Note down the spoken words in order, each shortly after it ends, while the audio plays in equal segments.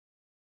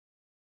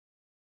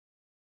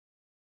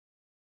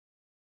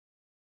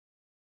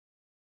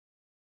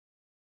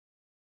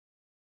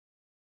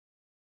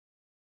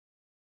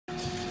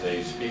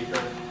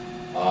speaker.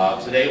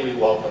 Today we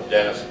welcome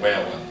Dennis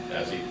Whalen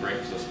as he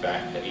brings us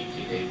back to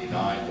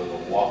 1889 with a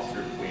walk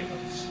through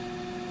Coeymans.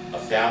 A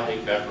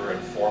founding member and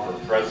former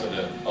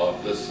president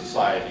of this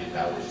society.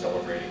 Now we're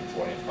celebrating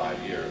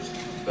 25 years.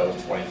 That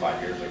was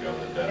 25 years ago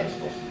that Dennis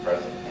was the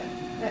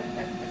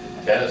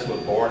president. Dennis was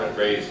born and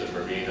raised in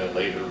Bermuda,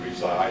 later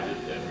resided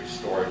and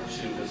restored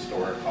 2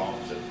 historic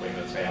homes in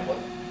Coeymans Hamlet.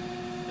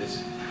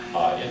 His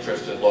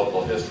interest in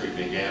local history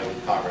began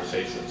with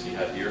conversations he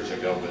had years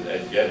ago with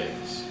Ed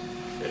Gettings.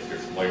 If you're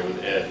familiar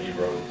with Ed, he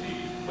wrote the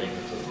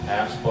Coeymans of the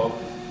Past book,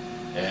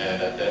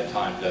 and at that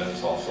time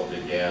Dennis also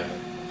began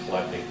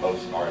collecting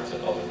postcards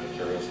and other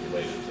materials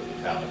related to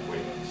the town of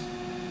Coeymans.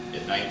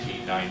 In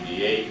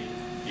 1998,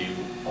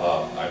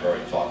 I've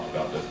already talked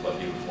about this, but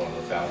he was one of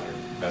the founder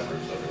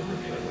members of the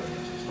Bermuda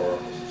Women's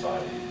Historical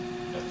Society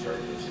and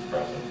served as the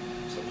president.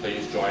 So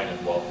please join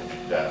in welcoming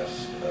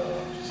Dennis to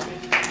speak.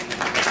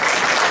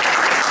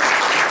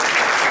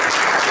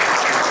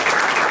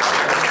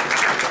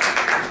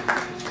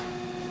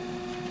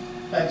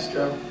 Thanks,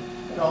 Joe.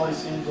 It only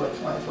seems like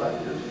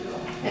 25 years ago.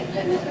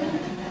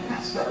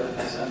 Started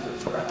this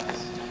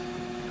enterprise.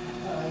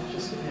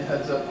 Just give me a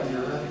heads up when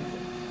you're ready.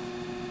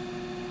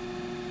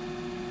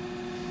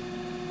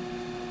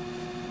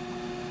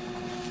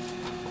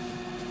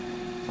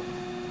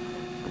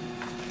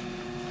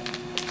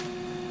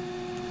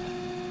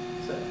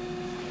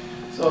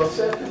 So this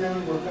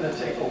afternoon we're going to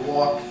take a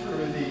walk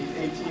through the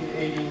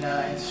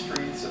 1889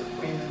 streets of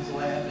Coeymans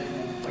Landing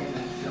and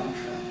Coeymans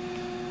Junction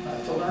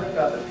to learn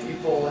about the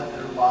people and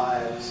their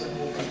lives, and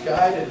we'll be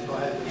guided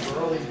by the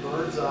Burleigh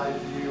bird's eye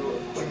view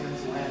of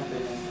Coeymans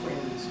Landing and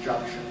Coeymans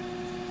Junction.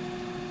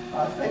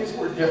 Things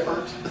were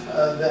different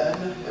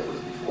then. It was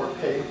before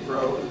paved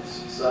roads,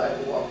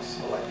 sidewalks,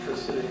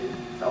 electricity,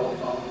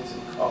 telephones,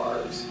 and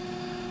cars.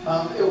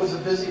 It was a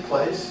busy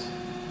place.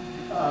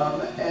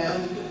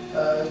 And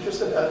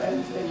just about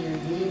anything you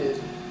needed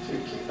to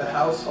keep a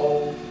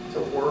household,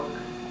 to work,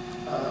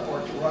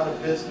 or to run a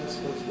business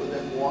was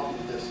within walking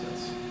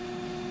distance.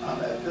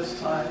 At this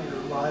time,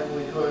 your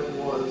livelihood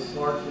was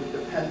largely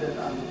dependent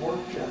on the work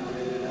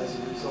generated as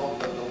a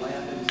result of the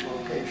landing's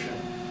location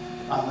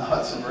on the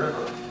Hudson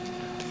River.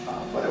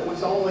 But it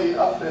was only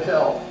up the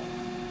hill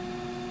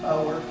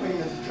where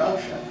Coeymans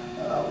Junction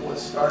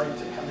was starting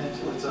to come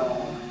into its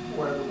own,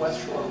 where the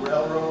West Shore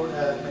Railroad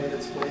had made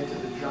its way to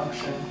the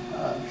junction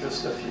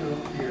just a few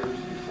years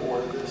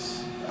before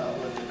this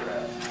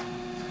lithograph.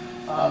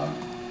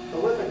 The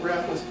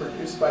lithograph was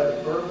produced by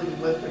the Burleigh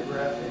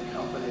Lithographing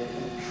Company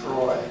in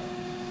Troy.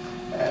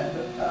 And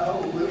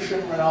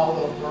Lucian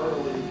Rinaldo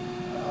Burleigh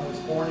was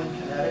born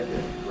in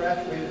Connecticut. He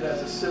graduated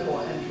as a civil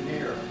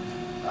engineer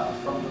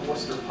from the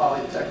Worcester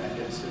Polytechnic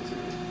Institute.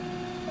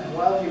 And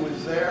while he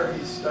was there,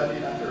 he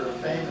studied under a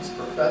famous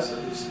professor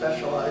who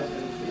specialized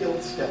in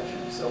field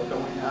sketching, so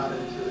going out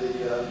into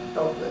the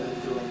open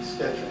and doing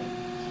sketching.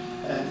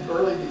 And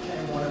Burleigh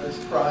became one of his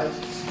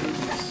prized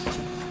students,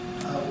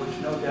 which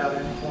no doubt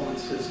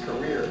influenced his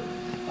career.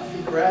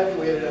 He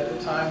graduated at a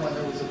time when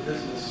there was a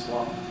business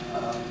slump,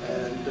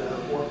 and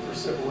work for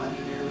civil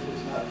engineers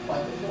was not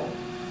plentiful.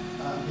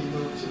 He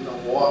moved to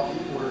Milwaukee,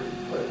 where he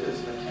put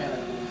his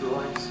mechanical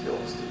drawing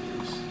skills to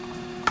use.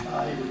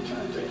 He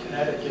returned to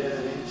Connecticut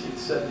in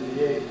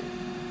 1878,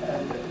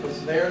 and it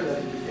was there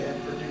that he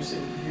began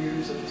producing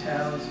views of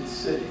towns and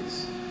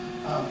cities.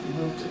 He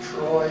moved to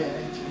Troy in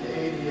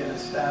 1880 and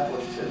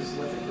established his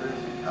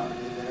lithographing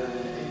company there in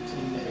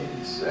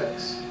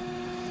 1886.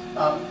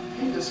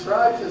 He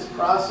described his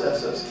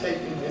process as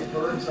taking a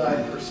bird's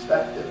eye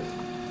perspective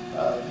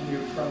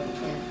view from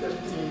between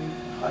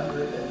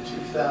 1,500 and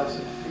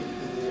 2,000 feet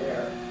in the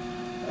air.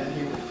 And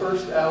he would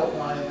first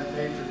outline the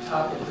major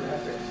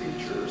topographic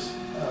features,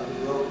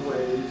 the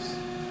roadways,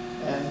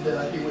 and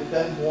he would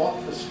then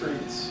walk the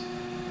streets,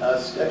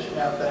 sketching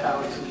out the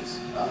houses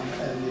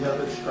and the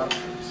other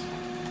structures.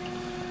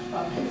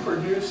 He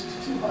produced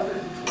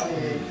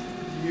 228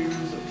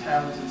 views of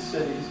towns and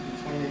cities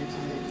between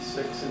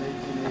 1886 and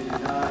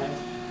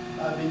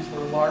 1889. These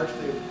were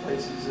largely of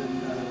places in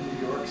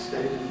New York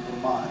State and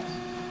Vermont.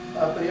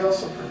 But he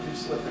also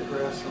produced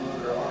lithographs from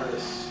other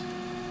artists.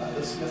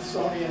 The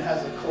Smithsonian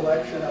has a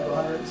collection of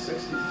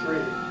 163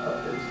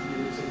 of his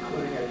views,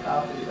 including a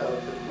copy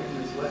of the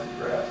Coeymans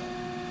lithograph.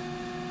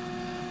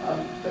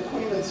 The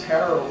Coeymans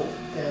Herald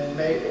in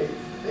May 8,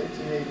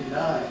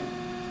 1889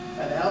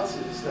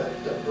 announces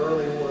that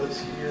Burleigh was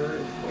here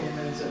in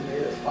Coeymans and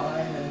made a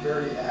fine and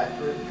very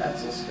accurate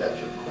pencil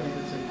sketch of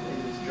Coeymans and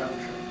Coeymans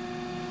Junction.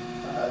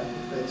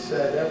 They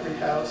said every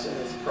house in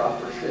its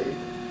proper shape,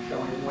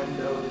 showing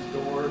windows,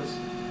 doors,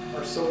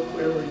 are so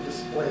clearly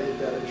displayed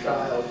that a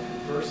child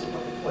conversant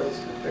with the place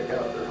could pick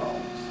out their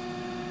homes.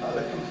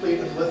 The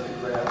completed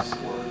lithographs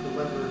were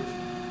delivered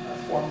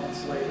 4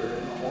 months later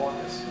in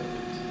August of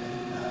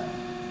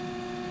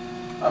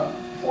 1889.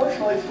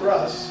 Fortunately for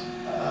us,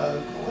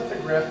 the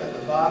lithograph at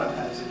the bottom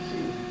has a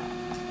key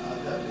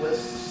that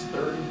lists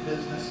 30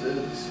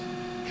 businesses,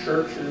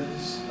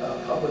 churches,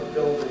 public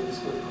buildings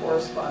with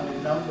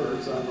corresponding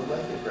numbers on the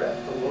lithograph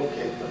to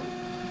locate them.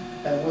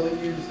 And we'll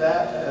use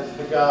that as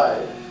the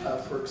guide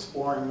for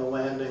exploring the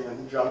landing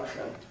and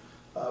junction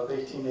of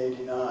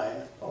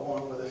 1889,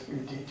 along with a few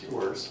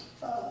detours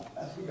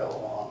as we go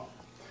along.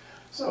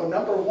 So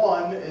number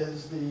one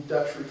is the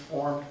Dutch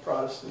Reformed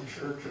Protestant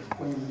Church of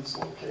Coeymans,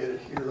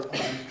 located here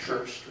on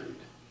Church Street.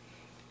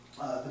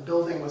 The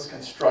building was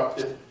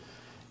constructed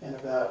in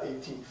about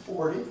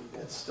 1840.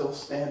 It's still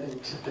standing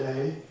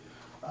today,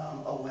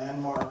 a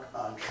landmark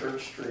on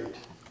Church Street.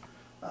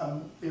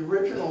 The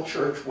original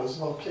church was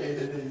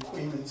located in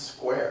Coeymans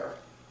Square,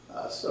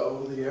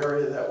 so the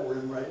area that we're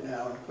in right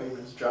now in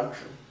Coeymans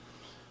Junction.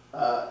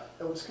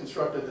 It was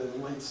constructed in the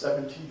late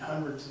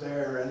 1700s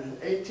there, and an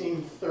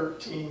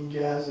 1813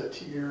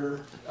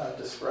 gazetteer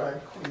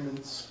described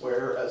Coeymans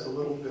Square as a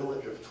little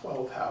village of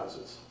 12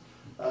 houses.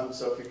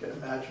 So if you can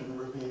imagine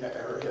the Ravenna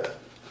area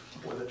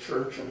with a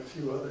church and a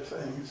few other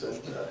things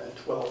and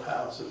 12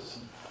 houses.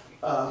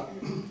 I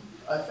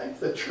think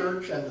the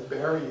church and the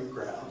burying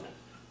ground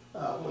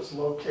was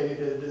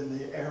located in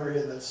the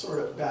area that's sort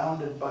of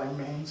bounded by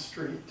Main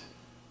Street,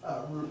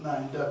 Route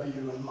 9W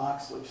and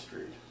Moxley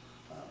Street.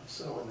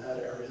 So in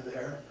that area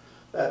there,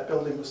 that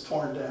building was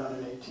torn down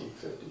in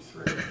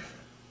 1853.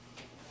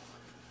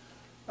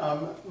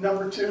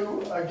 Number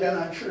two, again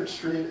on Church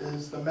Street,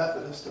 is the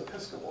Methodist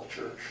Episcopal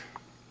Church.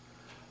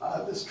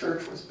 This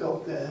church was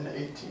built in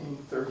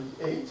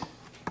 1838.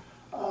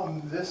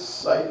 This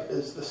site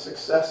is the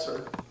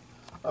successor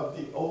of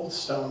the Old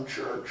Stone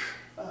Church.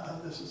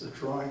 This is a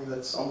drawing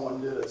that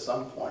someone did at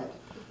some point,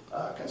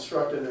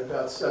 constructed in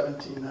about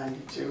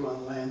 1792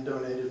 on land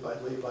donated by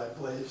Levi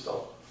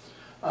Blaisdell.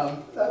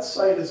 That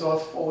site is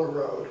off Fuller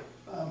Road,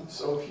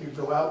 so if you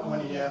go out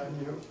Winnie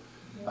Avenue,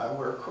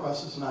 where it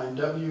crosses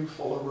 9W,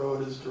 Fuller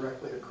Road is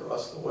directly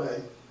across the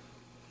way.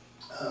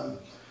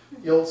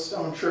 The Old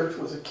Stone Church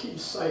was a key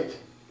site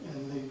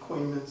in the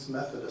Coeymans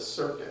Methodist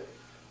Circuit,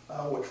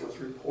 which was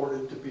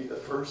reported to be the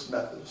first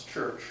Methodist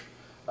church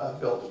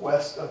built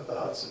west of the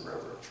Hudson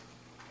River.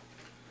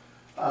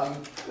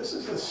 This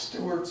is the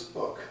Stewart's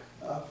book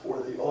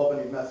for the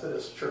Albany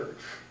Methodist Church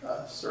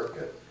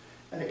circuit,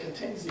 and it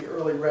contains the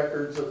early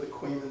records of the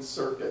Coeymans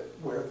circuit,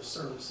 where the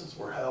services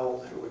were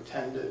held, who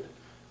attended,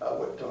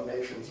 what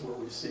donations were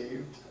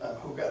received,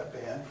 who got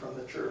banned from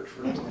the church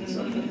for doing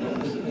something that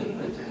was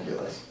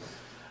ridiculous.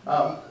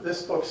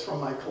 This book's from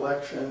my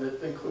collection.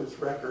 It includes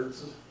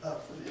records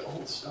for the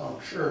Old Stone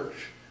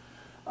Church.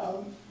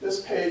 This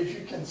page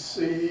you can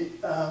see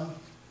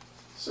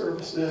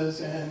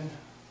services in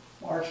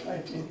March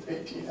 19th,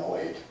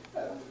 1808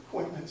 at the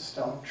Coeymans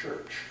Stone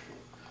Church.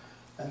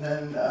 And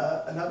then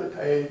another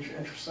page,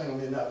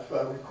 interestingly enough,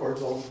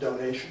 records all the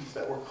donations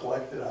that were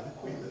collected on the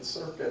Coeymans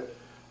circuit.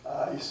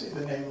 You see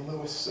the name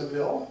Louis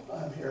Seville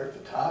here at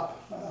the top,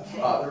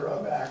 father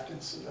of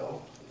Acton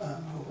Seville,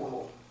 who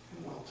we'll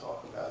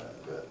talk about in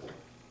a bit.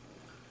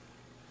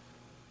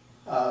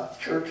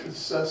 Church is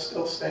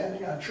still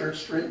standing on Church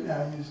Street,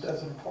 now used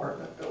as an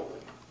apartment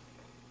building.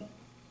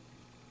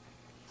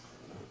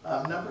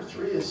 Number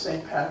three is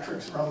St.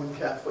 Patrick's Roman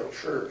Catholic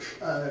Church.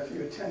 If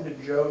you attended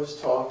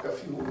Joe's talk a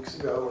few weeks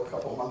ago, or a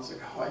couple months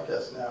ago, I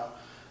guess now,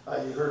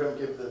 you heard him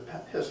give the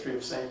history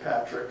of St.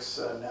 Patrick's,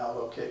 now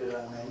located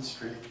on Main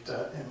Street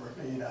in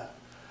Ravenna.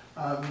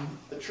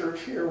 The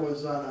church here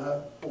was on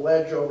a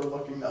ledge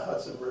overlooking the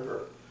Hudson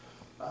River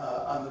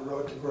on the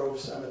road to Grove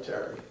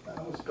Cemetery.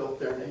 It was built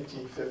there in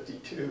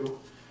 1852,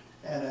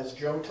 and as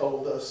Joe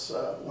told us,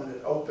 when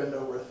it opened,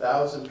 over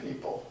 1,000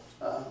 people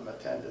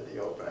attended the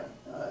opening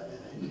in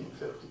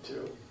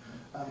 1852.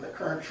 The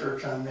current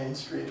church on Main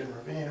Street in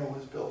Ravenna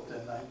was built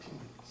in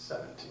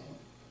 1917.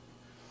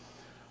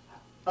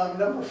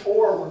 Number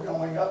four, we're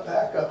going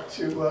back up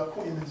to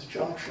Coeymans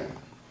Junction.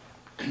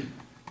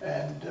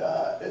 And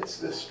it's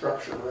this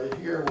structure right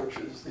here, which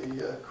is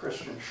the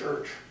Christian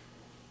church.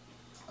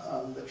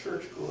 The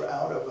church grew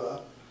out of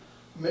a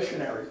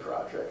missionary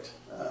project,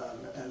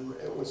 and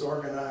it was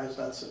organized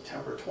on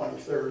September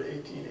 23rd,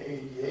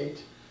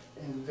 1888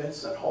 in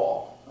Vincent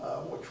Hall,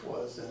 which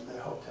was in the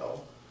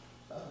Hotel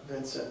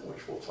Vincent,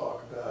 which we'll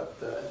talk about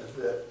in a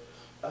bit.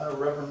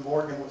 Reverend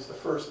Morgan was the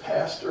first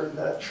pastor, and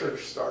that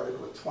church started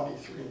with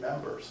 23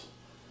 members.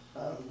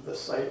 The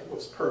site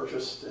was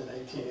purchased in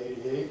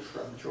 1888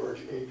 from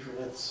George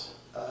Adriance,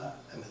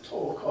 and the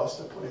total cost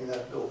of putting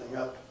that building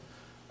up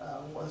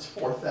was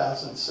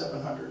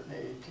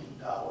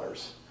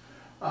 $4,718.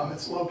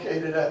 It's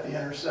located at the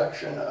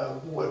intersection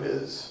of what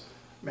is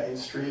Main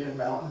Street and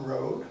Mountain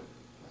Road.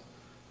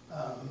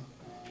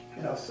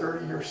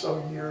 30 or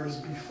so years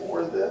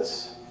before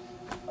this,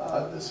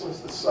 this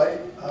was the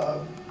site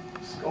of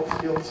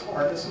Schofield's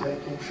harness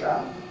making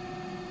shop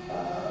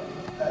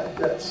at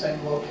that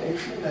same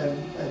location,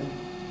 and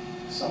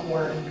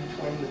somewhere in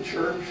between the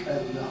church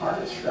and the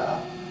harness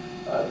shop,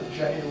 the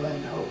Jenny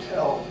Lind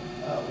Hotel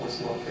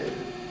was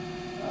located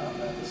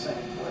at the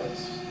same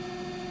place.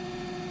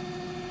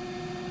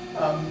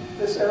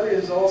 This area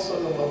is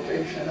also the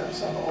location of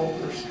some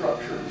older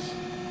structures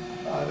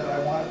that I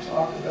want to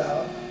talk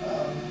about.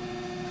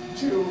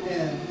 Two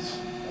inns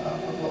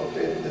were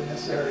located in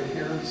this area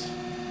here.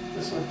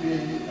 This would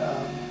be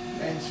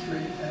Main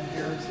Street, and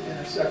here's the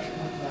intersection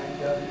with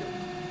 9W.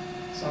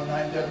 So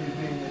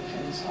 9W being the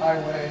Kings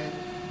Highway,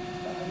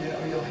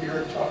 you'll hear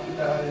it talked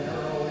about in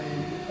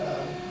early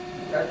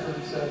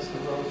records as the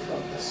road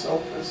from the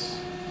Sopus,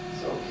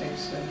 so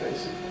Kingston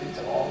basically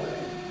to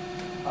Albany.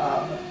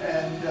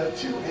 And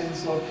two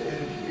inns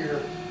located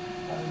here.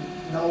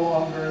 No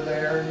longer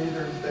there,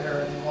 neither is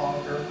there any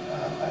longer.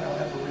 I don't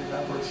ever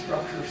remember a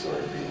structure sort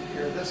of being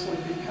here. This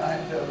would be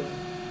kind of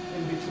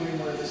in between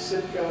where the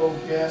Citgo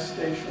gas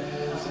station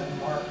is and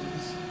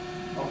Martin's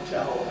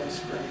Hotel ice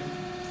cream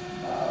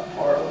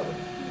parlor.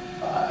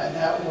 And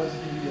that was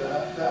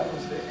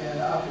the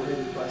inn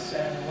operated by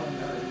Samuel and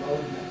Mary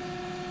Lodeman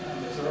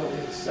as early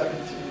as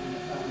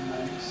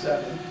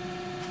 1797.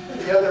 And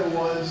the other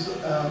was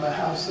a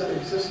house that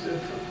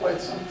existed for quite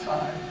some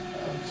time,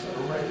 sort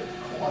of right at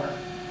the corner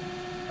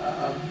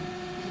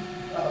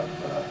of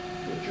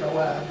the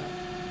Joab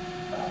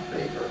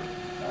Baker,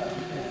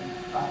 and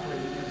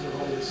operating as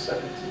early as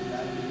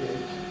 1798.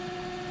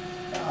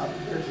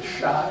 Here's a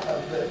shot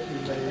of it. You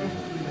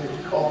may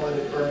recall that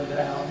it burned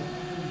down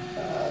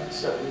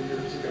several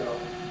years ago.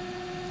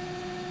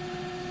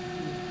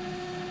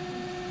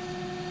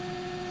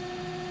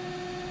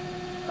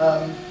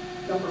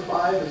 Number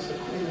 5 is the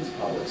Coeymans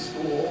Public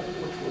School,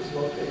 which was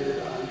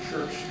located on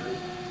Church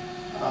Street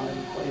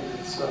in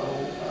Coeymans. So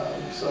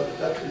we saw the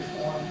Dutch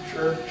Reformed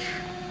Church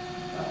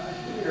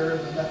here,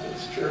 the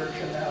Methodist Church,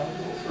 and now a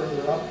little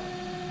further up,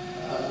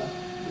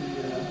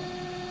 the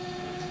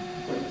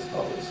Coeymans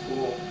Public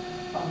School.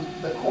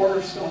 The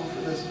cornerstone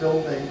for this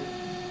building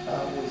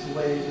was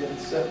laid in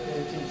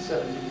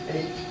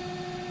 1878,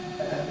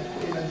 and the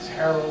Coeymans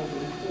Herald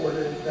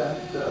reported that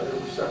there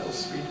were several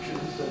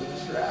speeches, and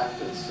Mr.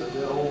 Acton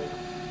Seville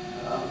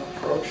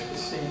approached the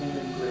scene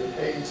in great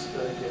haste,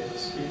 gave a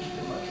speech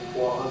to much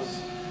applause,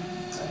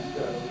 and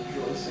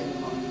rejoicing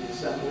among the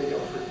assembly,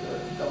 offered to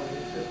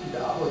donate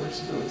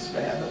 $50 to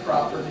expand the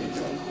property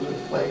to include a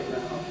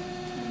playground.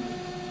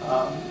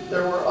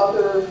 There were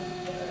other,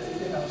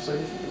 so you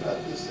think about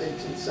this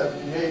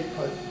 1878,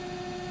 but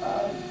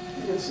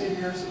you can see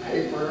here's the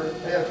paper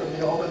they had from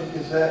the Albany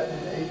Gazette in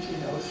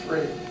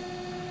 1803,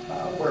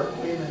 where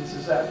Coeymans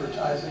is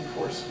advertising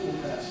for a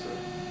schoolmaster.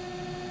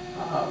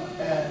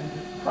 And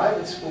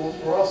private schools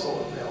were also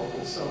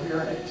available. So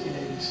here in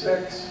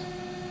 1886,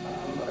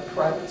 a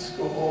private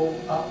school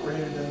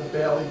operated in the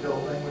Bailey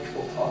building, which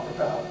we'll talk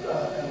about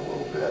in a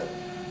little bit,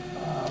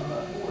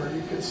 where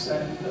you could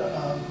send,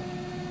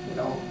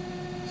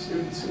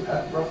 students who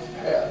had rough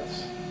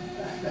paths,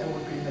 and they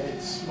would be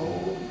made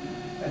smooth,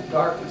 and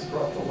darkness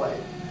brought the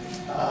light.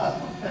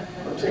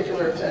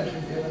 Particular attention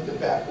given to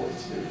backward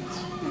students.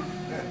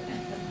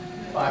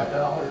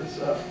 $5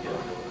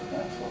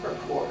 for a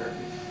quarter.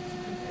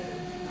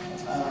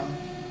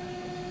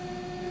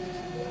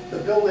 The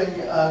building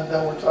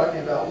that we're talking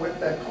about,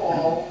 Whitbeck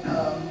Hall,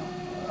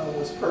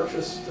 was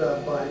purchased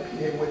by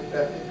P.A.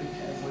 Whitbeck. It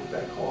became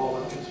Whitbeck Hall,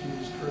 and it was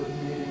used for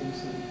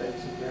meetings and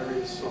things of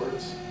various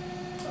sorts.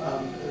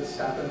 This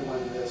happened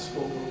when the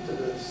school moved to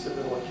the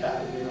Civil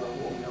Academy, or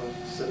what we know as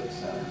the Civic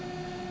Center.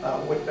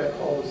 Whitbeck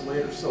Hall was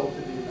later sold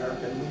to the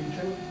American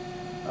Legion,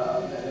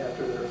 and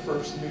after their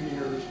first New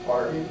Year's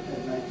party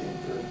in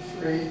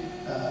 1933,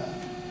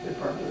 it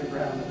burned to the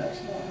ground the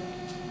next morning.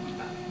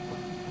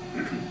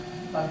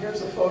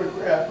 Here's a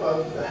photograph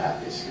of the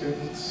happy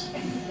students.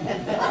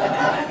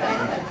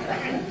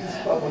 This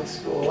public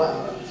school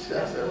out on the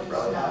steps. They were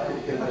probably happy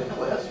to get into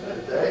class for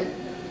the day.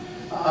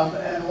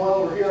 And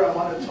while we're here, I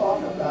want to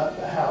talk about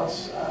the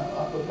house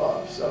up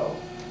above. So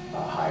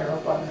higher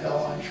up on the hill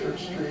on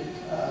Church Street,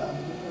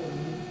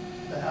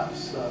 the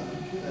house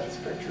that's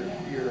pictured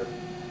here.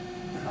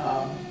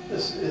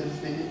 This is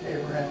the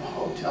Abraham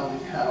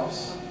Hoteling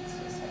house.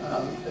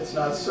 It's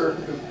not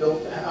certain who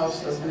built the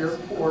house. The rear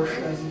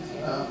portion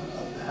of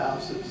the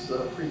house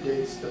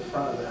predates the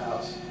front of the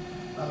house.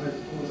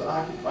 It was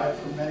occupied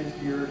for many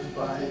years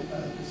by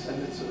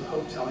descendants of the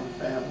Hoteling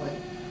family.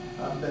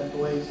 Ben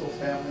Blaisdell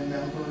family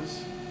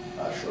members.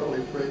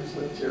 Shirley Briggs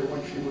lived here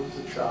when she was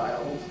a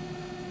child.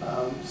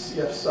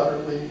 C.F.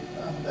 Sutterly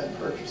then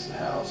purchased the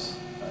house,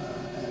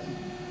 and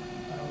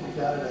we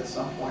got it at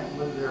some point and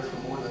lived there for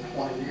more than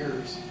 20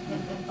 years.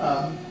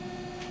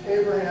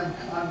 Abraham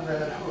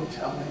Conrad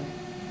Hoteling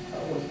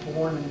was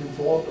born in New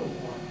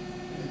Baltimore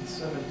in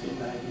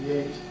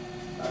 1798.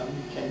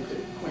 He came to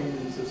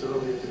Coeymans as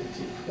early as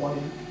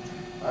 1820.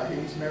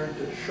 He was married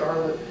to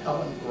Charlotte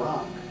Helen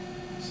Bronk,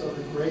 so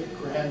the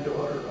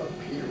great-granddaughter of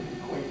Peter B.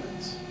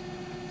 Coeymans.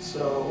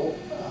 So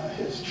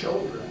his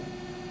children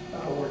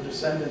were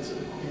descendants of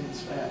the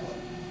Coeymans family.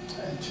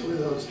 And two of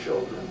those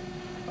children,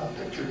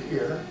 pictured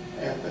here,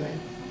 Anthony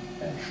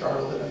and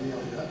Charlotte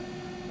Amelia,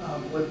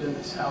 lived in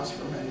this house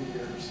for many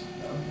years.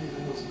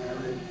 Neither was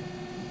married.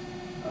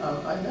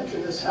 I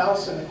mentioned this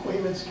house in the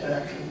Coeymans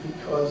connection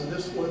because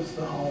this was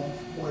the home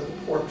where the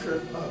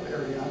portrait of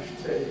Arianche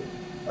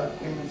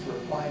Coeymans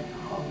Replank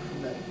hung for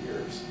many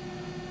years.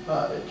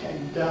 It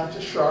came down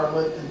to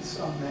Charlotte in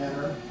some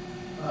manner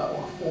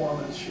or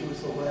form, as she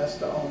was the last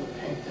to own the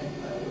painting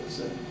that was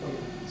in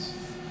Coeymans.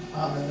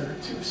 And there are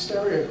two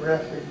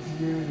stereographic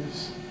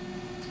views.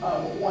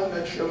 One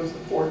that shows the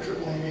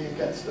portrait leaning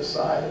against the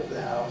side of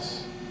the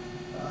house,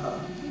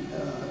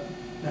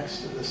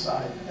 next to the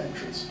side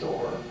entrance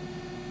door.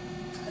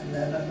 And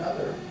then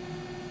another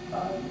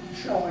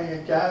showing a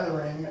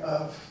gathering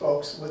of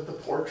folks with the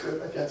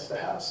portrait against the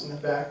house in the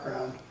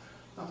background.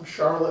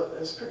 Charlotte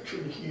is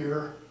pictured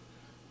here,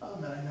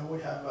 and I know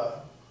we have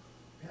a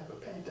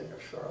painting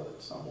of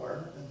Charlotte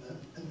somewhere in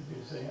the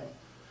museum.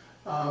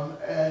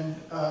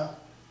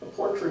 The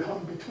portrait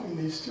hung between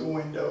these two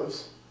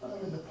windows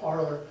in the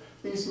parlor.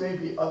 These may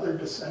be other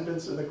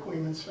descendants of the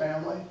Coeymans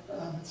family.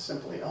 It's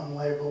simply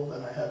unlabeled,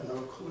 and I have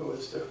no clue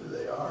as to who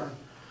they are.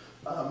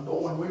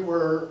 But when we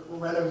were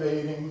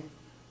renovating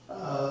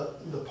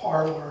the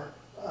parlor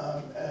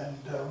and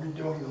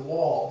redoing the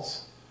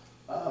walls,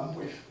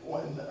 we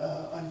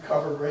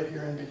uncovered right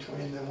here in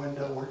between the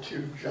window were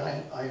two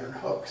giant iron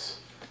hooks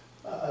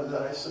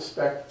that I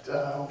suspect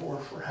were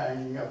for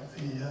hanging of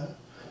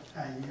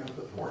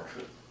the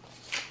portrait.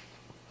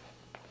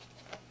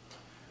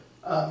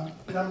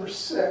 Number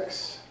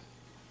 6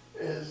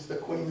 is the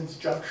Coeymans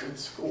Junction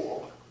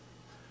School.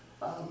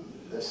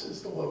 This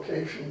is the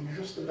location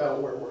just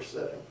about where we're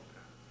sitting.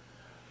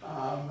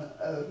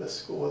 The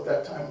school at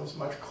that time was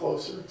much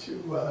closer to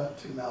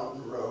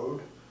Mountain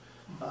Road.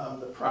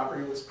 The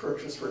property was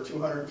purchased for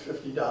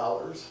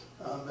 $250,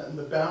 and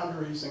the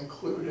boundaries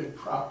included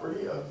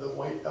property of the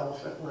White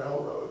Elephant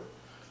Railroad.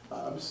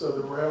 So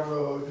the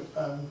railroad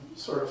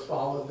sort of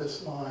followed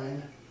this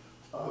line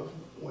of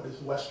what is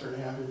Western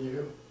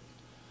Avenue,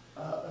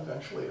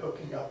 eventually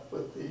hooking up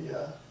with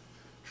the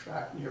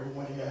track near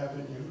Winnie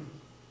Avenue.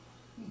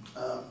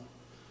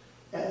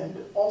 And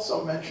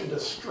also mentioned a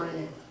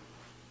stream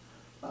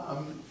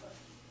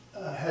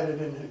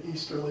headed in an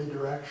easterly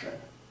direction.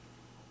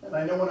 And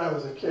I know when I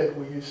was a kid,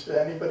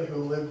 anybody who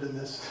lived in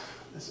this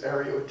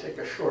area would take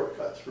a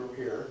shortcut through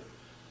here.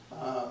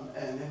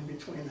 And in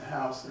between the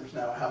house, there's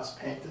now a house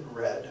painted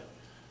red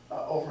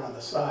over on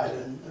the side,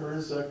 and there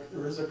is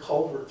a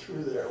culvert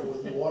through there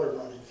with water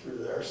running through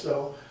there.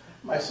 So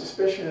my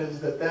suspicion is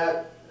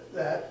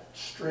that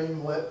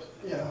streamlet,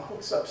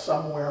 hooks up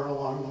somewhere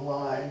along the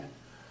line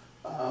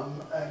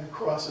and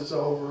crosses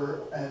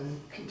over and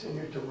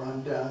continued to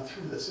run down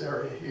through this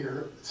area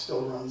here. It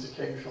still runs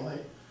occasionally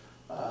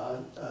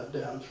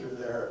down through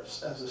there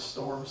as a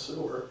storm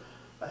sewer.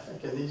 I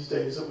think in these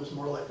days it was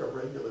more like a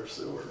regular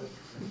sewer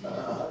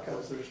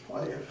because there's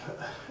plenty of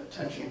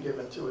attention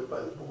given to it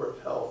by the Board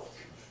of Health.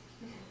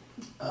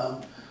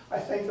 I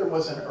think there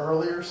was an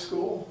earlier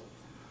school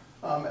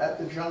at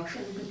the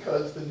junction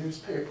because the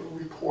newspaper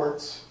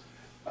reports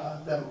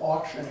them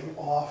auctioning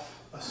off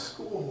a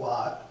school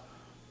lot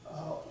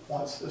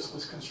once this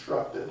was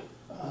constructed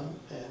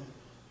in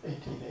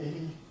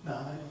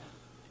 1889.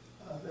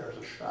 There's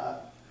a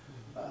shot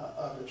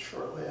of it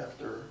shortly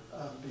after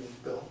being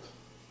built.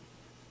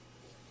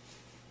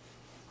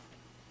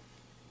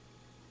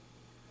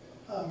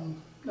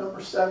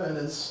 Number 7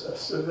 is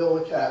Seville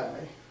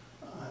Academy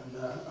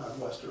on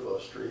Westerlo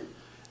Street,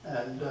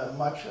 and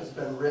much has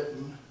been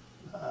written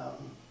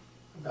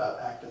about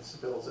Acton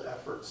Seville's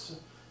efforts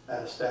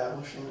at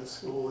establishing the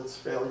school. Its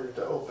failure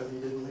to open, he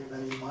didn't leave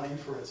any money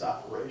for its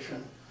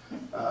operation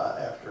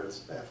after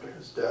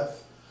his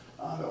death.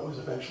 It was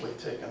eventually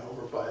taken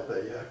over by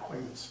the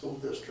Coeymans School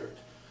District.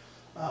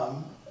 A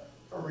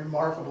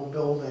remarkable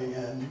building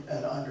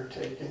and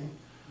undertaking.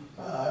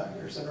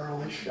 Here's an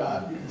early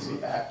shot. You can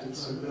see Acton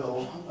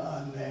Seville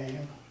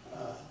name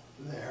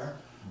there,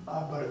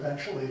 but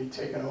eventually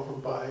taken over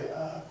by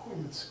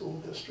Coeymans School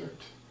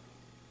District.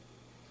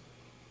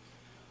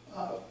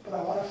 But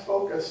I want to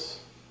focus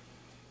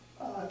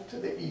to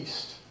the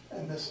east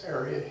in this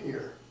area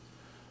here.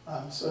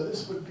 So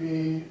this would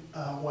be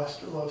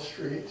Westerlo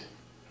Street.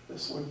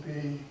 This would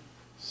be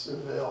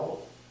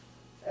Seville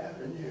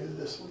Avenue.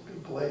 This would be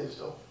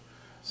Blaisdell.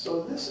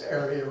 So this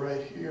area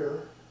right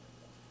here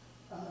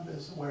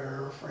is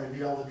where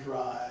Frangella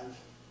Drive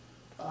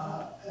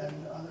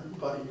and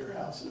Buddy, your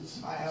house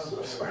is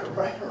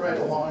right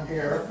along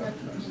here.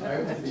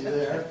 I would be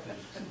there.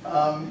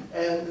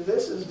 And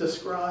this is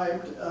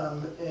described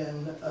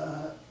in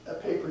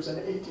papers in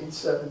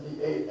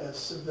 1878 as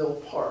Seville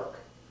Park.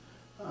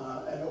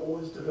 And it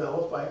was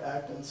developed by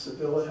Acton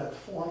Seville. It had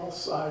formal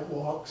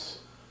sidewalks,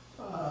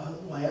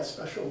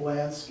 special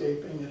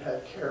landscaping. It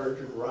had carriage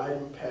and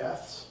riding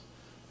paths.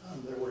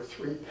 There were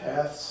 3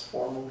 paths,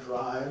 formal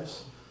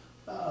drives,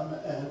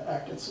 and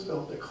Acton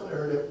Seville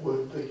declared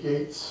the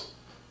gates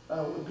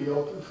would be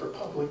open for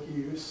public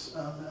use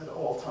at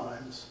all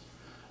times.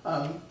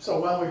 So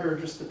while we're here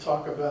just to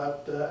talk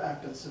about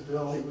Acton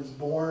Seville, he was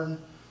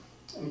born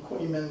in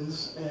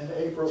Coeymans in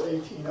April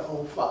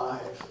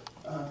 1805.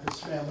 His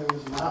family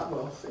was not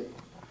wealthy.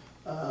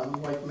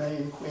 Like many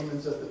in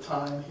Coeymans at the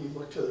time, he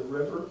looked to the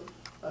river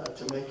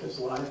to make his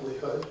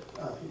livelihood.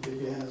 He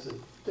began as a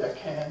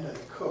deckhand and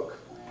a cook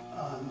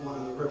on one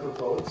of the river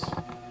boats,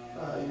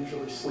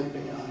 usually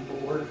sleeping on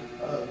board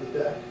the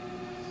deck.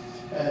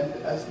 And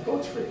as the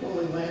boats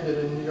frequently landed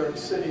in New York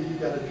City, he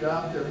got a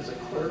job there as a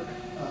clerk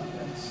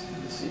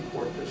in the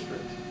Seaport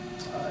District.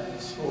 in a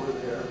store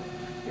there.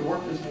 He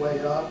worked his way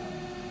up.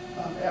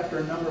 After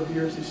a number of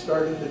years, he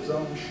started his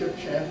own ship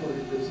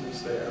chandlery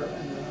business there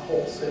and then a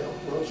wholesale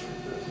grocery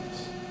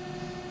business.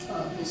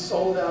 He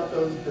sold out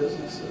those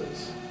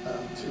businesses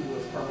to a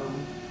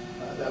firm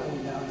that we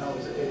now know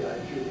as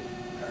AIG,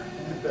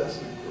 an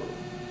investment group.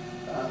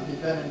 He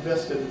then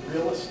invested in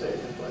real estate,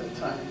 and by the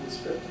time he was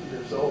 50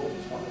 years old, he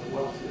was one of the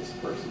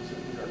wealthiest persons in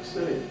New York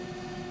City.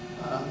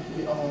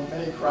 He owned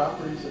many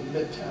properties in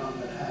Midtown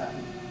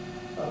Manhattan,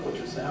 which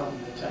is now in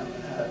Midtown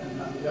Manhattan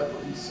and on the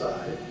Upper East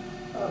Side.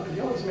 But he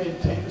always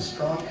maintained a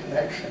strong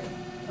connection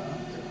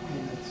to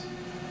Coeymans.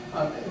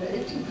 In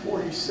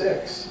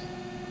 1846,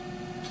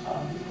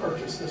 he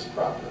purchased this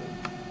property,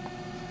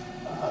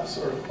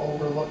 sort of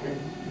overlooking.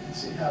 You can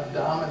see how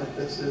dominant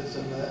this is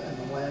in the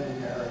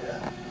landing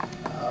area,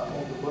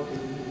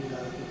 overlooking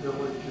the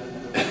village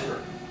and the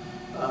river.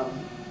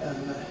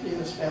 And he and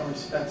his family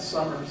spent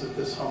summers at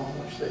this home,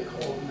 which they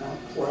called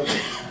Mount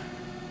Pleasant,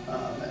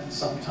 and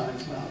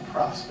sometimes Mount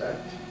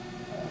Prospect.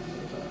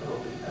 There's an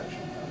early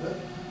etching of it.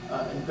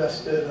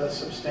 Invested a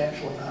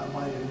substantial amount of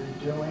money in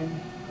redoing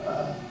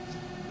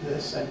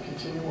this and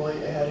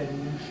continually adding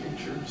new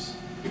features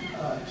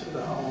to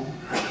the home.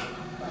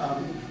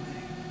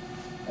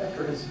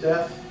 After his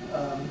death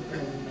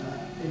in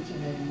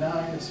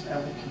 1889, his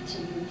family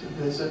continued to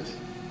visit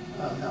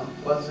Mount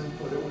Pleasant,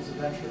 but it was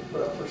eventually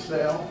put up for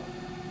sale,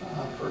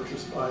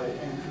 purchased by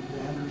Andrew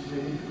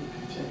Vanderzee, who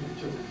continued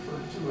to refer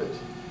to it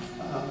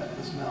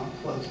as Mount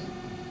Pleasant.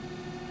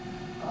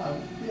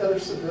 The other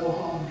Seville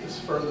home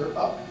just further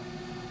up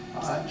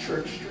on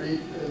Church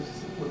Street is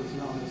what is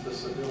known as the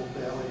Seville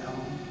Bailey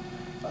home.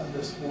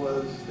 This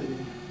was the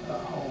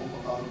home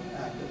of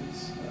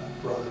Acton's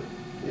brother,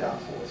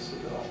 Theophilus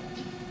Seville.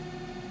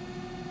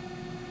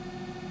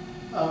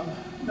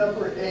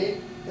 Number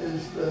 8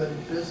 is the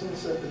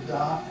business at the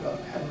dock of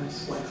Henry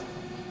Slingerland.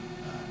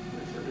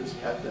 Referred to as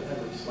Captain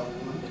Henry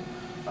Slingerland,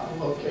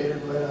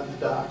 located right on the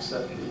docks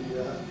at the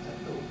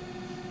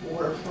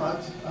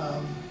waterfront.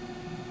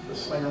 The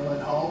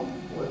Slingerland home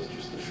was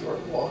just a short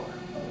walk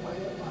away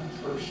up on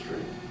 1st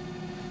Street.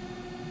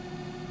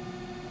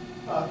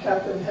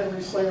 Captain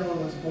Henry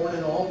Slingerland was born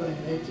in Albany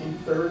in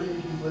 1830.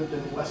 He lived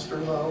in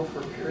Westerlo for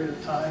a period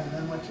of time and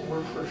then went to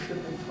work for a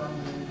shipping firm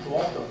in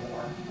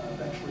Baltimore,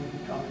 eventually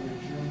becoming a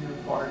junior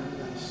partner,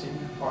 then a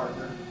senior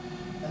partner.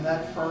 And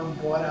that firm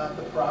bought out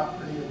the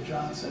property of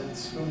Johnson and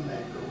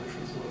Schoonmaker, which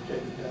was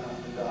located down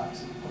on the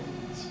docks in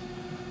Queens.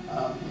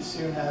 He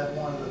soon had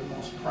one of the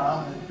most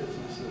prominent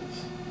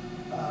businesses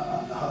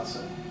on the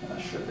Hudson,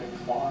 shipping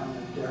farm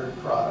and dairy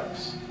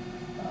products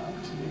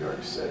to New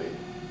York City.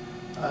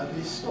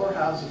 These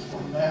storehouses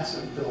were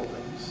massive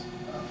buildings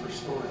for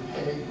storing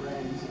hay,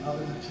 grains, and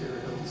other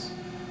materials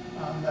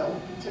that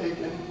would be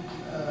taken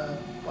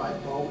by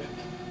boat.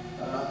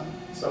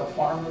 So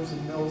farmers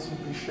and mills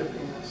would be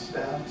shipping this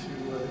down to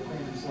the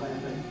Coeymans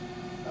Landing,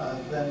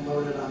 then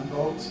loaded on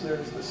boats.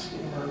 There's the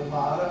steamer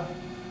Armada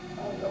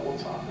that we'll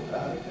talk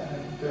about again in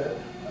a bit,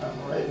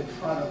 right in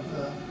front of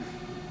the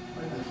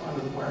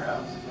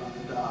warehouses on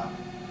the dock.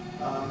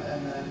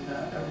 And then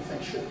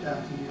everything shipped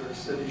down to New York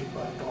City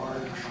by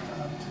barge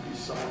to be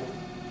sold.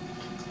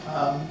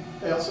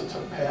 They also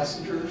took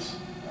passengers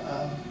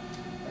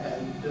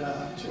and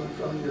to and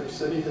from New York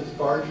City. His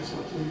barges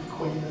would leave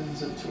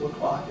Coeymans at 2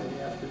 o'clock in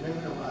the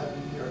afternoon, arrive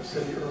in New York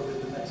City early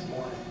the next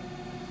morning.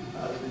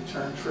 The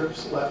return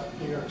trips left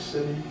New York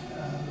City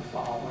the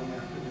following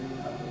afternoon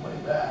on the way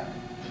back.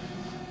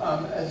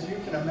 As you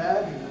can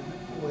imagine,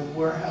 with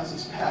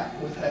warehouses packed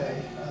with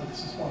hay,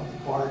 this is one of the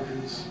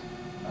barges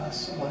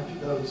similar to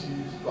those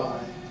used by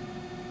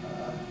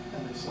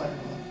Henry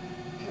Slingerland.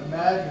 You can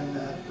imagine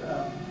that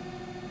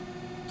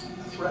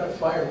the threat of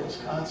fire was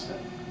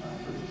constant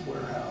for these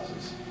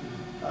warehouses.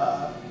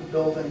 The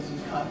buildings and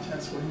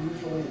contents were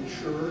usually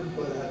insured,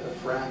 but at a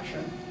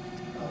fraction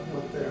of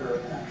what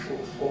their actual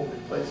full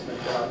replacement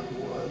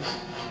value was.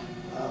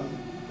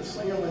 The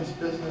Slingerland's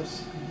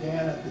business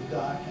began at the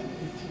dock in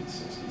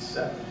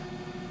 1867,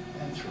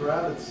 and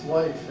throughout its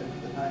life into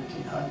the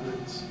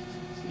 1900s,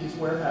 these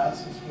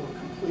warehouses were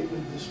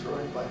completely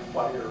destroyed by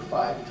fire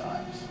 5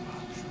 times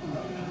and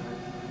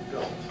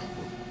rebuilt.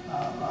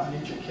 On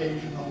each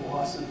occasion, the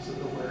losses of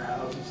the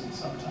warehouses and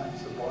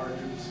sometimes the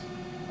barges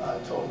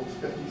totaled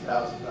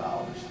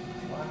 $50,000,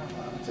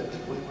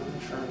 typically with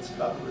insurance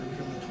coverage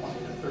in the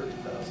 $20,000 to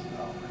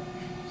 $30,000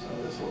 range. So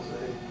this was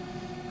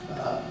a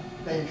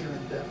major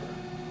endeavor.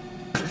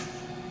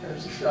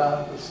 There's a shot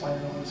of the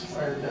Slingerland's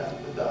fire down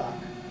at the dock.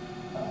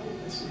 You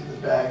can see the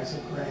bags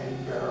of grain,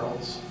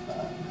 barrels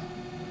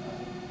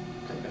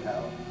taken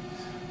out.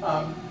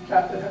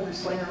 Captain Henry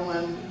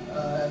Slingerland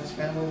and his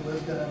family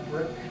lived in a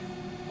brick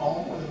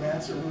home with a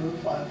mansard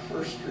roof on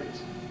 1st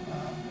Street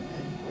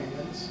in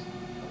Coeymans. A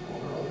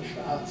couple early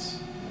shots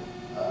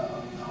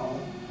of the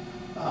home.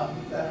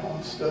 That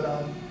home stood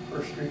on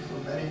 1st Street for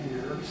many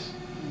years.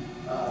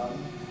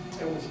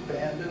 It was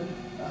abandoned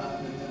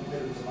and then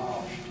later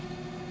demolished.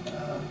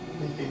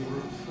 Leaking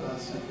roof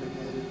simply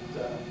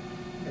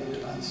made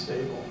it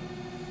unstable.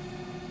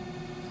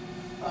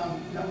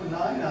 Number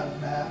 9 on the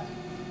map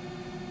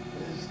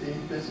the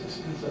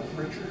businesses of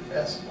Richard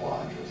S.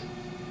 Blodgett,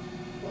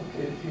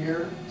 located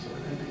here, sort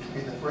of in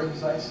between the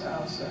Briggs Ice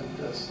House and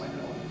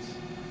Slingerland's.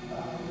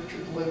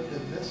 Richard lived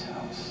in this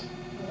house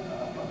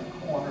up on the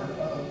corner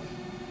of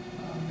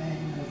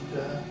Main and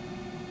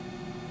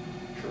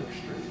Church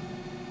Street.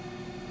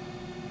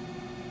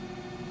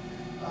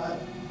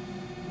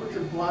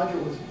 Richard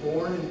Blodgett was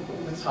born in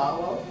Coeymans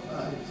Hollow.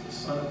 He was the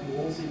son of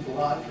Wolsey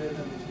Blodgett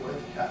and his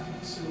wife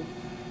Catherine Soup.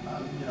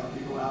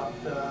 You go out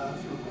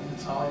through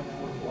Coeymans Hollow, you know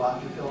where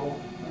Blodgett Hill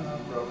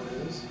Road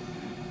is.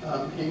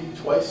 He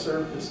twice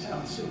served as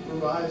town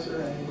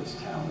supervisor, and he was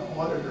town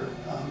auditor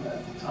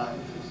at the time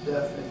of his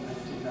death in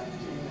 1919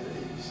 at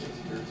 86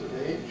 years of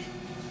age.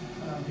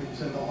 He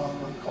was in the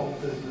lumber and coal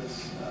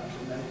business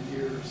for many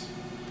years.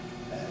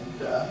 And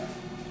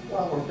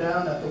while we're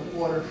down at the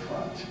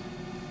waterfront,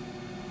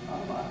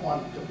 I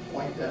wanted to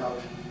point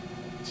out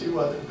two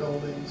other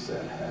buildings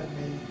that had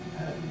me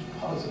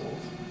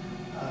puzzled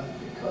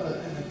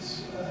and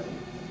it's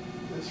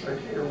this right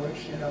here,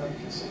 which you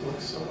can see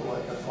looks sort of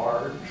like a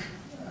barge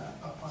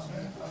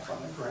up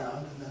on the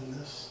ground, and then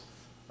this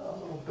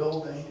little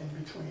building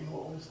in between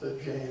what was the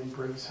J. and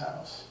Briggs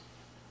house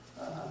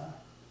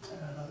and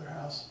another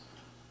house.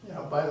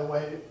 By the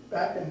way,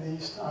 back in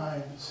these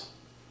times,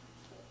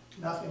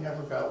 nothing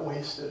ever got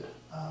wasted.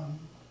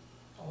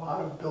 A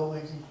lot of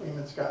buildings in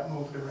Coeymans got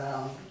moved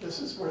around. This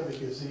is where the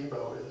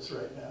gazebo is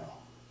right now.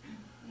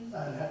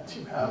 And it had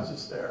two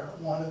houses there.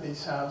 One of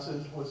these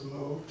houses was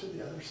moved to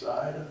the other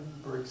side of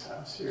the Briggs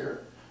house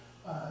here.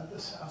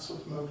 This house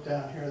was moved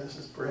down here. This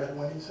is Brad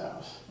Winnie's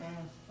house.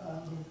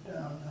 Moved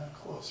down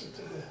closer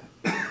to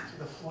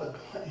the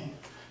floodplain.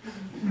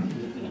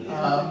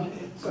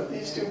 But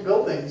these two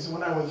buildings,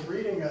 when I was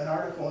reading an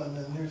article in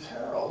the News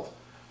Herald,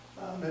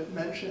 it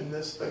mentioned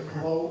the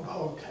Globe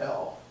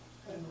Hotel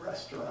and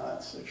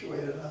restaurant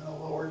situated on the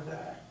lower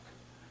deck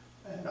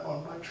and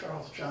owned by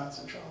Charles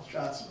Johnson. Charles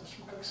Johnson was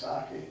from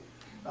Coxsackie,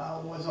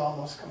 was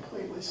almost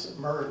completely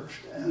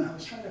submerged. And I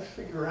was trying to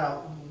figure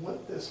out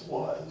what this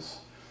was.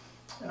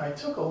 And I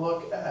took a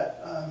look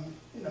at,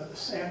 the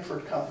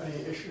Sanford Company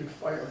issued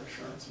fire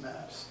insurance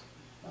maps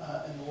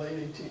in the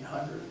late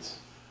 1800s.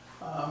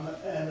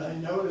 And I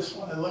noticed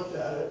when I looked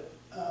at it,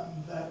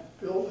 that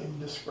building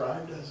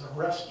described as a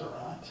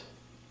restaurant,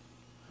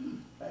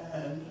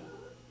 and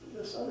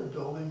this other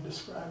building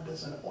described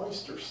as an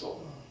oyster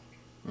saloon.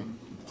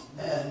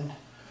 And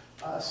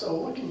so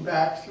looking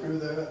back through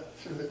the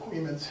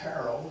Coeymans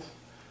Herald,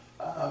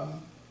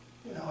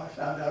 I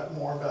found out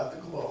more about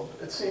the Globe.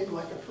 It seemed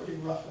like a pretty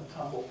rough and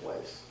tumble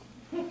place.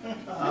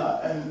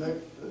 And the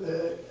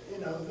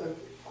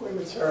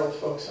Coeymans Herald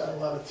folks had a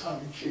lot of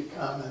tongue-in-cheek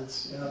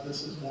comments.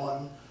 This is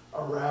one,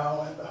 a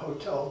row at the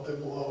Hotel de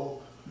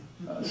Globe.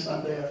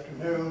 Sunday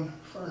afternoon,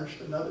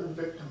 furnished another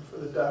victim for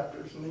the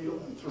doctor's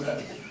needle and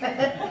thread.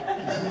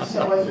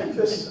 So I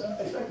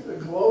think the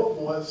Globe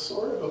was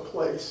sort of a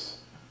place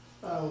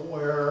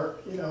where,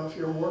 if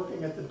you're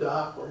working at the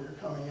dock or you're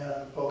coming in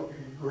on a boat,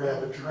 you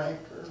grab a drink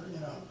or,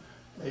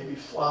 maybe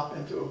flop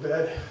into a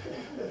bed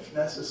if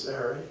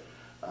necessary.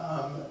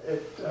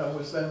 It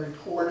was then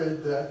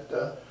reported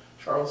that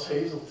Charles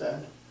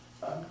Hazelton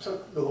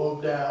took the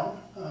Globe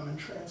down and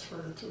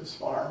transferred it to his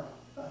farm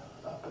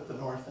up at the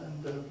north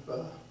end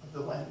of the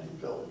landing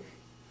village.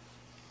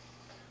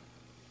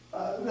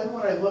 Then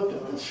when I looked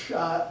at this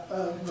shot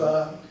of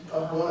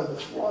one of the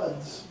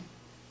floods,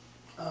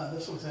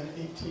 this was in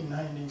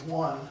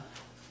 1891,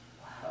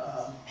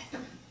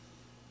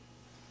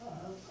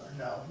 or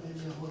no, maybe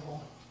a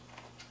little,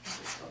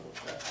 just double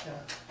check,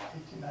 yeah,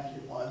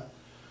 1891.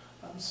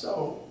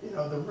 So,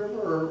 the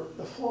river,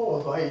 the flow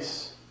of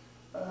ice,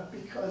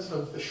 because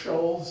of the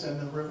shoals in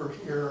the river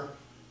here,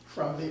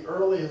 from the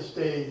earliest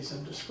days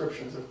and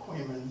descriptions of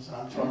Coeymans, and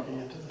I'm talking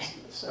into the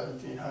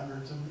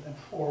 1700s and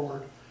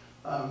forward,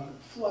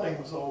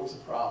 flooding was always a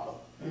problem.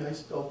 The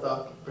ice built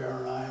up,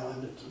 barren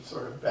island, it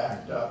sort of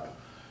backed up.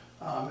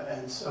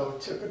 And so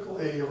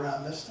typically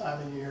around this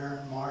time of year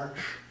in March,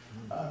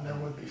 there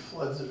would be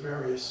floods of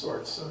various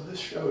sorts. So this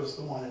shows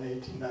the one in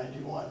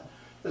 1891.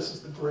 This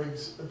is the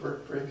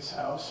Brick Briggs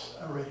house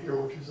right here,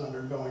 which is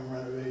undergoing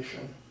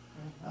renovation,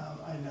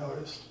 I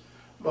noticed.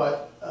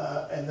 But,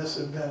 and this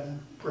had been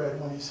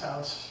Brad Winnie's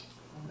house,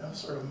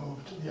 sort of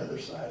moved to the other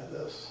side of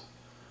this.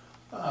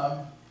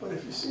 But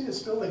if you see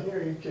this building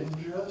here, you can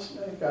just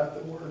make out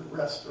the word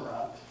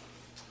restaurant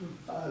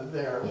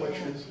there, which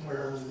is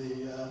where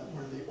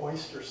the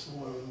oyster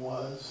saloon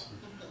was.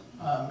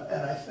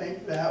 And I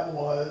think that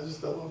was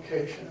the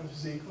location of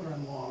Ziegler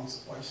and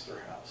Long's Oyster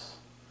House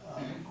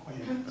in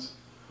Coeymans.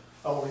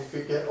 Where you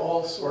could get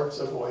all sorts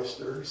of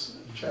oysters.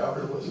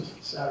 Chowder was a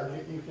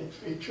Saturday evening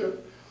feature.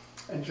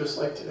 And just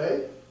like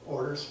today,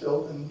 orders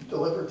filled and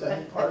delivered to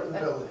any part of the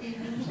village.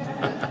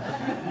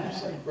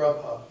 Just like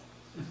Grubhub.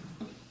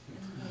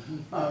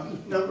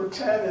 Number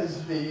 10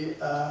 is the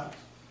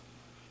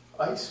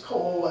ice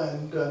coal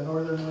and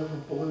Northern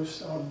River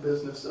bluestone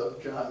business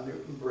of John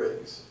Newton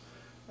Briggs.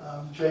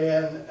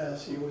 J.N.,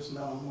 as he was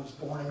known, was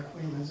born in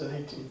Coeymans in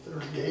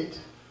 1838.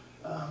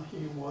 He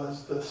He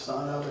was the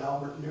son of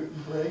Albert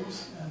Newton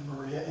Briggs and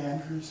Maria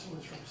Andrews, who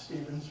was from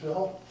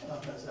Stevensville,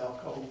 as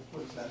Alco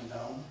was then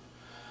known.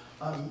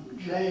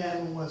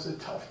 J.N. was a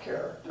tough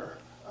character.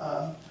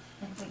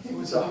 He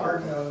was a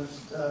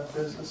hard-nosed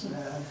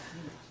businessman,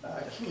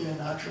 keen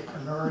and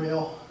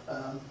entrepreneurial.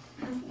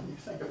 When you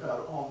think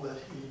about all that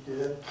he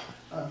did,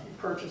 he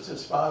purchased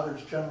his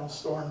father's general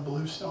store and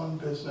bluestone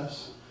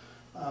business,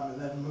 and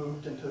then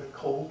moved into the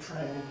coal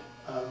trade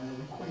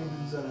in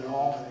Coeymans and in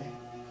Albany.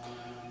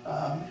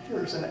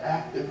 Here's an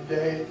active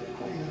day at the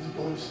Coeymans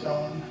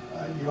Bluestone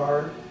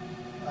yard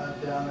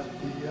down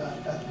at the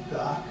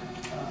dock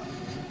in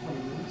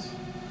Coeymans. This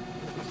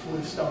was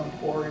bluestone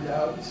quarried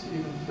out in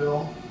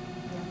Stevensville,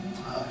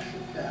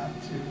 shipped down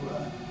to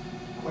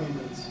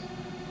Coeymans.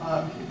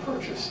 He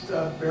purchased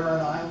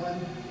Barren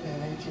Island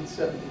in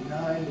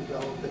 1879,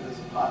 developed it as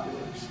a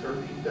popular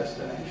excursion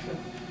destination.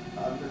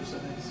 There's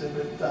an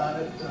exhibit on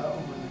it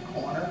over in the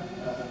corner,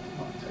 if you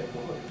want to take a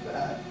look at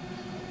that.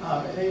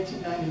 In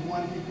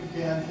 1891, he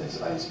began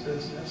his ice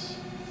business.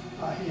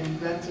 He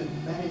invented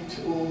many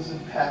tools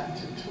and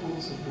patented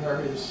tools of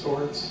various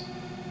sorts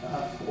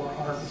for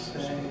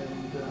harvesting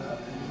and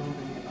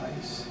moving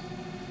ice.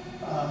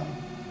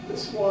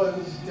 This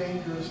was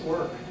dangerous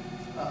work.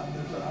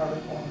 There's an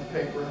article in the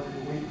paper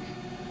every week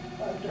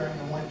during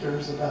the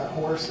winters about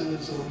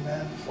horses or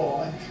men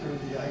falling through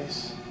the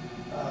ice.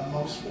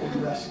 Most were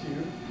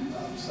rescued,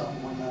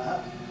 some were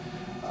not.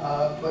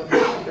 But you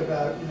think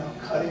about,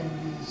 cutting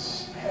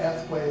these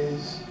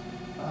pathways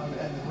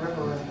and the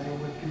river, and they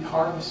would be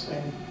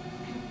harvesting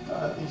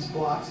these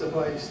blocks of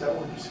ice that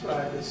were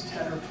described as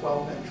 10 or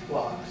 12-inch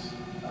blocks,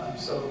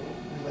 so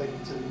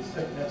related to the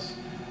thickness,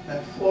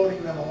 and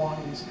floating them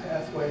along these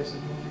pathways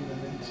and moving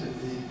them into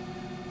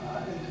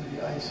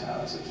the ice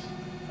houses.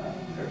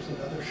 There's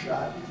another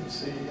shot. You can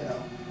see,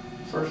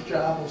 first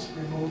job was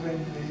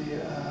removing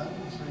the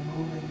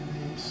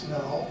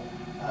snow.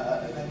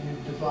 And then you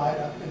divide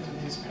up into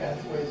these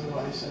pathways of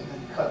ice and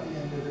then cut the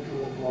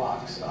individual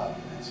blocks up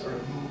and sort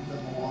of move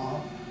them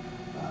along.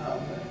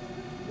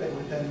 They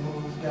would then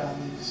move down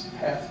these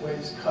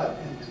pathways cut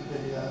into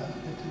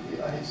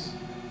the ice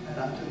and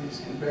onto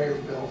these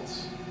conveyor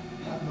belts,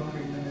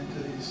 moving them into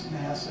these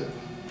massive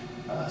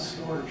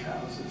storage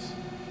houses.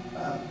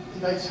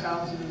 The ice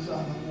houses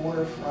on the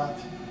waterfront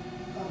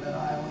and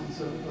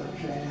islands of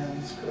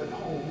J.N.'s could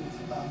hold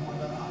more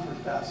than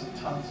 100,000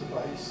 tons of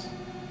ice.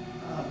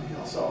 He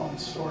also owned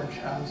storage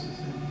houses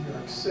in New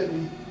York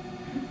City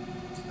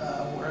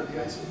where the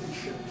ice would be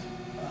shipped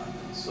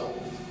and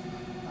sold.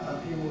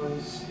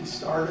 He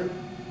started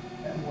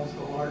and was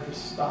the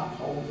largest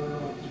stockholder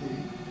of the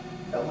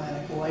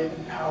Atlantic Light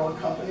and Power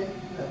Company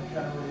that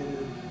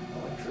generated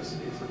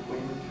electricity for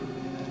Coeymans,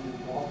 Virginia,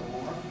 and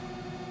Baltimore.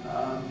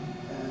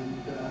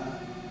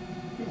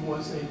 He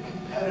was a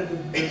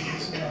competitive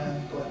businessman,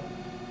 but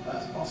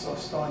also a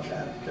staunch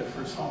advocate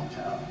for his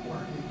hometown,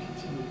 where he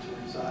continued to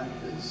reside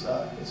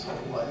his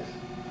whole life.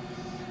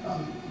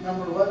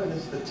 Number 11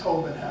 is the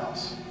Tobin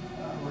House,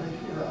 right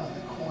here on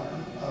the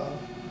corner of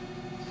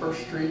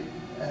First Street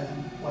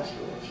and West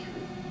Willow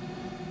Street.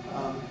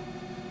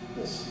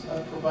 This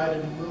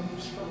provided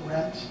rooms for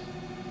rent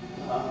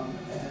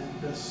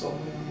and a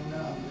saloon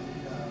on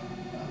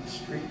the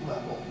street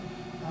level.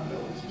 It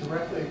was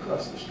directly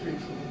across the street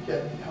from the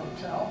Gedney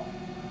Hotel.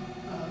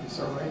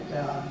 So right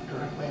down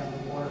directly on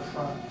the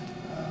waterfront,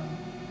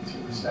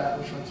 two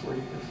establishments where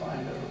you could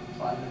find a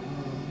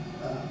room,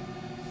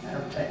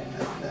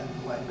 entertainment, and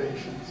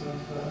libations of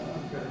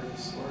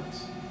various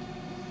sorts.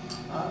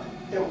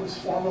 It was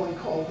formerly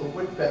called the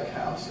Whitbeck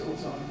House. It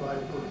was owned by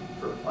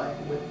Burleigh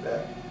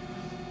Whitbeck.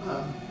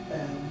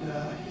 And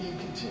he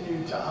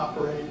continued to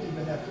operate,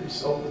 even after he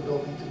sold the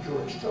building to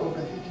George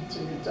Tobin, he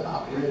continued to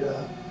operate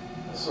a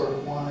sort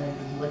of wine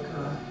and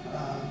liquor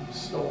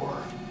store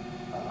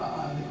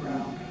on the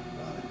ground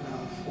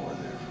floor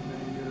there for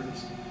many years.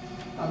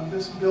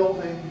 This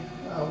building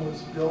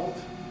was built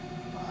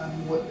on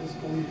what is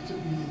believed to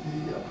be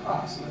the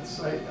approximate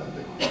site of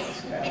the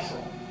Queen's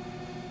Castle.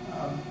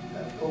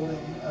 That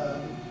building,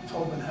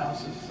 Tobin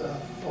House, is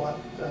thought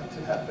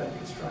to have been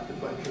constructed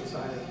by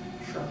Josiah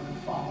Sherman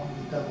following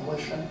the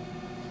demolition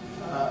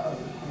of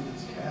the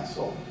Queen's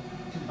Castle.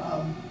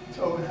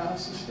 Tobin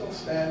House is still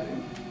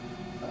standing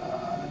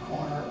on the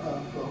corner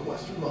of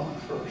Westerlo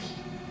and First.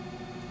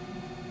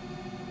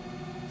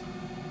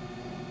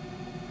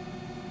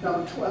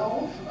 Number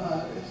 12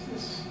 is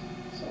this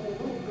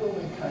little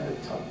building kind of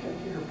tucked in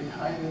here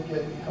behind the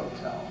Gedney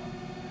Hotel.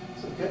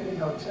 So Gedney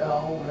Hotel,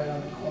 right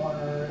on the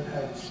corner, it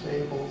had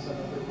stables and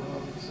other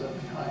rooms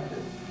behind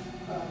it,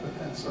 but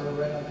then sort of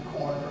right on the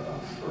corner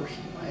of First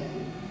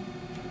Lane,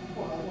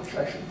 which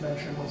I should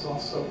mention was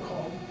also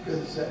called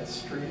Gazette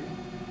Street,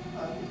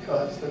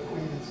 because the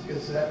Queen's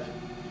Gazette,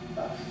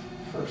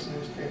 first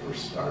newspaper,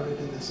 started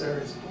in this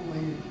area. It's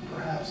believed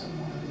perhaps in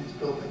one of these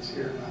buildings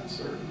here, not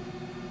certain.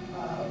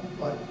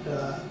 But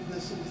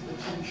this is the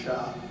tin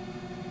shop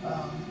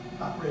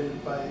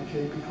operated by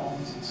J.B.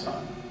 Holmes and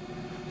Son.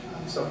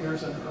 So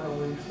here's an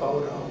early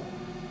photo.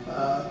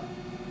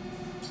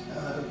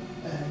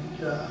 And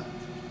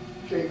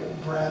Jacob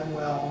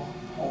Bradwell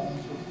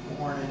Holmes was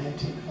born in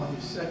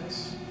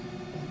 1826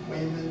 in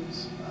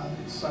Coeymans.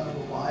 He's son of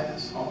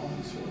Elias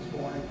Holmes, who was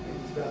born in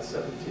Coeymans about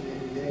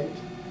 1788.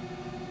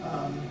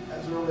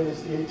 As early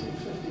as the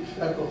 1850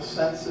 federal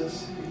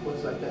census, he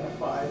was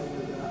identified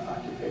with an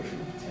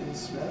occupation of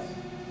tinsmith.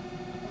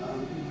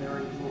 He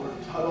married Laura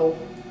Tuttle,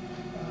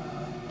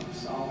 of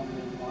Solomon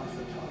and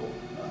Martha Tuttle,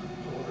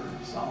 daughter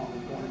of Solomon,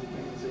 born in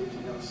Queens,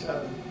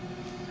 1807.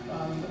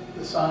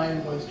 The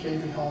sign was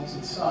J.B. Holmes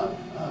and Son.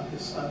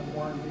 His son,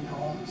 Warren B.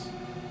 Holmes,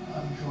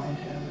 joined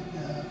him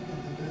in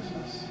the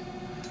business.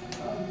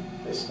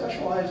 They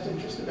specialized in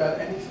just about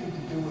anything to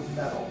do with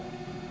metal.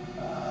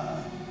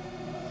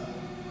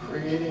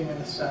 Creating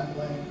and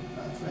assembling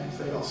things.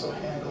 They also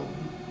handled,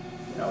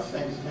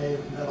 things made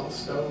of metal,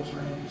 stoves,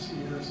 ranges,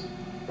 heaters.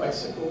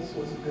 Bicycles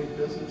was a big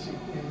business in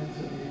Coeymans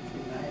in the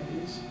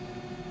 1890s.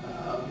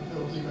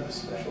 There was even a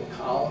special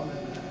column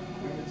in the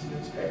Coeymans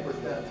newspaper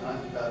at that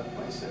time about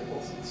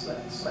bicycles and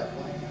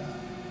cycling,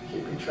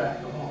 keeping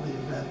track of all the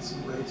events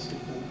and races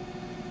and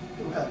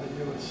who had the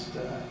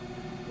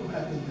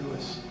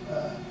newest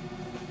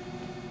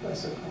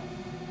bicycle.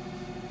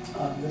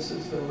 This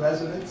is the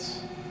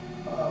residence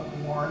of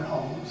Warren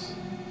Holmes,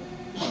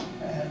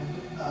 and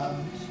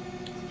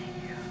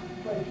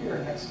right here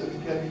next to the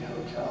Getty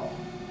Hotel.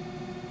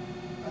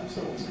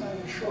 So it was kind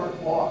of a short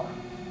walk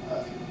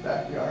through the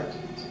backyard to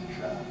the tin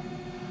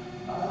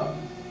shop.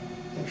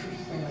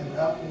 Interestingly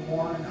enough,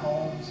 Warren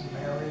Holmes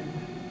married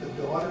the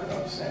daughter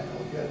of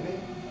Samuel Gedney,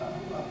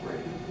 who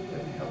operated the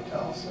Gedney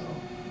Hotel. So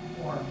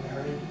Warren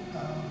married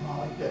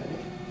Molly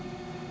Gedney.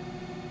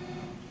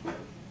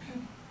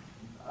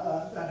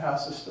 That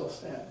house is still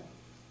standing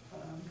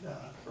down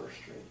on First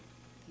Street.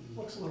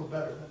 Looks a little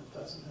better than it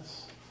does in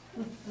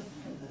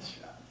this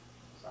shot.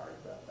 Sorry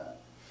about that.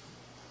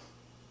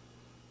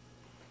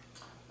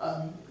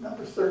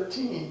 Number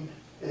 13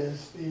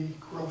 is the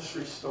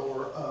grocery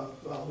store of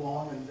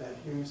Long and Van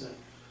Heusen.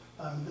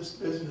 This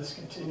business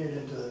continued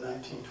into the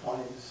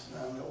 1920s.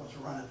 It was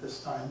run at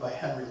this time by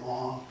Henry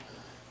Long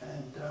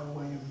and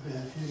William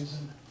Van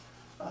Heusen.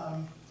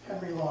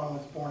 Henry Long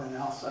was born in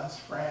Alsace,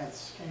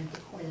 France, came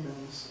to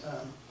Coeymans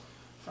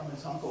from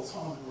his uncle's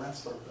home in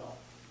Rensselaerville,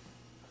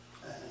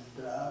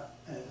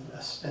 and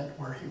a stint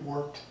where he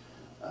worked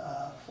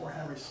for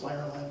Henry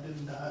Slayerland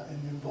in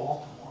New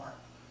Baltimore,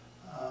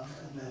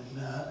 and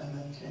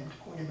then came to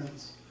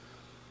Coeymans.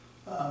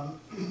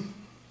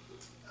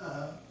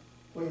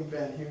 William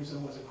Van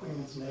Heusen was a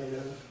Coeymans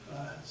native.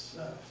 His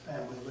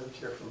family lived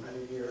here for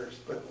many years,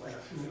 but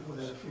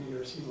within a few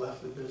years he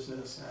left the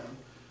business, and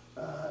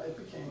it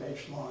became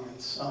H. Long and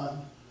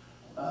Son.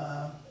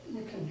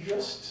 You can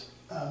just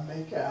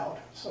make out,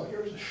 so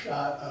here's a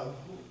shot of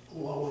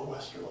lower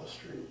Westerlo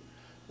Street.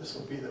 This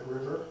will be the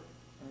river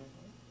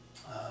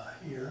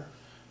here.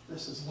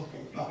 This is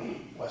looking up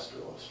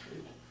Westerlo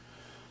Street.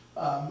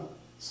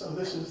 So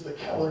this is the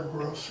Keller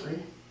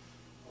Grocery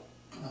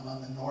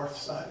on the north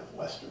side of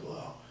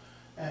Westerlo.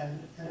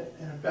 And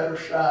in a better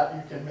shot,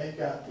 you can make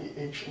out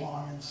the H.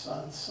 Long and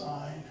Son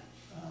sign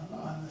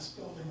on this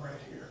building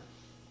right here.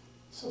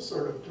 So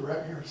sort of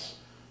direct, here's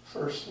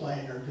First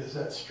Lane or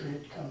Gazette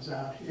Street comes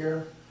out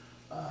here,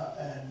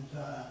 and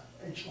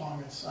H.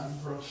 Long and Son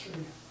Grocery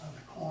on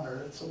the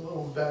corner. It's a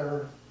little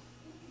better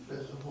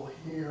visible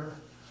here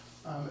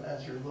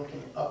as you're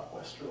looking up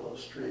Westerlo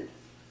Street.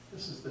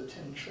 This is the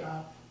tin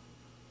shop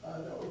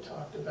that we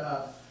talked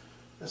about.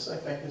 This, I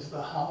think, is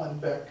the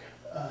Hollenbeck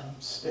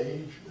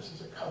stage. This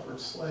is a covered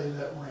sleigh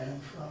that ran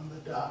from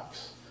the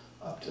docks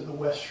up to the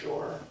West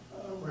Shore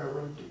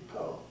Railroad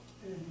Depot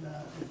in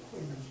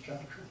Coeymans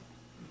Junction.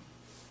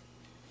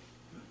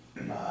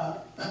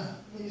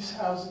 These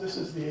houses, this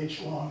is the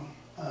H. Long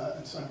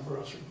and Son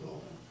Grocery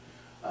Building.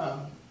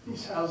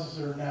 These houses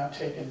are now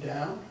taken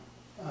down.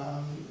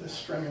 This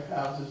string of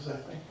houses, I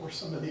think, were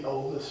some of the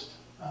oldest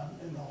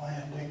in the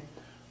landing.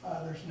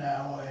 There's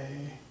now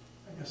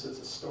I guess it's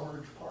a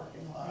storage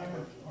parking lot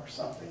or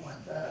something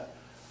like that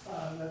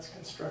that's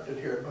constructed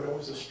here, but it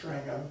was a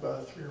string of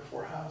 3 or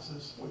 4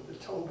 houses with the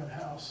Tobin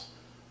House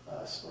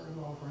sort of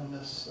over in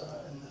this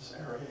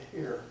area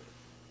here.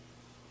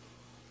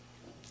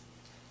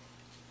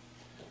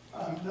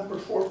 Number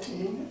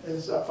 14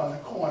 is up on the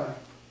corner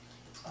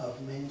of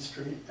Main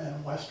Street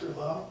and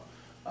Westerlo.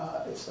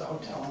 It's the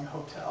Hotelling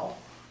Hotel.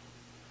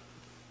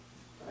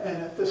 And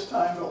at this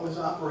time it was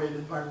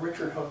operated by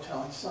Richard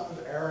Hotelling, son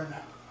of Aaron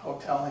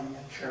Hotelling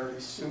and Charity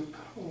Soup,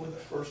 who were the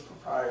first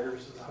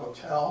proprietors of the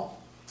hotel.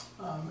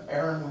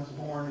 Aaron was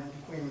born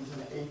in Coeymans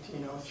in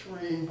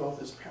 1803. Both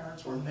his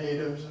parents were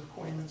natives of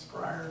Coeymans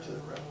prior to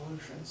the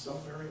Revolution, so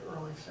very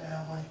early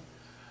family.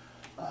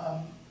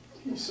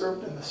 He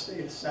served in the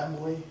State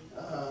Assembly,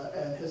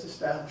 and his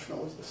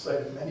establishment was the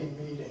site of many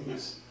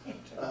meetings,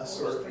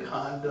 sort of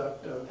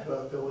conduct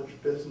of village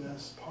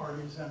business,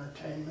 parties,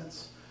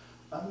 entertainments.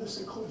 This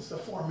includes the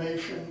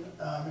formation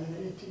in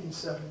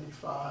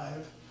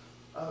 1875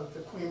 of the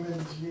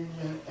Coeymans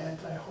Union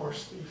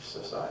Anti-Horse Thief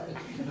Society.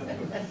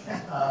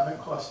 It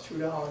cost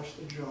 $2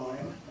 to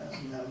join as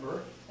a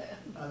member.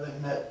 They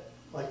met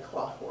like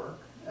clockwork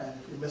And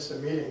if you missed a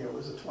meeting, it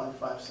was a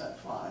 25-cent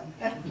fine.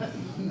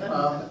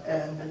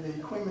 And the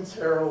Coeymans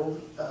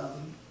Herald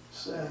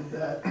said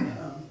that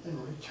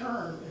in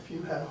return, if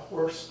you had a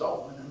horse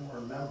stolen and were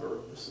a member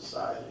of the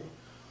society,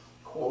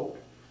 quote,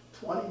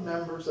 20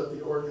 members of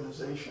the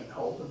organization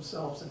hold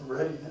themselves in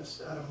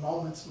readiness at a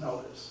moment's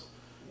notice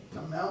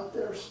to mount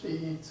their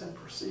steeds and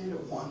proceed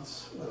at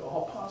once with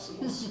all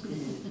possible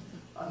speed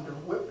under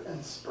whip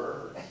and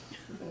spur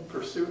in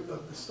pursuit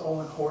of the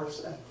stolen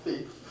horse and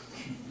thief,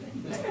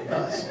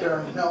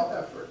 sparing no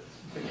effort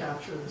to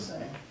capture the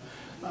same.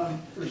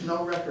 There's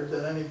no record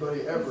that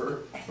anybody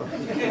ever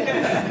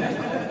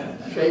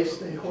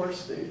chased a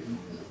horse thief,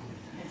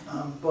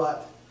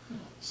 but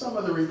some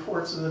of the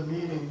reports of the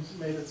meetings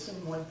made it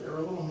seem like they were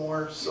a little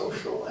more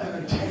social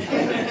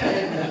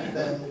entertainment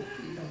than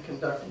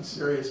conducting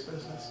serious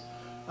business.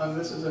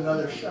 This is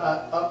another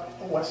shot up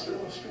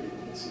Westerlo Street. You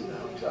can see the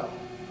hotel.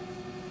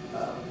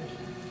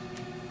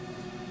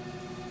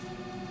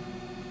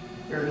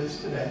 Here it is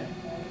today.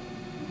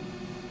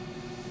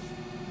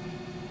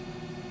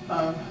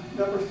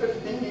 Number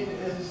 15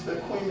 is the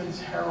Coeymans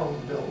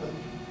Herald building.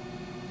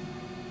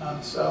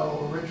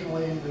 So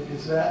originally the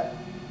Gazette,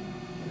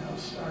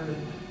 started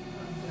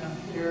down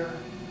here,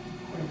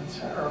 Coeymans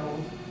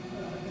Herald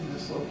in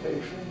this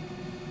location.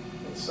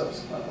 But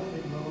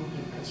subsequently moved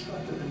and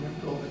constructed a new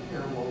building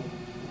here. We'll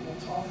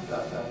talk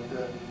about that a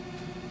bit.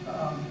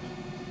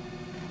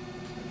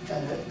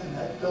 And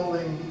that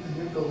building,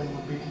 the new building,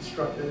 will be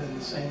constructed in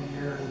the same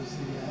year as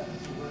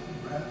the working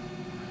rep.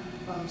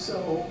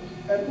 So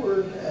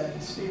Edward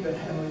and Stephen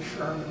Henry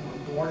Sherman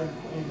were born in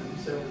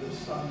Coeymans. They were the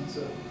sons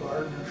of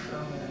Gardner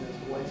Sherman and his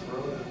wife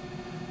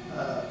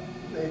Rhoda.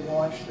 They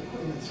launched the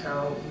Coeymans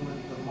Herald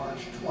with the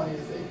March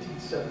 20th,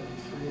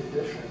 1873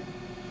 edition.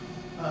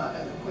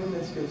 And the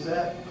Coeymans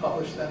Gazette,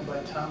 published then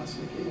by Thomas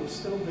McGee, was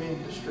still being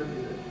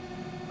distributed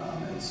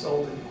and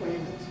sold in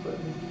Coeymans. But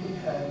McGee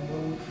had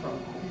moved from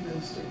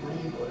Coeymans to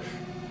Greenbush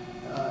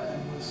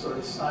and was sort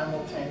of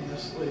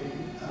simultaneously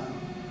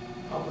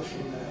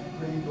publishing the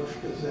Greenbush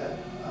Gazette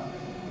and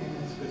the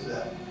Coeymans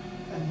Gazette.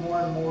 And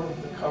more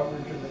of the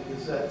coverage in the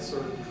Gazette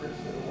sort of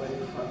drifted away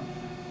from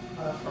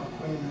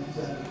Coeymans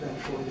and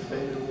eventually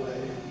faded away,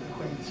 and the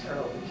Coeymans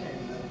Herald became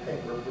the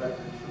paper of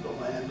record for the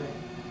landing.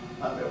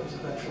 It was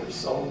eventually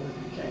sold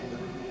and became the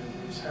Review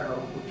News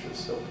Herald, which is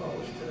still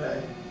published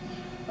today.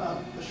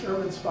 The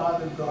Sherman's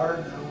father,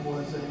 Gardner,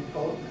 was a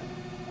boatman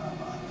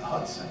on the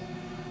Hudson,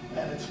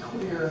 and it's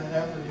clear in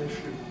every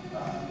issue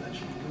that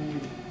you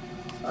read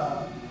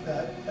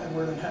that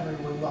Edward and Henry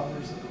were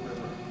lovers of the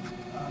river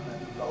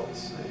and the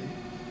boats.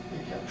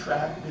 They kept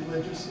track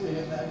religiously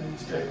in that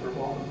newspaper of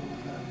all the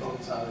movement of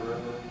boats on the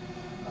river.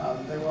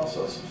 They were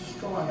also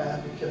strong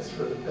advocates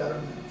for the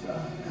betterment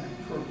and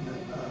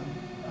improvement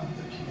of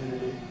the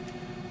community.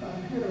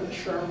 Here are the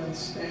Shermans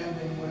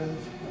standing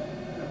with,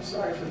 and I'm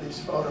sorry for these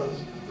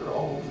photos, they're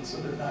old and so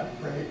they're not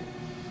great,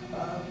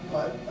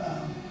 but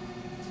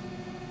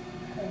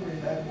Henry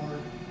and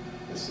Edward,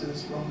 this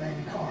is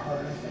Romaine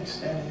Carhart, I think,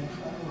 standing in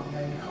front of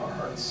Romaine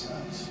Carhart's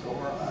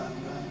store on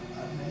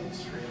Main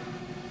Street.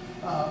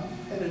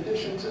 In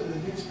addition to the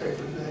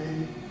newspaper,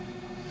 they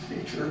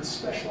featured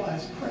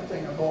specialized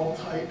printing of all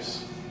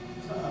types.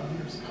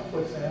 Here's a couple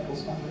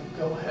examples. One with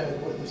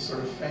billhead with this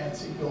sort of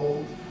fancy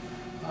gold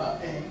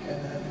ink,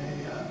 and then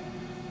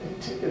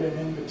a ticketed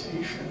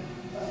invitation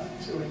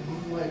to a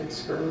moonlight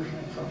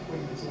excursion from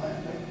Coeymans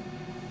Landing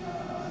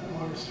on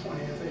August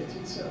 20th,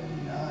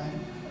 1879.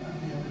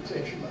 The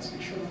invitation must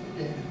be shown at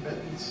the gate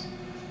admittance.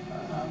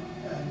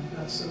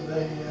 So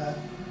they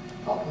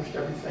published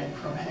everything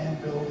from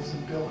handbills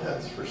and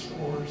billheads for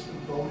stores to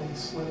voting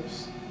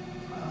slips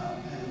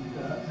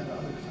and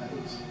other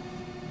things.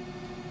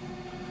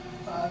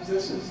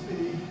 This is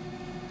the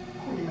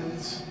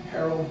Coeymans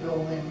Herald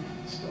building,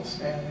 still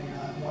standing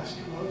on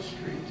Westerlo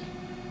Street.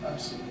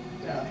 So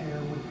down here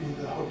would be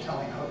the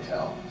Hoteling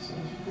Hotel. So as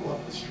you go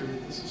up the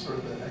street, this is sort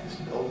of the next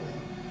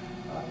building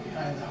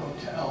behind the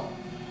hotel.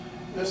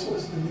 This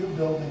was the new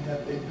building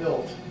that they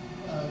built.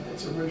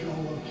 Its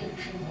original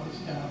location was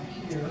down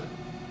here.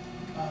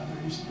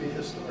 There used to be a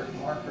historic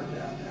marker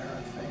down there,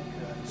 I think,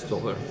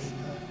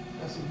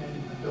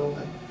 designating the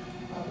building.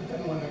 But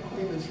then when the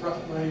Coeymans Rough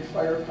and Ready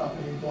Fire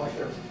Company bought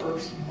their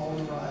first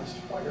motorized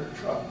fire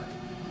truck,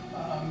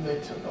 they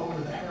took over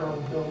the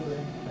Herald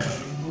building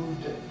and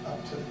moved it up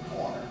to the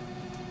corner.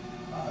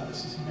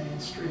 This is Main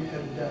Street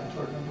headed down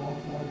toward New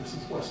Baltimore. This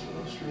is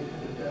Westerlo Street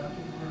headed down to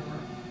the river.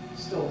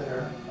 Still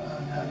there,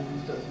 now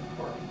used as an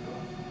apartment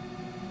building.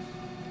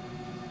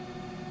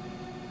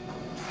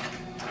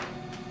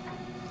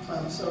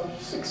 So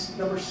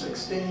number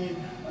 16,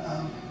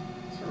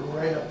 sort of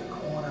right up the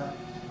corner,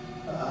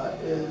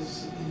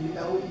 is the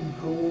L.E.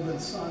 Gould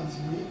and Sons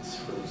Meats,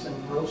 Fruits,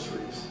 and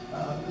Groceries.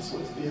 This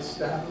was the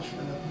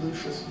establishment of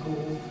Lucius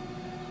Gould,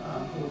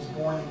 who was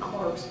born in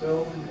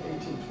Clarksville in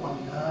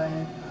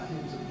 1829. He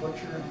was a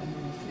butcher in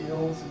Indian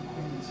Fields and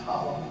Queens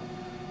Hollow.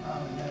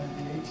 And then in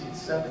the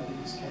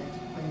 1870s came to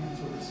Coeymans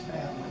with his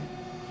family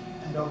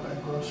and opened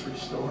a grocery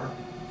store,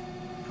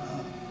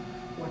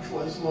 which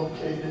was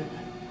located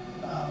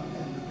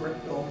in the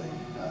brick building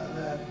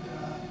that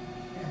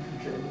Andrew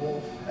J.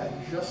 Wolfe had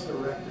just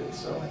erected,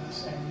 so in the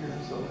same year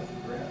as the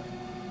lithograph,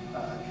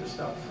 just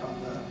up from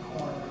the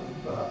corner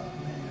of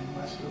Main and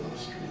West Willow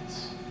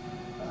Streets.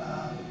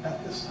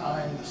 At this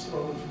time, the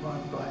store was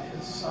run by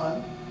his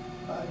son,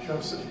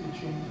 Joseph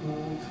Eugene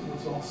Gould, who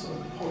was also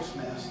the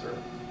postmaster.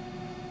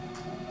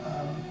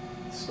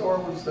 The store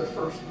was the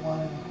first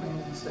one in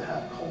Queens to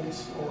have cold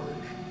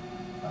storage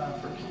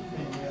for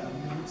keeping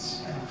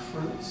meats and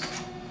fruits.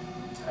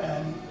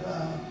 And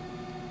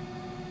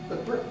the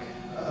brick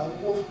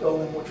Wolfe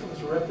building, which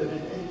was erected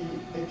in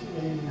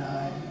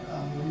 1889,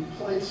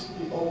 replaced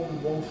the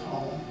old Wolfe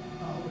home,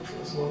 which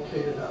was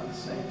located on the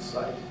same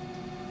site.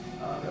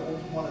 It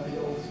was one of the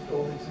oldest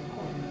buildings in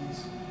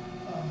Coeymans.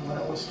 When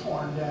it was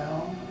torn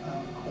down,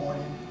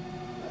 coin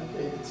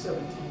dated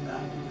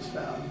 1790 was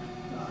found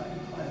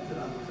implanted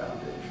on the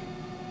foundation.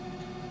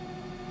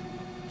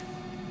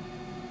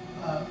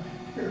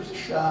 Here's a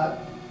shot,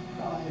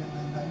 probably in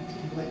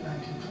the late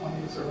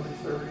 1920s, early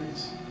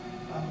 30s.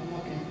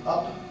 Looking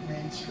up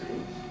Main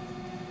Street.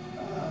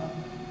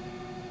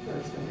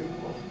 There's the new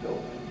Wolfe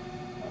building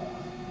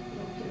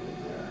located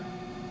there.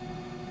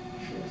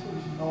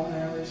 Schaefer's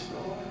Millinery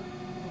store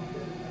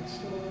located next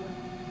door.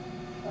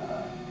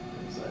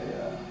 There's a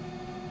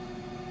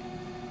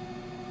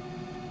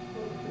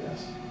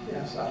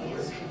gas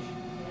operation.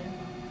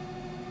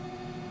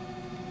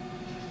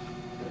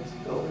 There's the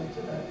building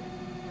today.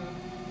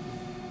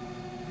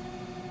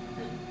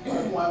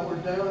 But while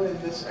we're down in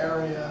this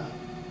area,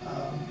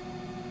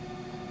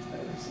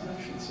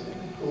 I should say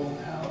the Gould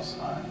House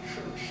on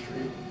Church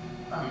Street.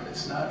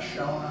 It's not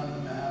shown on the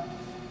map.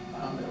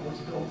 It was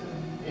built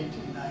in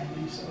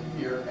 1890, so a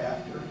year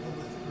after the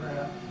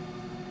lithograph.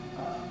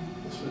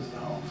 This was the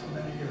home for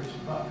many years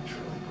of Bob and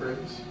Shirley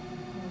Briggs.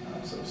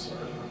 So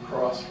sort of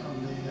across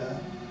from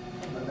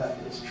the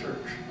Methodist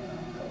Church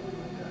that we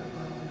looked at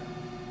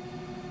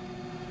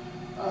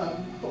earlier.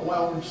 But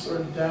while we're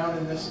sort of down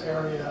in this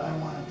area, I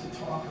wanted to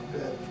talk a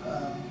bit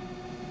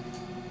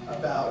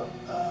about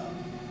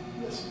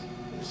this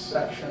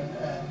section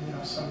and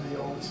some of the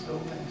oldest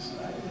buildings.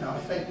 I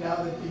think now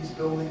that these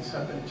buildings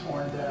have been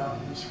torn down,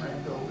 these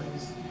frame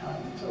buildings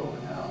behind the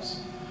Tobin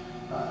House,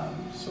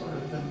 sort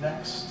of the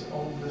next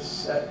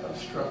oldest set of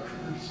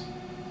structures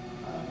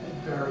in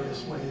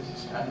various ways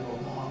is kind of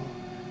along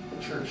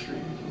the Church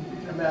Street. You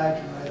can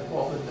imagine, right, if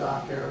all the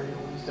dock area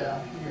was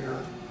down here,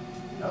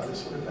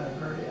 this would have been a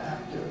very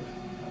active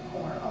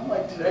corner.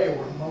 Unlike today,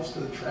 where most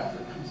of the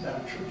traffic comes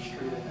down Church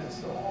Street and heads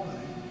to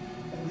Albany.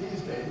 And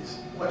these days,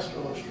 West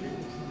Willow Street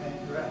was the main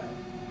drag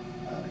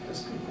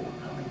because people were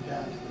coming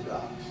down to the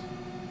docks.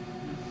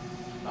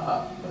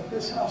 But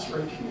this house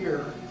right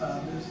here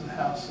is the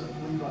house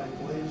of Levi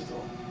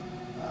Blaisdell,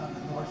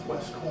 the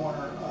northwest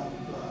corner of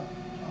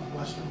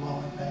Western Low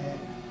and Main.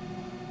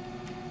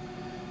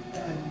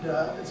 And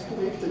it's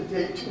believed to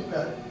date to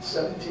about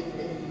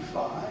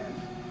 1785.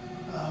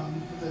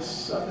 This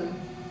southern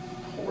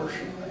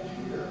portion right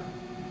here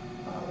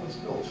was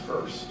built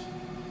first.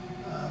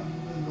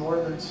 The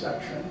northern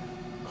section,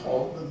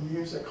 called the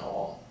Music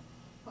Hall,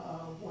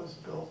 was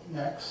built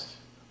next.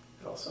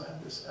 It also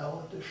had this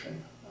L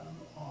addition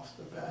off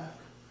the back.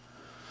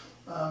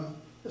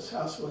 This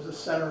house was a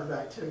center of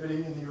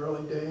activity in the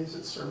early days.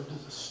 It served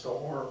as a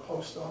store, a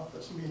post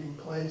office, meeting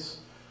place.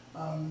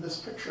 This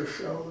picture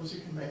shows,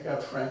 you can make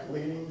out Frank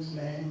Leading's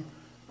name.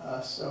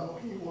 So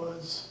he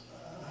was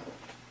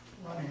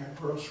running a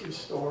grocery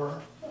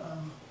store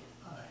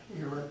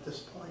here at this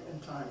point in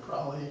time,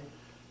 probably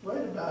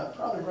right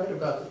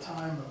about the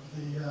time of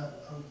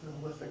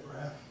the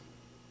lithograph.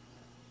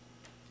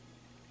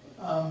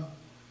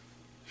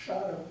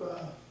 Shot of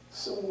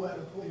silhouette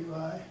of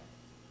Levi.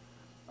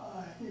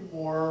 He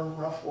wore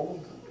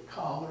ruffled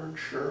collared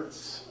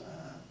shirts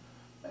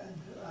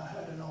and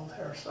had an old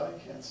hairstyle. You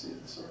can't see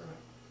the sort of,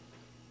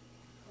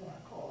 I want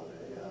to call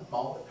it a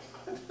mullet.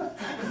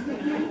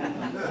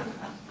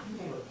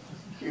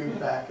 Huge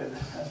back at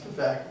the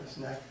back of his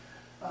neck.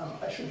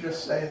 I should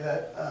just say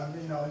that,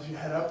 as you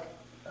head up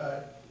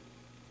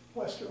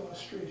West Willow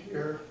Street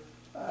here,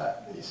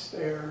 these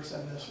stairs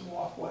and this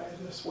walkway,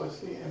 this was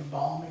the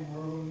embalming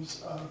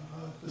rooms of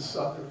the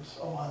Southards,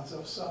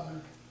 Alonzo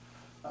Southard.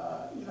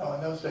 In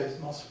those days,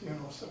 most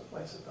funerals took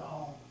place at the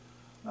home,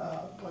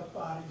 but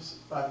bodies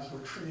were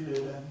treated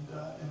and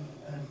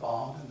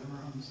embalmed in the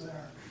rooms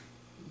there.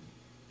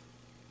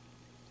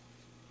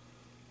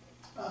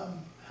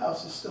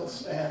 House is still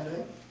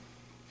standing,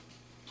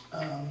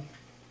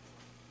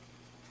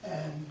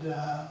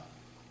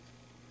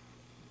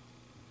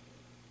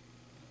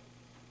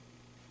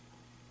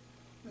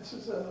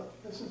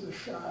 this is a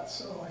shot.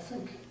 So I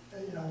think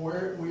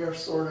we are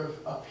sort of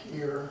up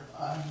here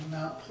on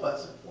Mount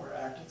Pleasant, where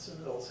Acton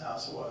Seville's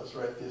house was.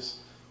 Right,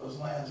 those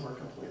lands were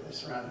completely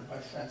surrounded by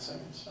fencing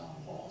and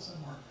stone walls,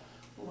 and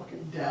we're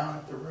looking down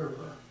at the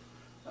river.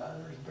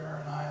 There's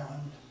Barren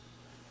Island.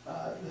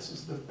 This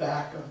is the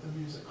back of the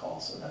music hall,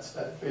 so that's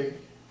that big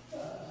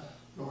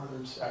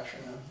northern section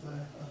of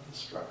the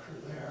structure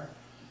there.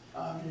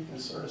 You can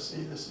sort of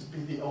see this would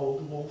be the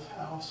old Wolfe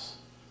house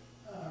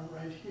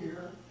right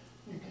here.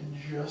 You can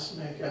just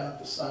make out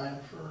the sign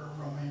for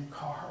Romaine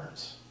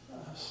Carhartt's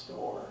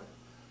store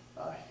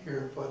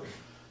here, but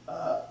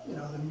you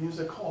know, the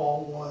music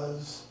hall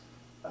was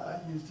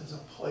used as a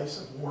place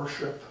of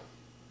worship,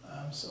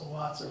 so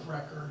lots of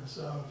records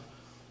of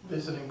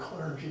visiting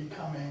clergy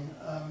coming.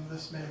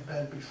 This may have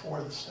been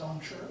before the stone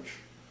church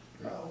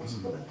was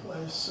put in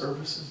place,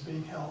 services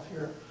being held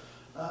here.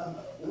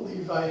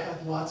 Levi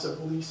had lots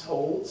of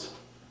leaseholds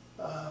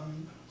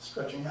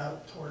stretching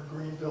out toward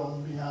Greenville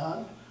and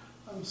beyond.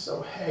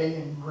 So hay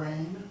and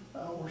grain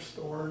were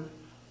stored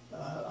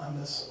on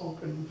this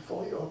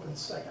fully open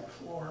second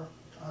floor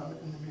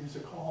in the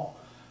music hall.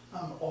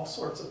 All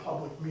sorts of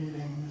public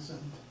meetings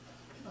and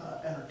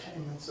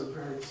entertainments of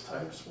various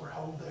types were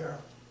held there.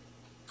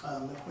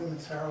 The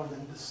Coeymans Herald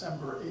in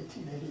December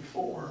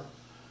 1884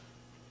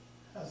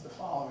 has the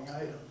following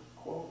item,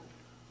 quote,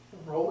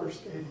 "The roller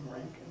skating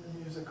rink in the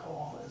music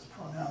hall is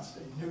pronounced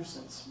a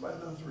nuisance by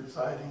those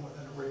residing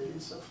within a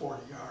radius of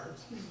 40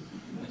 yards.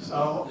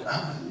 So,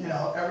 you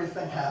know,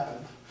 everything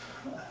happened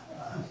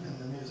in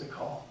the music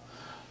hall.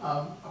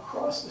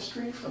 Across the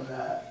street from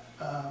that,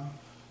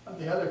 on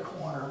the other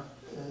corner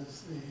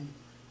is the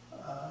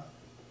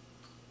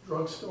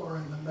drugstore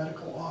and the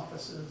medical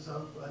offices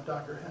of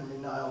Dr. Henry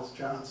Niles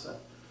Johnson.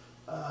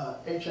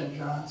 H.N.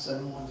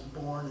 Johnson was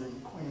born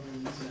in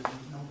Coeymans in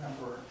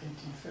November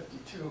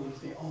 1852. He was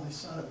the only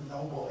son of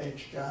Noble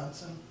H.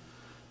 Johnson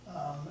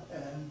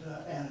and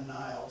Anna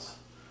Niles.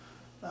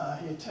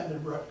 He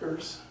attended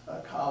Rutgers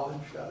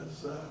College, got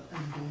his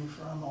MD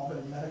from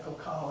Albany Medical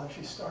College.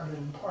 He started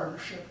in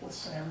partnership with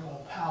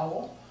Samuel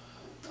Powell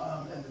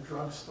in the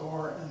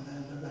drugstore, and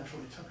then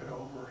eventually took it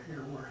over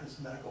here where his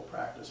medical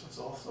practice was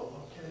also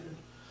located.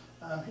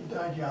 He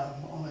died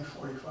young, only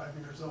 45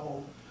 years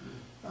old.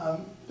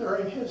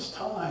 During his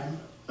time,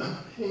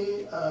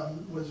 he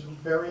was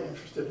very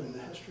interested in the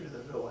history of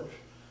the village.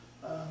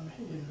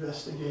 He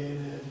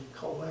investigated, he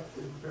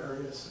collected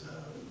various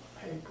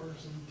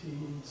papers and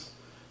deeds.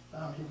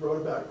 He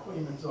wrote about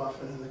Coeymans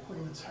often in the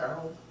Coeymans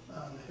Herald,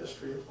 the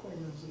history of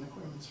Coeymans and the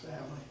Coeymans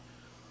family.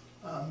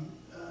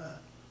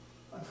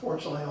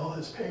 Unfortunately, all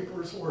his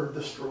papers were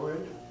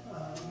destroyed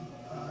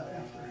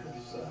after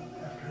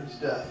his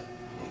death.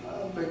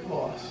 Big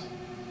loss.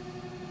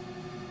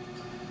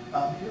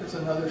 Here's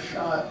another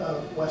shot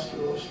of West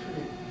Willow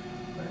Street.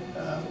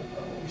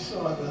 We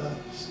saw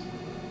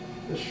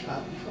this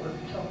shot before the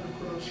Keller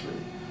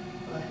Grocery.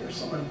 Here's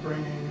someone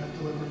bringing a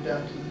delivery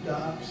down to the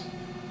docks.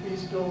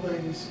 These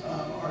buildings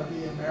are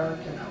the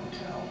American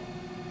Hotel,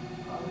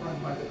 run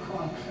by the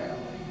Kronk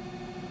family.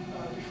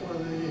 Before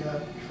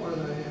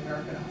the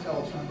American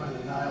Hotel was run by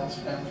the Niles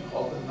family,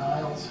 called the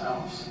Niles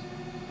House.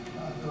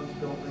 Those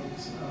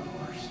buildings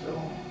are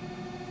still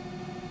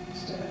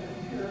standing.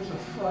 Here's a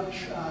front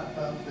shot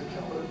of the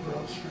Keller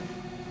Grocery.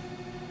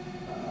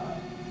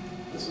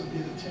 This would be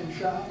the tin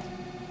shop.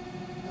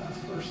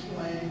 First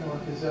Lane or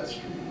Gazette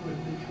Street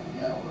would be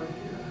coming out right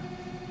here.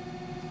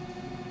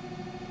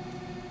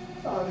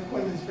 The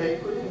Coeymans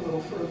Bakery, a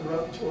little further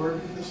up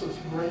toward, this was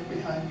right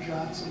behind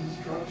Johnson's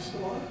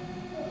drugstore.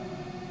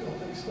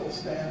 Building still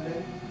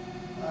standing.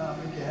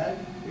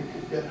 Again, you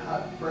could get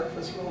hot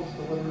breakfast rolls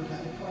delivered to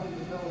any part of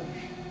the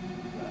village.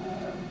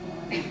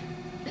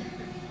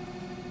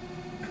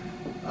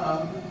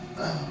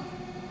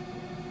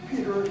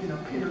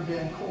 Peter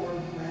Van Cord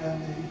ran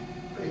the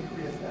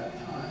bakery at that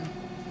time.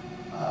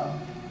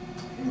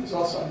 He was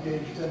also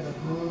engaged in the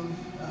broom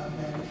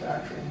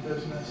manufacturing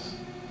business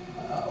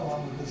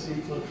along with the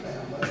Ziegler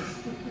family.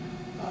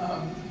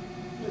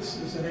 This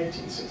is an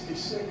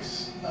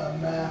 1866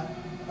 map.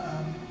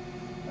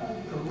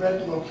 The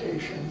red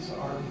locations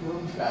are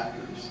broom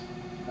factories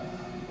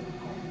in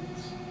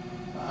Coeymans.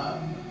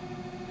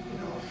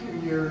 A few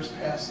years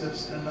past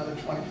this, in another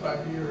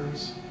 25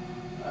 years,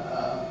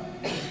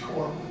 the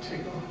Corps would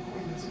take over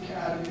Coeymans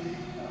Academy.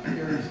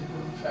 Here is a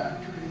broom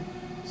factory.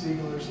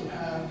 Ziegler's would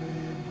have a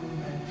broom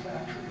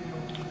manufactory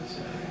over in this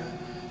area.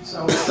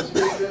 So it was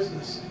big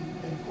business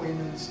in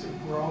Coeymans to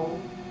grow,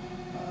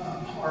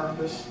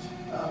 harvest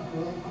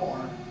broom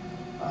corn,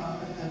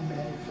 and then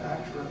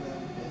manufacture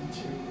them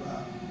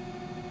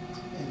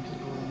into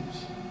brooms.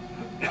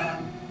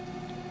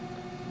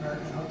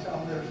 American Hotel,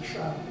 there's a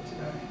shot of it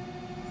today.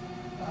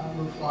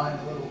 Roof line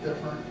a little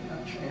different,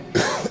 not changed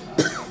all the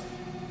time.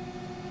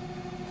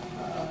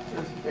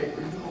 There's the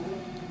bakery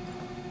building,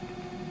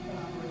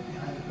 right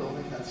behind the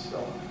building that's still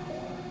in the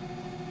corner.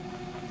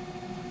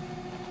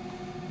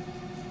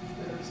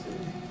 There's the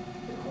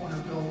corner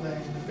building,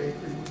 the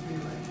bakery would be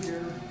right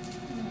here.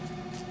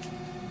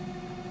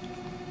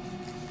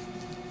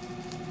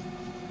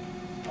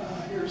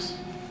 Here's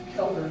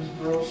Keller's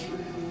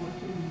Grocery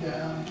looking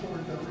down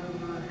toward the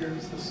river.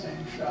 Here's the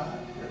same shot.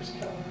 Here's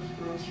Keller's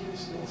Grocery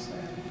still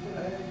standing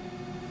today.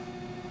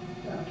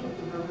 Down toward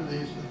the river,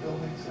 these are the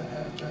buildings that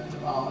have been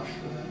demolished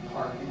for the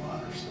parking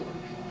lot or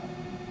storage lot.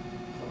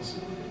 Closer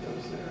look at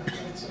those there.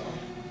 Right, so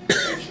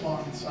H.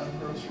 Long and Son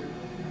Grocery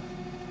right here.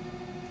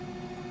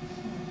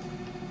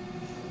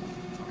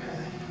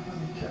 Okay, let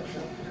me catch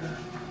up here.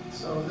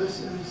 So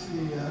this is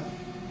the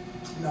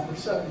Number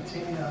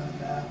 17 on the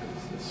map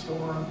is the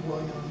store of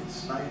William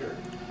Snyder.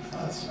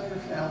 The Snyder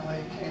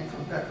family came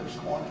from Becker's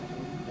Corners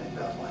in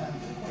Bethlehem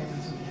to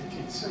Coeymans in the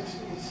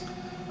 1860s.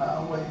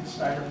 William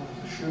Snyder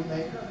was a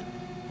shoemaker,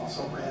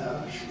 also ran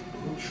a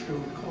boot, shoe,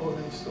 and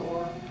clothing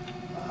store.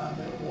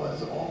 It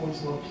was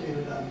always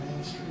located on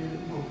Main Street.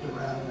 It moved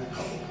around in a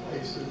couple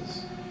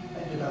places.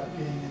 Ended up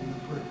being in the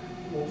brick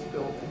Wolf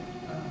building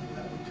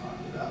that we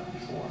talked about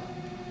before.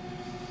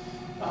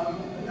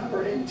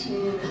 Number 18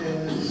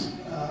 is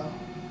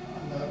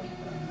on the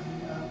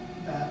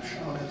map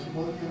shown as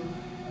William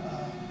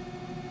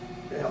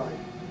Bailey,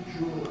 the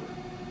jeweler.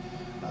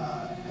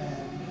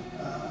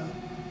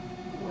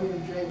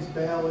 William James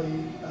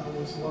Bailey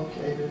was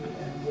located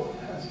in what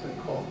has been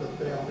called the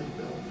Bailey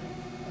Building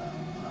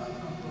on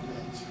Upper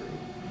Main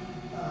Street.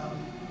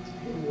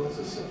 He was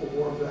a Civil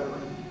War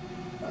veteran,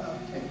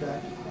 came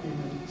back to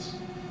Coeymans,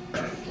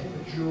 became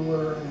a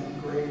jeweler and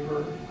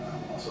engraver,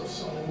 also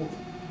sold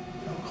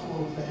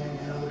clothing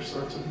and other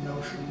sorts of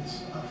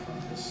notions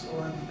from his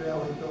store in the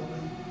Bailey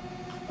Building.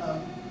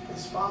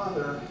 His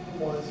father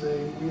was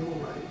a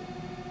wheelwright,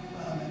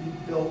 and he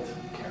built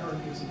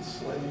carriages and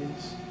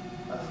sleighs,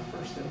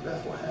 first in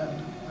Bethlehem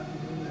and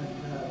then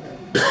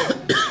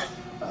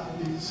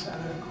these had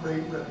a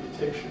great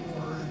reputation,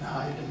 were in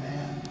high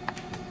demand.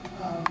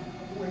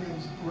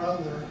 William's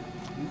brother,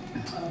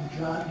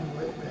 John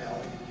DeWitt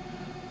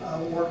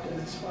Bailey, worked in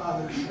his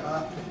father's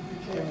shop and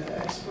became an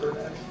expert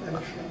at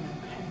finishing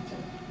and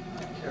painting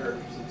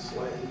carriages and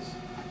sleighs.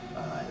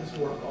 His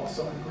work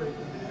also in great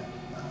demand.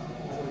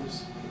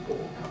 Always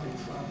people coming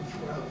from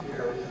throughout the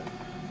area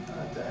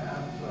to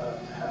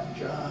have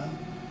John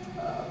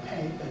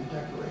paint and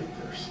decorate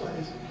their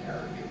sleighs and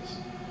carriages.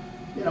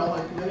 You know,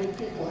 like many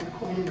people in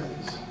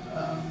Coeymans,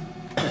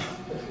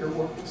 if your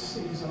work was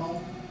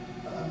seasonal,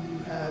 you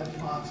had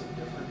lots of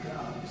different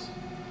jobs.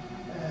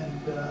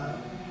 And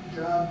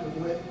John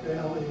DeWitt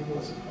Bailey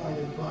was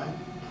appointed by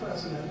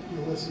President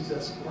Ulysses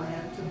S.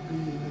 Grant to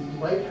be the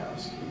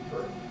lighthouse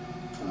keeper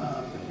in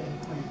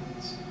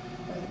Coeymans.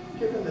 And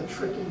given the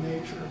tricky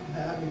nature of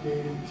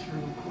navigating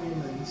through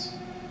Coeymans,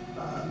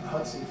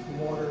 Hudson's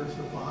waters,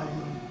 the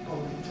volume of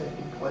boating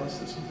taking place,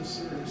 this was a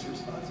serious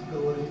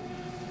responsibility.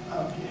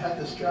 He had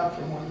this job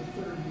for more than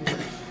 30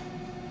 years.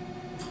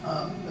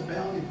 The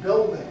Bailey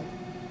Building,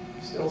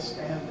 still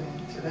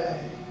standing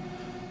today,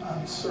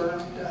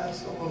 served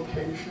as the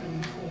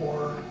location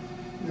for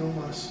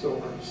numerous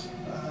stores.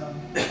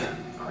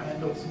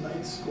 Crandall's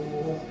Night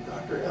School,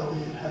 Dr.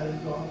 Elliott had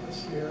his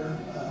office here,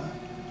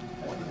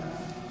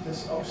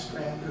 Miss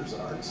Ostrander's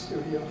art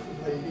studio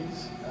for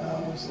ladies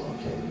was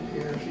located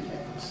here. She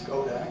came from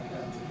Skodak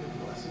to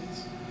give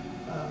lessons.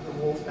 The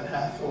Wolf and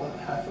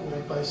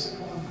Hathaway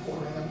Bicycle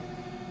Emporium,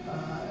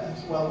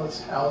 as well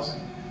as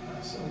housing.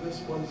 So this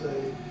was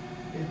a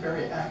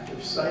very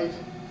active site.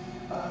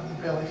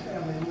 The Bailey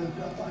family lived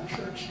up on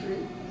Church Street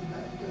in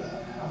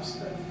that house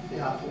that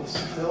Theophilus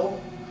Seville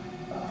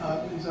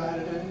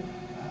resided in,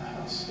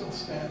 house still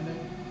standing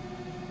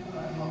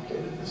and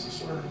located. This is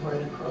sort of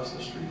right across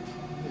the street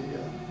from the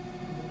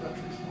Dutch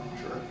Reformed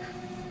Church.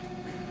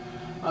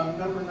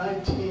 Number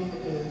 19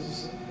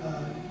 is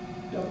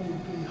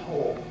W.B.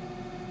 Hull,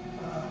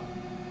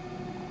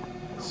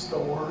 a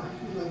store.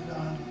 He lived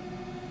on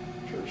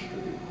Church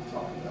Street.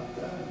 We'll talk about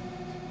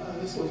that.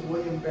 This was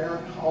William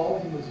Barrett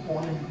Hull. He was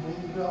born in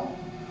Greenville,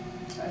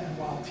 and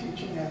while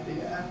teaching at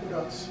the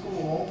Aqueduct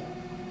School,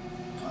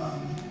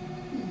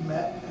 he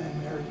met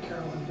and married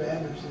Carolyn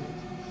Vanderzee.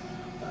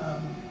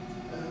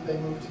 They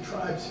moved to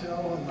Tribes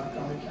Hill in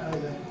Montgomery County,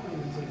 then to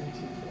Coeymans in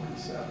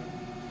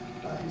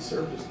 1847. He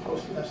served as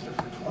postmaster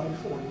for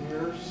 24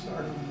 years,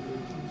 starting in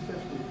the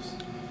 1850s,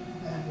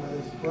 and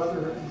with his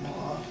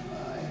brother-in-law,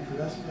 Andrew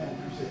S.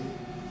 Vanderzee,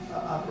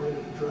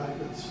 operated a dry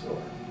goods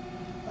store.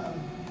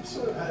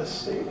 Sort of had a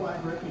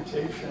statewide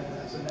reputation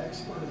as an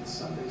expert in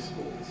Sunday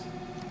schools,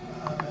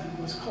 and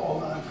was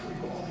called on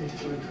frequently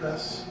to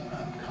address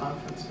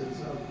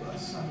conferences of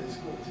Sunday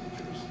school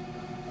teachers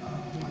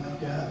when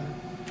they gathered.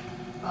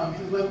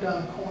 He lived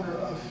on the corner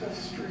of 5th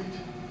Street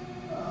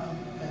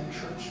and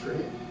Church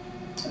Street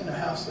in a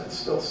house that's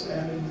still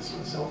standing. This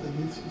was Zelda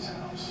Youth's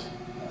house.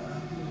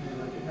 You may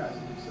recognize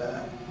him as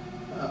that.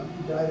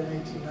 He died in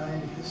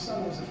 1890. His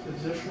son was a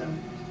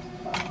physician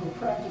who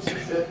practiced a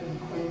bit in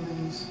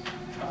Coeymans,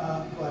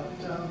 but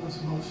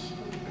was mostly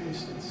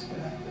based in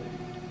Schenectady.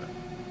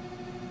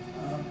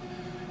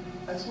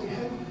 As we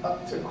head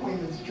up to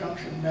Coeymans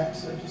Junction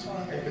next, I just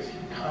want to make a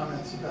few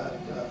comments about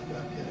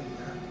getting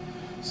there.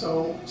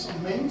 So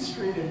Main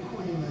Street in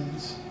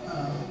Coeymans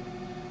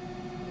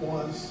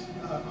was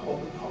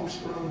called the Post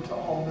Road to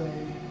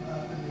Albany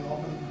and the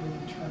Albany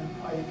Green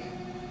Turnpike.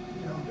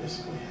 You know,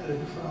 basically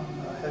heading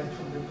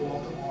from New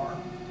Baltimore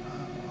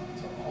up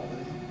to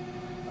Albany.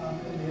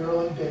 In the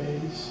early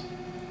days,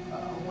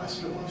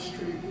 Westerlo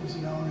Street was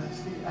known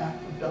as the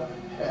Aqueduct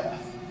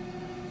Path,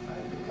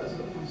 right, because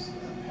it was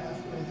the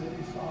pathway that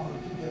you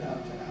followed to get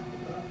out to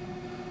Aqueduct.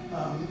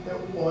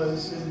 It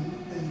was in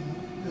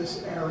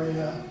this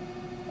area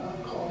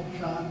called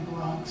John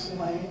Bronk's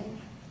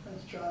Lane.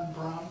 That's John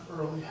Bronk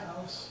Early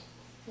House.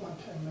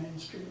 110 Main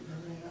Street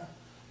Marina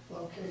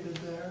located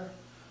there.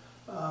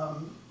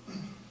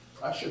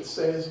 I should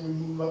say, as we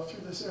move up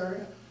through this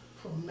area,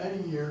 for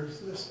many years,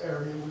 this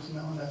area was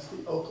known as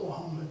the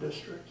Oklahoma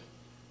District.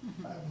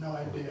 I have no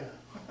idea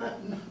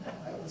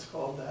why it was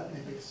called that.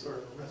 Maybe it's sort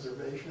of a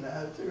reservation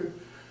attitude.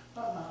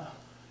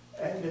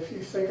 And if you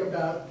think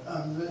about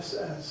this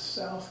as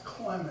South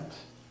Clement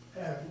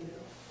Avenue,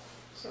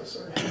 so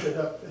sort of headed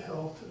up the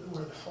hill to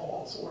where the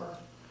falls were.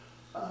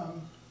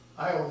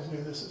 I always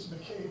knew this as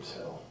McCabe's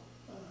Hill.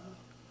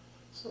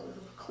 Sort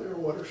of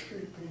Clearwater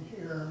Street being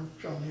here.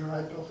 Joe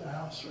Neary built a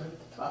house right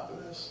at the top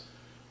of this.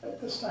 At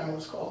this time it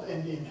was called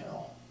Indian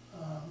Hill,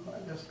 I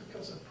guess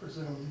because of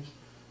presumed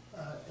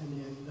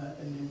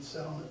Indian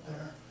settlement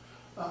there.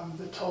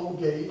 The toll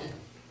gate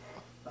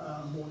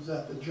was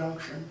at the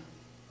junction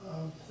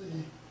of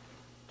the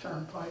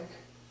Turnpike,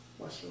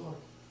 Westerlo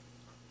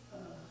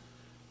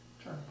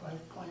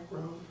Turnpike, Plank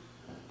Road.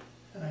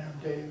 And I know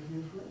Dave,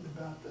 you've written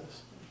about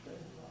this. There's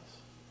Dave Ross.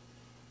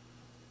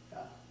 Yeah,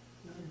 I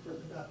know you've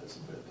written about this a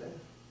bit, Dave.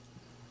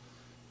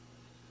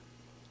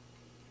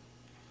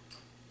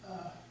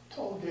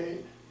 Toll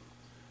gate,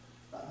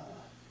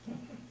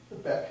 the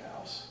Beck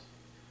House.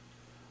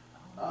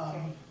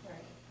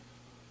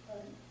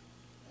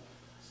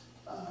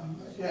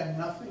 Again,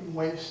 nothing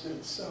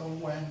wasted, so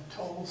when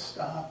toll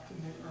stopped in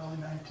the early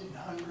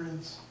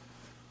 1900s,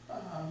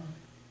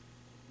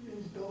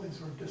 these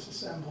buildings were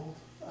disassembled.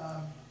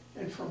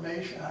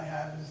 Information I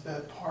have is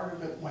that part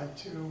of it went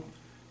to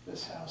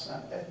this house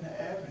on Edna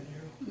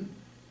Avenue,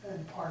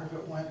 and part of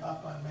it went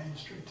up on Main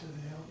Street to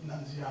the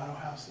Nunziato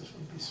House. This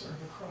would be sort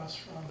of across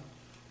from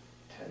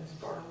Ted's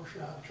Barber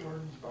Shop,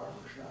 Jordan's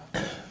Barber Shop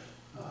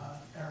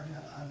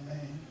area on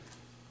Main.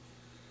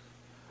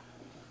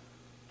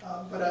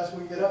 But as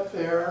we get up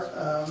there,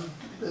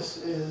 this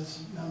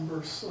is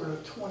numbers sort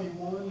of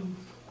 21,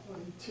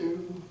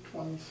 22,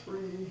 23,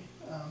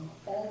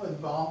 all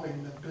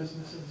involving the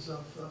businesses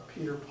of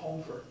Peter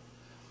Pulver.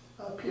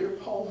 Peter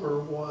Pulver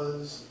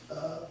was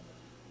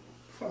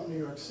from New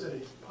York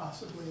City,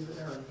 possibly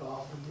they're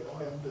involved in the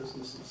oil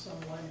business in some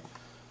way.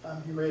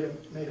 He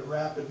made a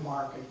rapid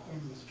mark in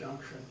Coeymans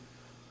Junction,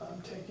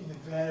 taking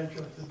advantage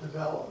of the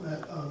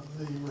development of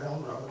the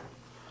railroad.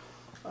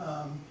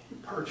 He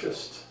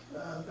purchased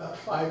about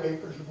 5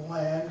 acres of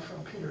land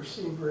from Peter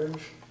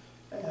Seabridge,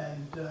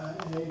 and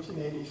in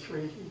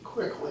 1883 he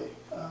quickly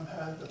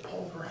had the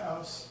Pulver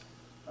House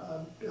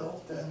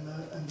built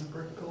and the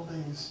brick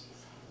buildings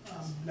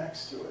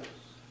next to it.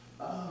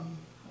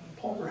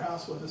 Pulver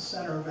House was a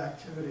center of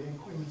activity in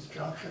Coeymans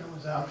Junction. It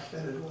was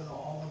outfitted with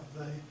all of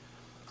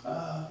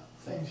the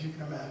things you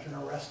can imagine: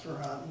 a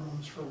restaurant,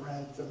 rooms for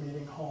rent, a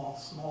meeting hall,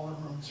 smaller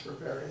rooms for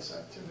various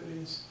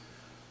activities.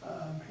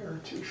 Here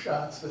are 2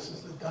 shots. This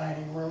is the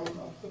dining room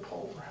of the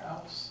Pulver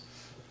House,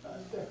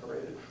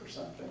 decorated for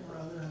something or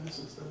other, and this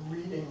is the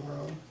reading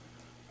room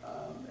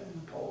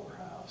in the Pulver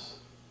House.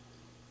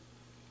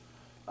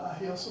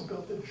 He also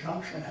built the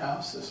Junction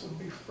House. This would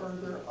be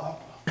further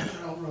up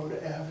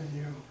Railroad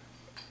Avenue,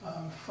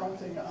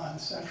 fronting on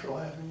Central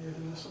Avenue,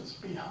 and this was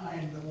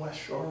behind the West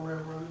Shore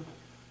Railroad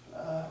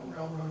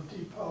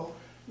Depot.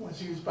 It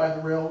was used by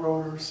the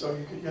railroaders, so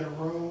you could get a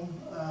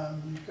room,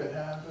 you could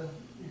have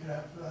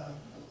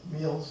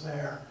meals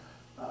there,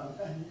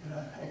 and you could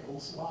have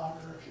Henkel's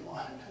Lager if you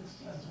wanted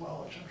as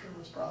well, which I'm sure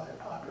was probably a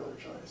popular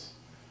choice.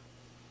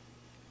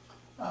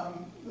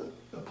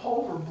 The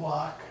Pulver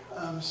block,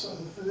 so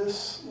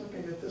this,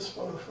 looking at this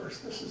photo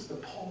first, this is the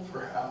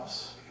Pulver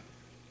House.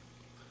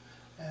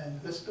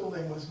 And this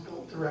building was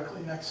built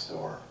directly next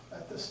door.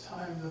 At this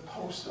time, the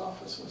post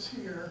office was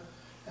here,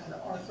 and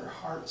Arthur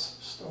Hart's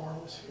store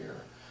was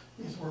here.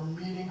 These were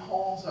meeting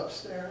halls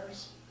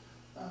upstairs.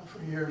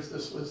 For years,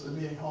 this was the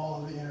meeting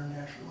hall of the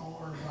International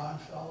Order of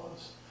Odd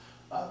Fellows.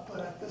 But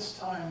at this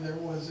time, there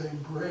was a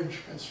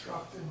bridge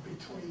constructed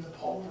between the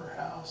Pulver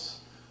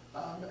House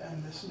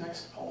and this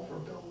next Pulver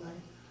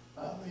building,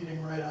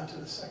 leading right onto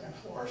the 2nd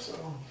floor. So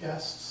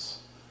guests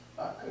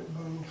could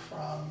move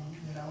from,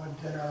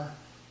 a dinner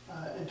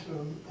into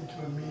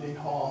a meeting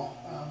hall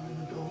in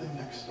the building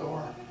next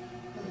door.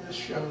 And this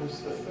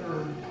shows the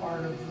 3rd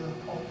part of the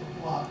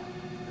Pulver block.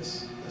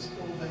 This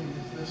building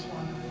is this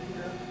one right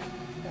here.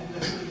 And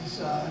this is,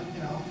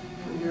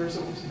 for years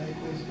it was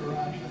Napley's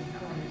Garage and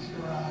Kearney's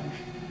Garage.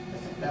 I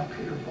think now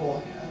Peter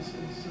Bullock has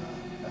his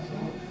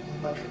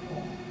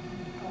electrical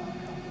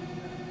company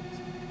there.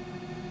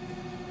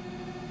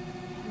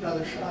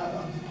 Another shot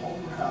of the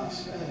Pulver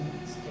House, and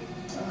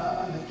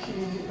on the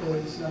key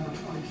is number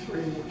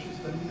 23, which is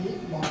the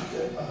meat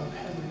market of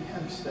Henry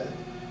Hempstead,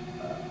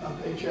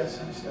 of H.S.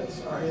 Hempstead,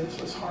 sorry. This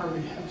was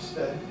Harvey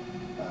Hempstead,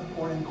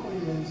 born in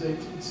Coeymans,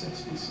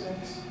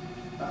 1866.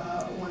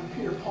 When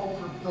Peter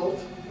Pulver built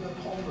the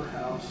Pulver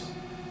House,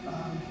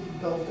 he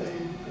built a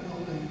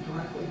building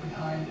directly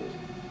behind it.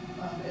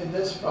 In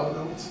this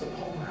photo, it's the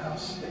Pulver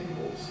House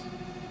stables.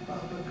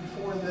 But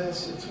before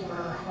this, it's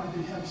where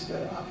Harvey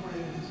Hempstead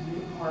operated his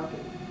meat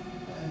market,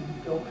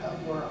 and Bill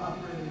Pevler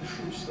operated a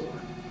shoe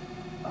store.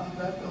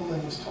 That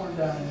building was torn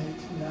down in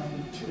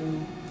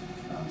 1892.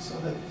 so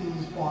that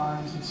these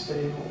barns and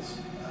stables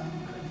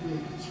could be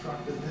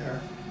constructed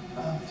there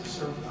to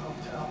serve the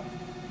hotel.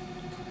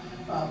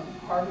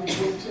 Harvey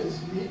moved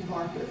his meat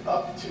market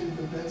up to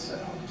the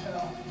Bedset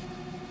Hotel,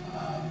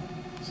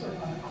 sort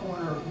of on the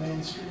corner of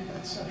Main Street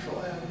at Central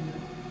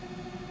Avenue.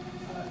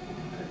 If you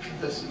can picture,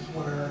 this is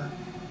where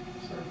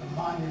sort of the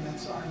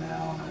monuments are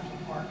now, and there's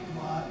a parking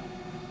lot.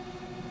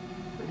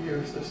 For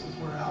years, this is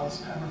where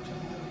Alice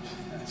Pemberton lived.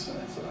 That's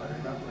what I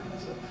remember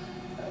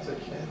as a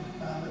kid.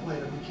 It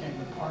later became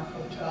the Park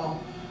Hotel.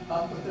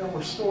 But there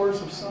were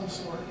stores of some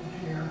sort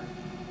in here.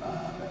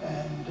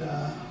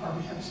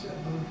 Harvey Hempstead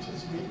moved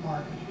his meat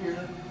market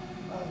here.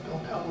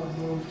 Bill Pebbler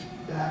moved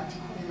back to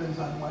Coeymans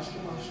on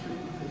Westerlo Street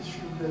with his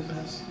shoe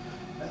business,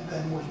 and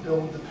then would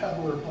build the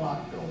Pebbler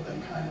block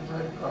building kind of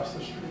right across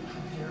the street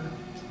from here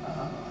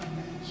on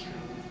Main Street.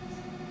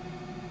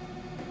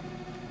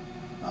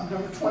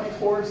 Number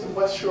 24 is the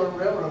West Shore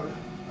Railroad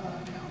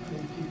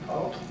Company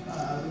Depot.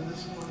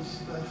 This was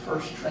the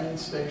first train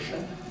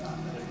station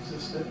that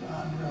existed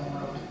on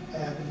Railroad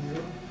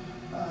Avenue.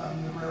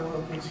 The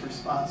railroad was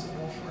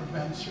responsible for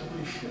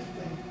eventually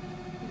shifting,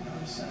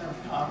 the center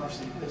of commerce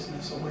and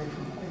business away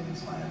from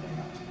Coeymans Landing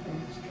up to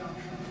Coeymans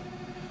Junction.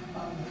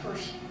 The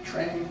first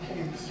train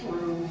came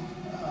through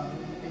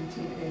in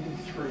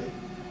 1883,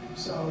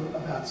 so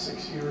about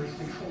 6 years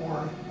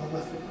before the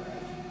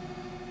lithograph.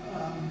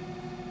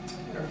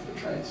 There's the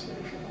train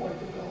station, quite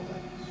the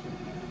building.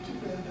 Too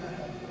bad that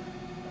had to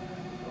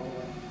go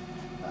away.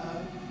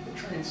 The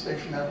train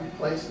station that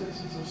replaced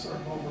this is sort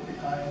of over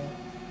behind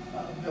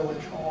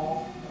Village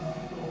Hall, a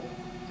little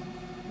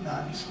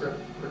nondescript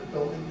brick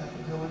building that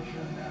the village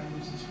now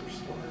uses for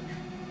storage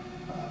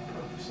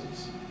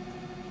purposes.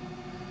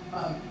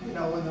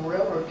 When the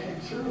railroad came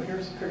through,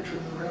 here's a picture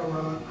of the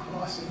railroad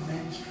crossing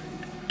Main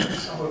Street.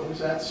 So it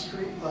was at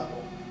street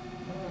level.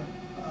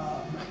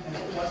 And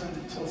it wasn't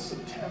until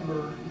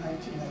September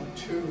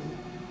 1902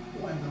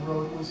 when the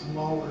road was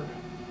lowered,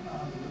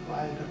 the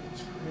viaduct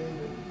was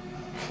created,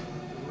 so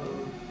that the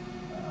road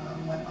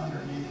went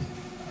underneath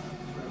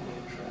the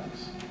railroad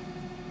tracks.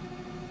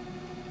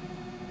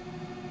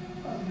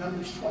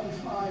 Numbers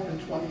 25 and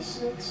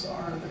 26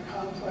 are the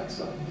complex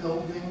of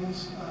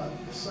buildings of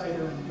the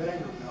cider and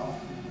vinegar mill,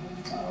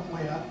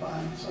 way up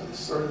on, so this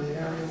is sort of the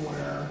area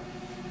where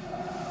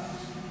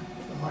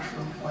the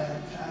mushroom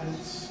plant had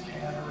its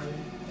cannery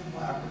and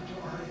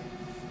laboratory.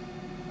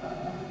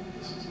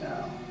 This is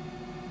now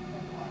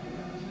blocking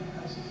out his name,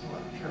 has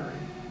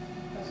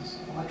his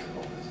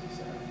electrical business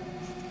there.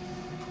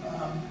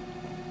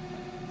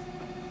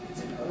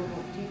 It's an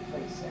herbal tea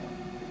place there.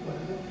 What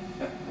is it?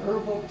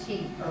 Herbal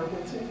tea.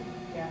 Herbal tea?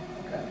 Yeah.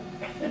 Okay.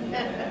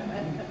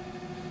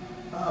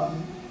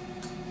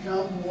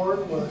 John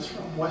Ward was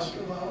from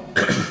Westerlo.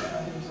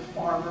 He was a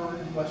farmer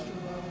in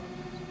Westerlo.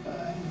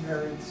 He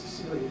married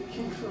Cecilia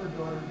Kiefer,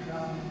 daughter of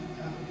John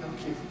and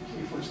Abigail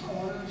Kiefer's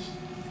Corners.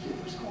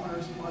 Kiefer's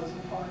Corners was a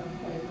part of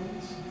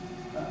Coeymans,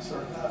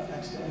 sort of out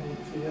next to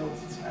Indian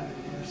Fields. It's kind of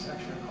the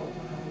intersection of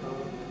Copeland Hill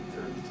Road and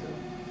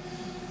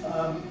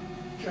 32.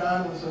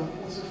 John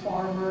was a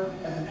farmer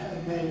and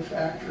had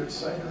manufactured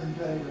cider and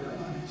vinegar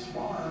on his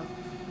farm.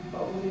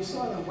 But when he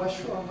saw the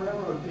West Shore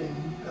Railroad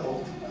being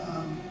built,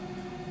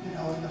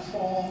 in the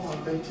fall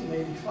of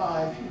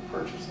 1885, he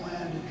purchased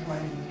land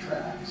adjoining the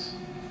tracks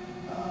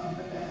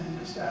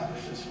and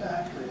established his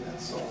factory that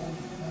sold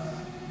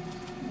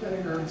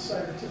vinegar and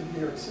cider to the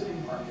New York City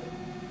market.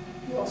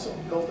 He also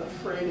built a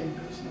freighting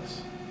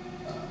business,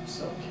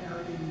 so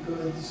carrying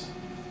goods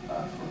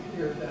from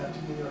here down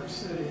to New York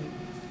City,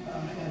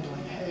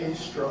 handling hay,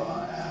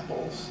 straw,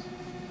 apples,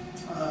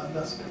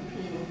 thus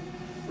competing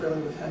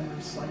really with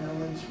Henry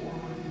Slingerland's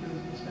forwarding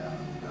business down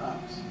in the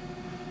docks.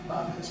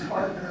 His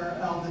partner,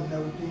 Alden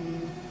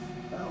Nodine,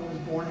 was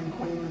born in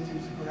Coeymans. He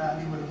was a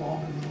graduate of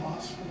Albany Law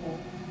School.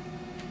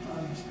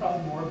 He's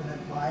probably more of an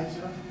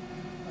advisor,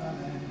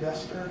 an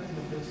investor in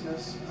the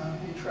business.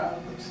 He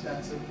traveled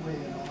extensively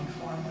and owned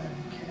farmland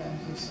in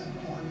Kansas and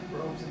orange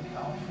groves in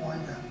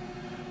California.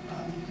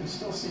 You can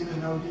still see the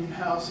Nodine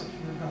house if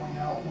you're going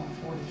out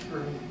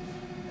 143,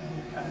 and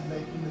you're kind of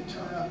making the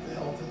turn up the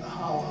hill to the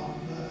hollow.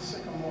 The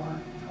Sycamore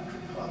Country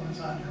Club is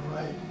on your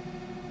right.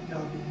 The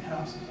Nodine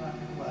house is on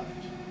your left.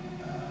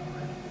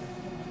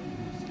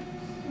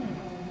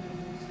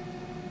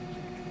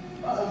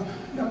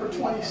 Number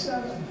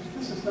 27,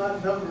 this is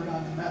not numbered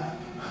on the map,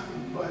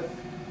 but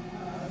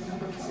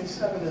number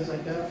 27 is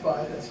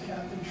identified as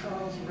Captain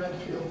Charles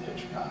Redfield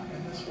Hitchcock,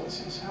 and this was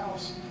his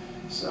house.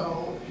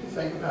 So if you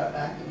think about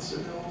Acton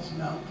Seville's,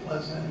 Mount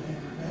Pleasant,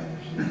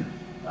 Andrew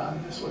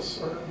Vandergy, this was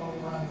sort of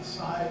over on the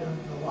side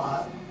of the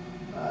lot,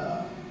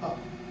 up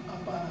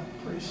on a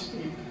pretty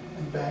steep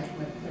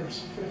embankment.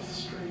 There's 5th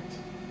Street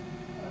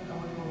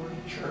going over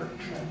to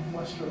Church and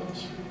Westerlo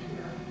Street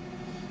here.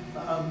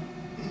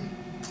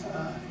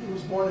 He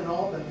was born in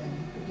Albany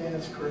and began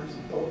his career as a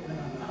boatman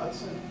on the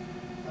Hudson.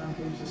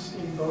 He was a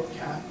steamboat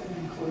captain,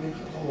 including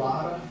for the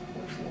Lotta,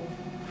 which we'll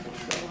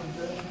show in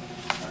a bit.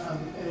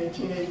 In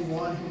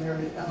 1881, he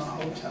married Emma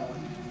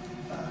Hotelling,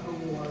 who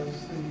was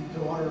the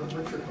daughter of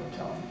Richard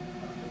Hotelling,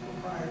 the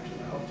prior to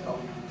the hotel.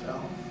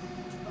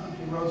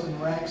 He rose in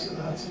ranks of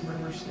the Hudson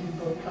River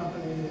Steamboat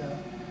Company,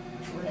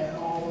 which ran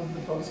all of the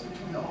boats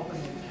between Albany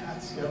and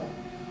Catskill,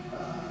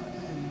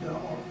 and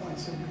all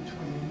points in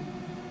between.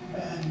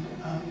 And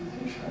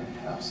the Hitchcock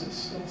House is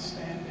still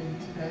standing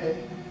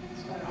today.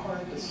 It's kind of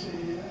hard to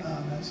see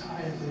as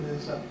high as it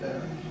is up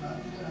there. There's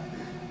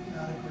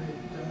not a great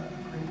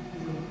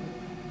view of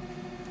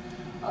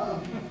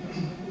it.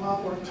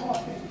 While we're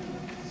talking,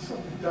 sort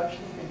of a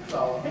Dutch-looking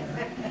fellow here.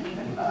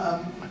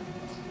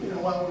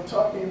 While we're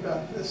talking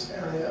about this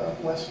area of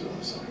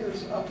Westerlo, so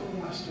here's Upper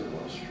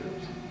Westerlo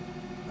Street.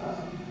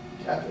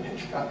 Captain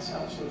Hitchcock's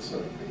house would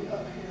sort of be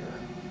up here.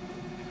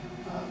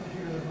 And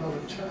here the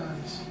road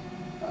turns.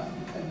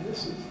 And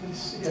this is the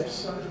C.F.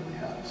 Sutterly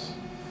house,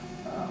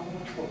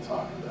 which we'll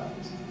talk about.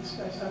 This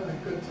guy's having a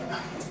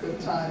good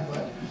time,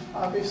 but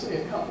obviously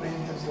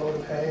accompanying his load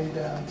of hay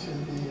down to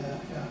the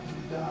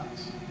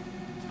docks.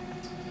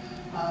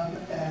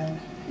 And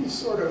he's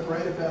sort of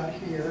right about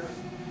here.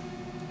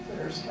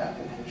 There's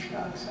Captain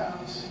Hitchcock's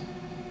house.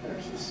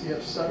 There's the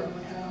C.F.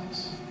 Sutterly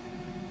house,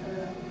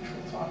 which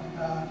we'll talk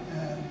about,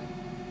 and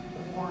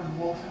the Warren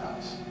Wolf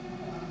house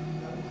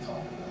that we'll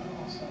talk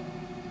about also.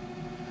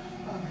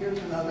 Here's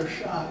another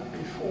shot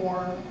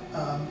before.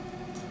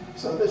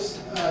 So this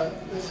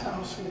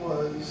house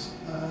was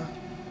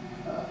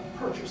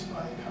purchased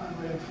by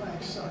Conrad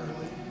Frank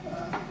Sutterly,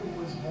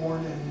 who was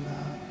born in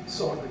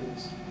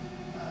Saugerties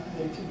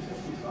in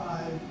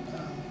 1855.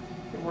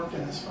 He worked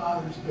in his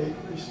father's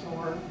bakery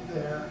store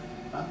there.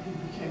 He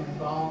became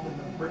involved in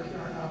the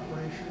brickyard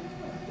operation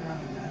down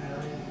in that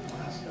area in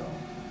Glasgow.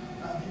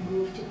 He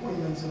moved to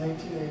Coeymans in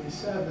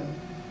 1887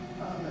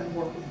 and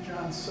worked with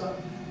John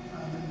Sutton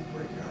in the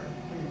brickyard in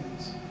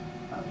Coeymans.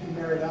 He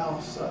married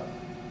Alice Sutton,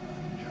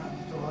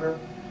 John's daughter,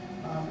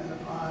 and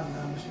upon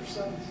Mr.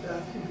 Sutton's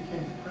death, he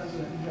became the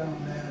president and general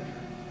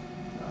manager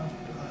of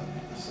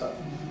the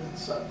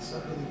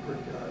Sutterly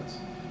Brickyards.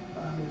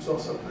 He was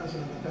also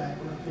president of the Bank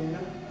of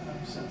Ravenna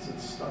since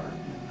its start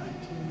in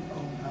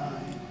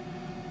 1909.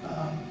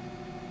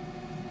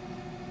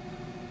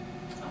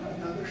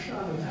 Another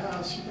shot of the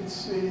house, you can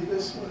see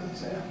this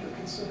was after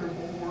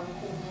considerable work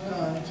was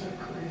done to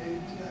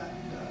create that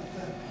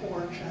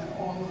porch and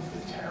all of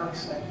the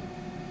terracing,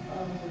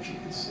 which you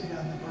can see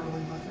on the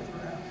Burleigh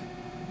lithograph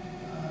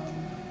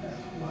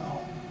as well.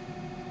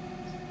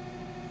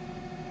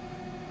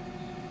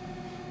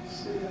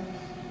 C.F.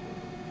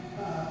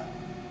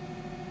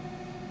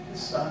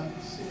 His son,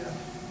 C.F.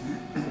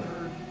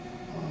 Third,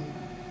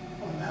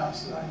 on the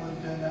house that I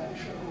lived in, that we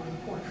showed with a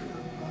portrait of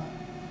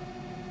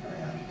Mary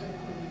Agitated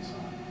Queen's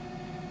son.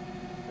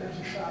 There's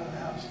a shot of the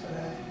house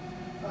today.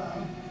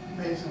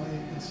 Amazingly,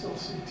 you can still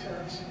see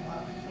terracing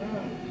left.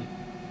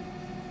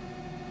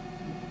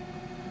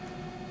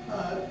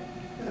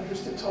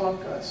 Just to talk,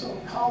 so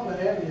Coleman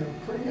Avenue,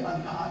 pretty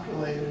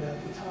unpopulated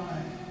at the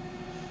time.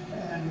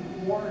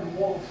 And Warren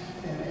Wolf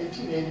in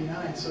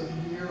 1889, so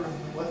the year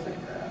of the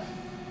lithograph,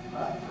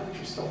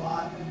 purchased a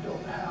lot and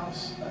built a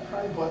house. I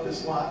probably bought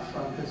this lot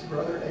from his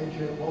brother,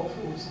 A.J. Wolf,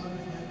 who was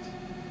living at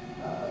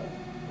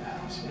the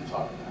house we'll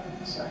talk about in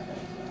a second,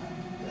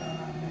 down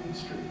on Main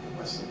Street, the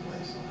Wesley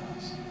Blaisdell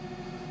house.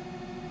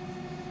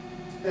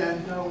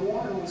 And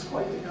Warren was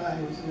quite the guy.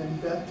 He was an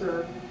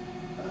inventor.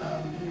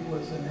 He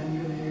was an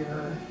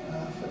engineer,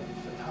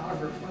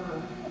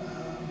 photographer,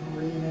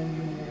 marine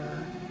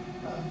engineer,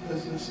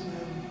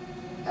 businessman,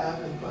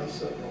 avid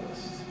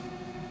bicyclist.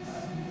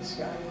 This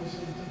guy was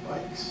into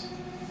bikes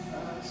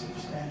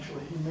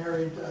substantially. He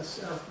married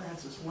Sarah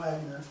Frances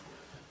Wagner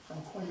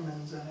from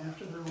Coeymans, and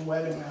after their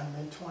wedding on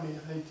May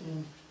 20th,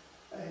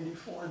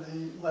 1884, they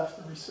left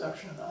the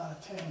reception on a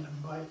tandem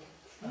bike.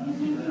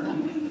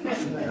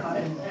 Their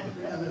honeymoon.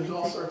 And there's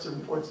all sorts of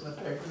reports in the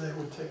paper they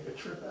would take a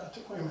trip out to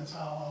Coeymans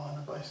Hollow on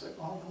a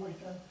bicycle on the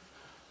weekend.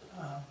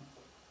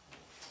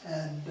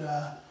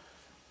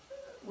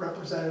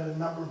 Represented a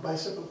number of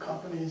bicycle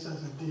companies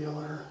as a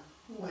dealer.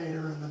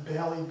 Later in the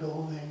Bailey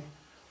building,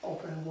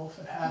 opened Wolf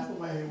and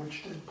Hathaway,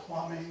 which did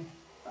plumbing,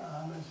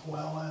 as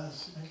well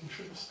as making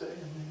sure to stay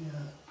in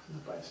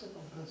the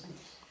bicycle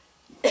business.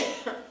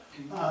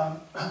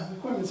 The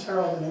Coeymans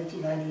Herald in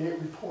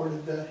 1898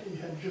 reported that he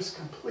had just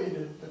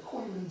completed the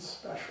Coeymans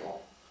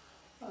Special,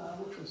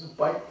 which was a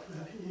bike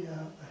that he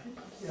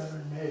put together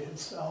and made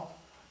himself.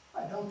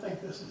 I don't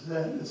think this is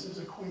it. This is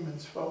a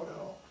Coeymans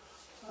photo,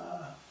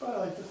 but I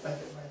like to think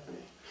it might be.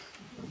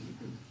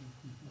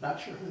 Not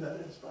sure who that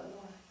is, by the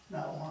way.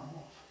 Not Warren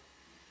Wolf.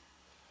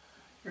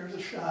 Here's a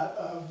shot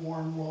of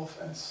Warren Wolf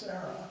and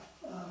Sarah,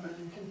 and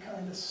you can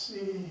kind of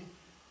see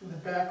in the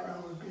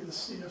background would be the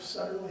C.F.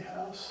 Sutterly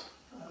house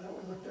that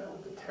we looked at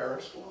with the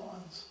terrace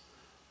lawns.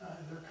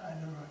 They're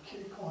kind of a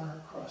kitty corner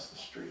across the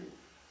street,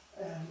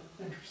 and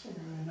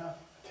interestingly enough,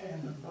 a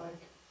tandem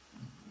bike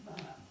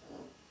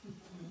in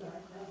the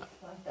background.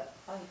 Like that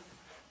pipe.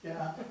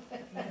 Yeah.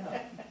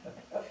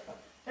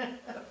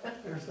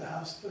 There's the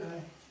house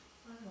today.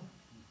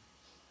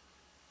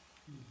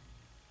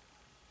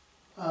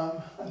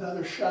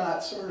 Another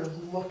shot sort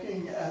of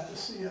looking at the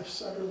C.F.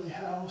 Sutterly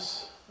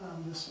house.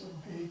 This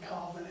would be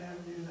Calvin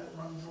Avenue that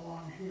runs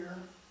along here.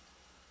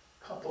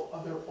 A couple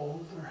other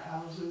older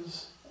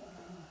houses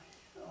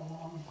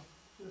along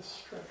this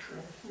stretch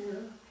right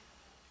here.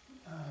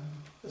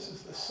 This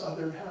is the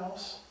Southern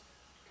House,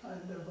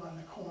 kind of on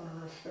the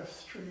corner of 5th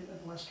Street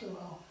and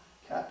Westerlo.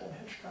 Captain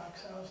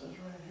Hitchcock's house is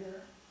right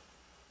here.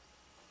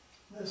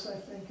 This, I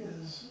think,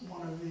 is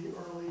one of the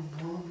early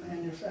broom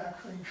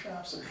manufacturing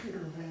shops of Peter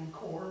Van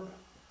Corb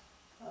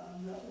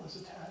that was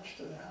attached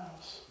to the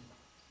house.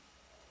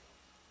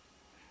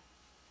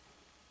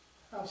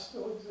 House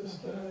still exists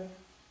today.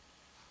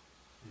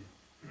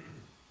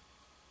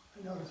 I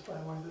noticed, by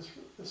the way,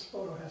 this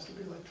photo has to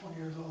be like 20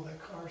 years old. That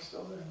car's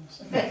still there in the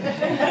same.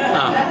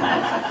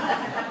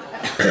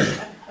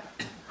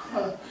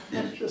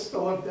 Just to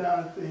look down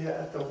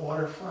at the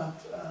waterfront.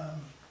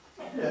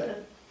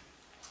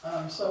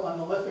 So on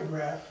the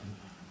lithograph,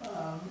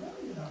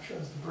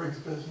 shows the Briggs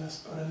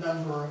business, but a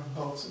number of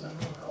boats in the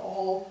river,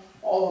 all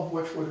of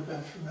which would have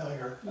been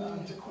familiar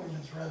to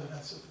Coeymans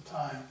residents at the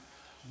time.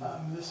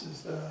 This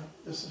is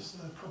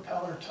the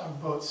propeller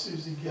tugboat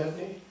Susie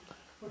Gedney,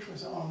 which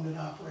was owned and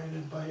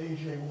operated by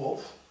A.J.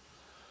 Wolfe.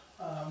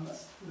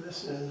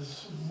 This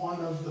is one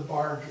of the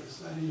barges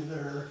that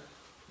either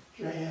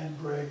J.N.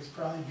 Briggs,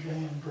 probably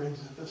J.N. Briggs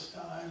at this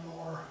time,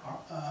 or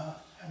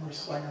Henry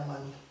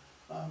Slingerland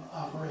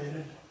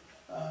operated,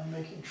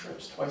 making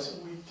trips twice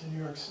a week to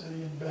New York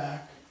City and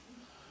back.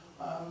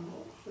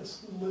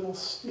 This little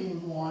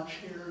steam launch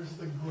here is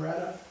the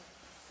Greta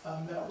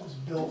that was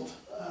built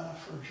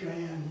for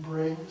J.N.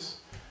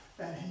 Briggs,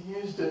 and he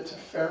used it to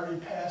ferry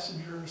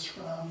passengers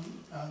from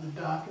the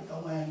dock at the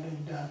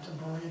landing down to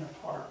Marina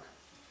Park,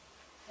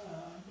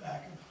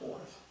 back and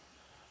forth.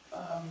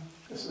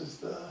 This is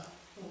the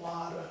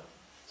Lotta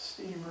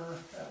steamer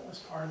that was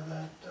part of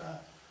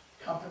that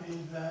company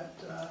that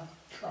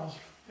Charles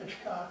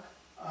Hitchcock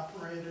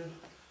operated.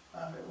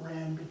 It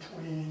ran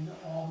between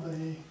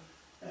Albany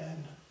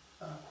and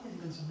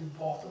Coeymans and New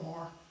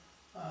Baltimore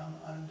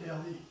on a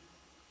daily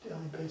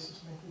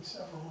basis, making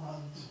several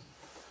runs.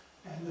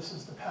 And this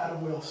is the paddle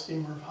wheel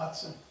steamer of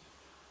Hudson,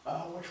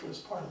 which was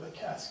part of the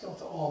Catskill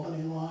to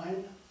Albany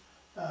line.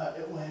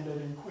 It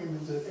landed in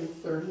Coeymans at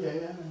 8:30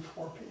 a.m. and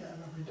 4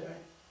 p.m. every day,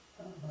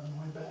 on the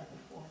way back and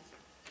forth.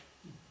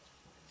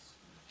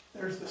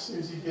 There's the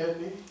Susie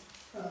Gedney,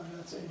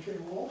 that's A.J.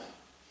 Wolfe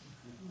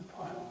in the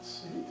pilot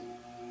seat.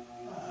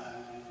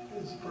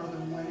 His brother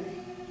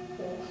Winnie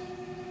Wolfe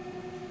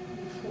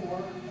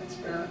before, that's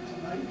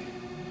Barrington Knight,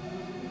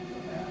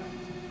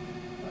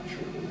 not sure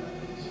who that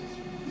is.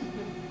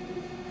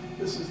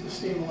 This is the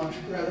steam launch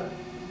Greta,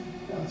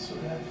 sort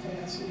of had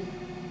fancy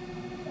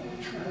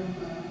trim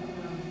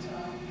around the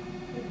top.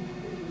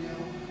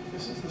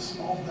 This is the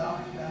small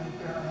dock down at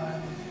Barren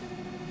Island.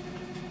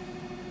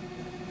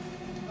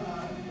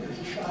 There's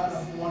a shot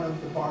of one of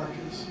the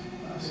barges,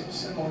 so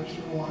similar to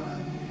the one on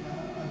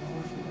the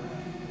North River.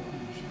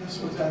 This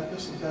was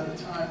at a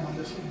time when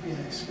this would be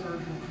an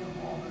excursion from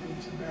Albany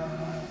to Barren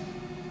Island.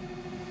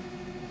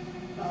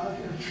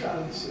 Here's a shot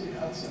of the city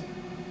Hudson.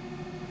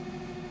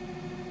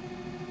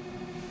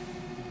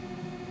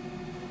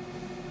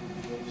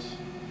 Oops.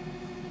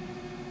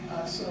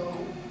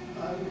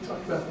 We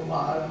talked about the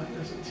Lotta.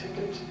 There's a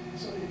ticket,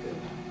 so you could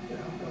go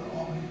to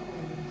Albany,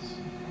 Coeymans,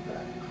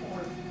 back and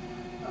forth.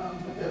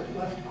 But it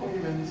left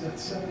Coeymans at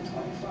 7:25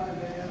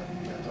 a.m.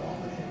 and got to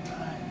Albany at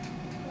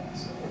 9.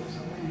 So it was a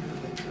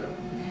leisurely trip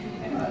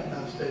in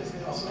those days.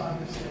 They also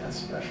obviously had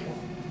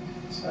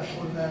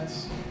special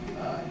events.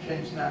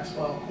 James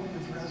Maxwell,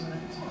 Coeymans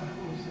resident,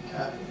 who was the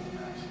captain of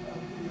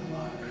the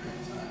Lotta at the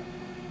time.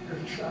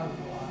 Here's a shot of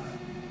the Lotta.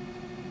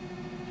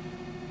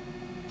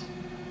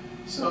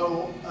 So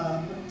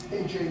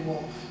A.J.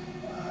 Wolfe,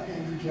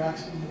 Andrew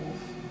Jackson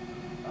Wolfe,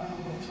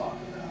 we'll talk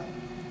about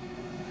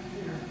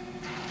here.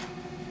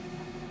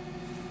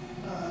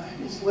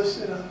 He's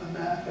listed on the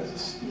map as a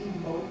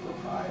steamboat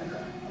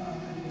proprietor,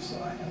 and you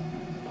saw him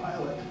in the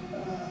pilot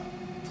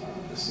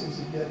of the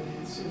Susie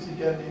Gedney. Susie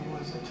Gedney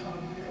was a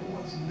tug. It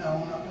was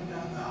known up and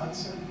down the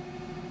Hudson.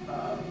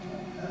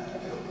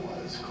 It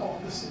was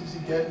called the Susie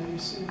Gedney.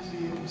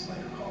 Susie, it was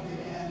later called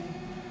the Annie,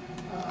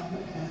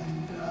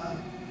 and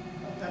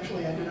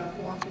eventually ended up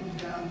walking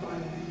down by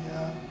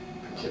the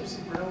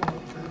Poughkeepsie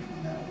Railroad Bridge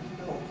when that was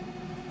built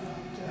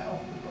to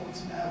help the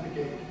boats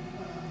navigate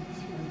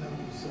through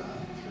those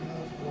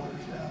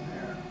waters down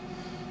there.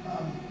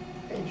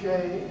 A.J.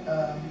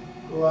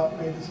 grew up,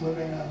 made his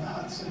living on the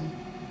Hudson.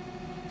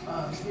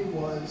 He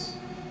was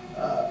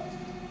a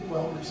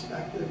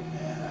well-respected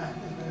man,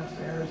 active in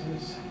affairs. He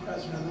was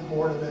president of the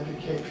Board of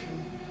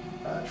Education,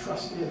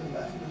 trustee of the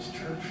Methodist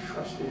Church,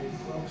 trustee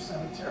of Grove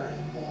Cemetery,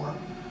 and more.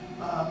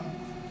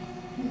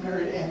 He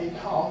married Annie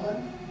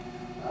Coleman,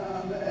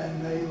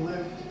 and they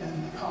lived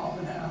in the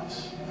Coleman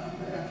house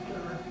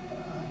after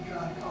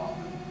John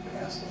Coleman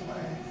passed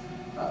away.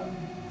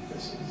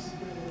 This is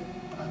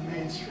on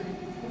Main Street,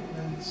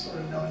 Coeymans, sort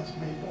of known as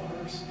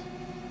Maplehurst.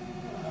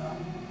 I'll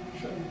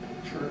show you a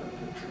picture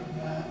of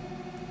that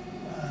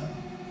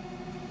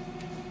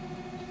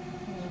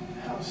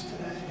house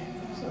today.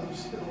 So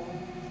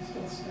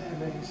still standing.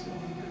 landing, still in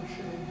good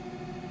shape.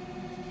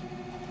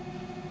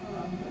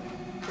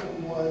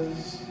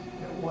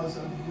 It was a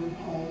group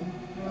home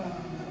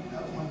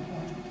at one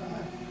point in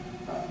time.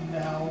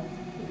 Now,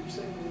 did you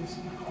say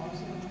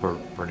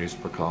Bernice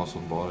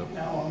Percosson bought it.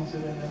 now owns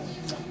it and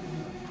is.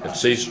 And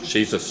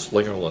she's a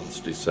Slingerland's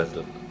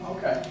descendant.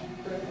 Okay,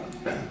 great.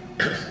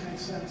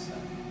 Makes sense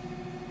then.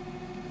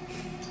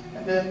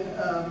 And then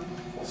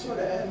we'll sort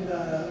of end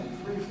on a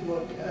brief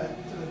look at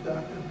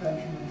Dr.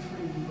 Benjamin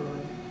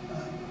Friedenberg,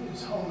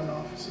 whose home and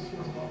offices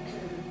were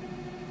located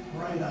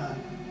right on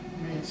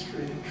Main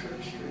Street and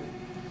Church Street.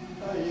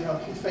 You know,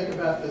 if you think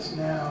about this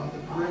now, the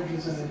bridge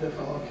is in a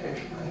different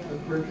location, right? The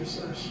bridge is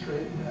sort of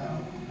straightened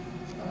out.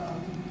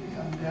 You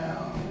come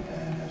down,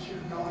 and as you're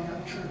going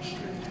up Church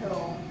Street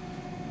Hill,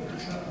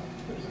 there's a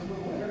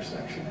little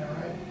intersection there,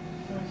 right?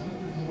 There's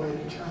a way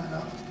to turn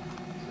up.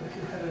 So if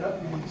you're headed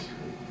up Main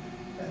Street,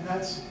 and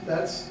that's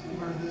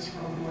where this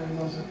roadway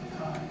was at the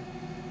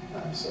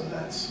time. So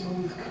that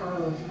smooth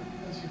curve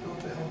as you go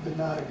up the hill did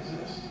not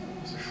exist.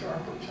 It was a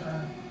sharper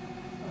turn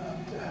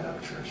to head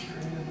up Church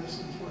Street, and this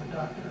is where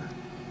Dr.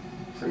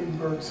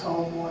 Friedenberg's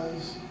home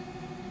was,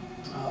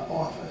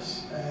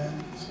 office,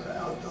 and sort of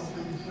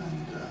outbuildings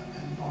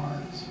and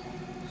barns.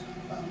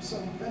 So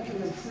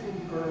Benjamin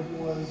Friedenberg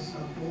was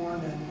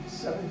born in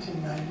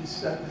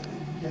 1797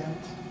 in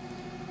Ghent.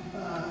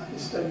 He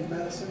studied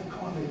medicine in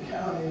Columbia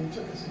County and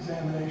took his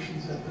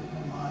examinations at the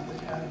Vermont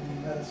Academy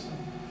of Medicine.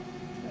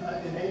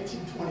 In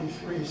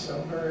 1823,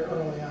 so very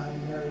early on, he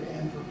married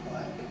Anne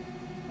Verplanck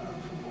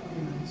from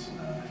Coeymans.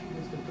 She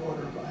was the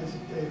daughter of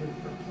Isaac David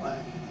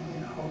Verplanck and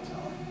Helena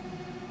Hotel.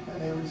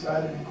 And they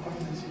resided in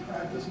Coeymans. He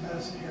practiced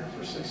medicine here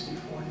for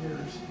 64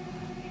 years.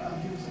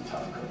 He was a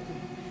tough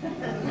cookie.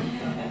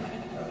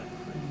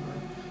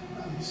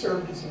 He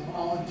served as a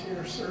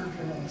volunteer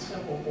surgeon in the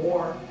Civil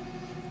War.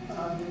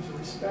 He was a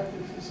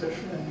respected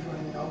physician and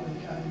joined the Albany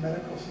County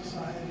Medical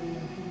Society,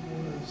 and he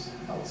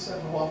held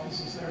several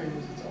offices there. He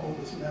was its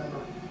oldest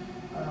member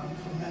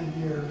for many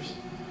years.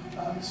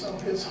 So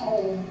his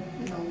home,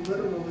 you know,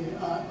 literally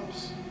on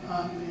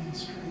Main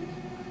Street,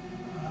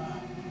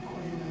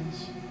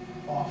 Coeymans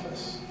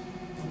office,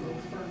 a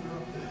little further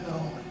up the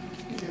hill,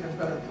 you get a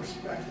better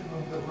perspective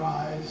of the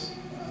rise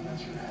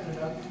as you're headed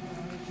up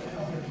the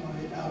hill. Here's one of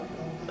the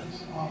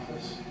outbuildings,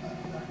 office,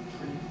 Dr.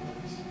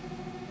 Friedenberg's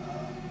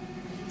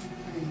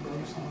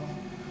home.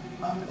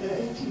 In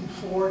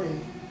 1840,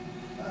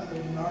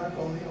 there was an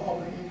article in the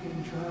Albany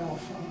Evening Journal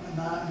from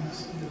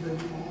anonymous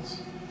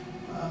individuals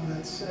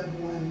that said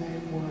when they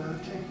were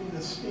taking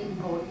the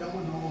steamboat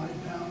Illinois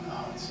down the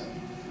Hudson,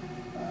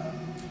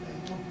 they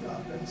looked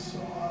up and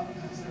saw,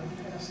 as they were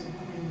passing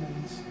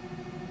Coeymans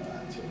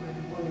to where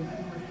William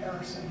Henry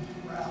Harrison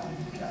rallied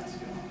in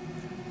Catskill,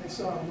 they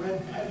saw a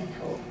red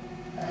petticoat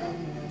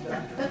hanging in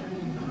Dr.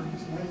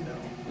 Friedenberg's window.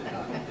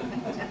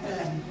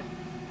 And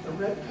the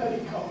red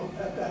petticoat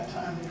at that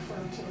time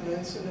referred to an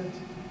incident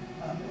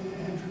in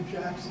Andrew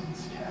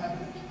Jackson's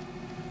cabinet,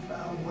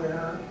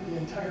 where the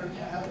entire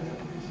cabinet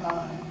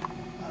resigned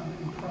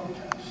in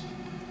protest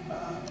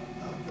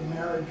of the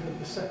marriage of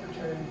the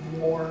Secretary of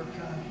War,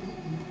 John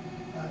Heaton,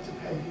 to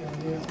Peggy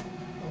O'Neill.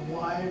 The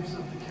wives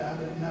of the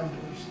cabinet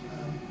members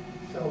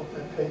felt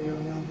that Peggy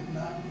O'Neill did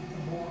not meet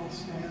the moral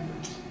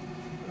standards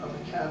of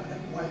a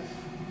cabinet wife.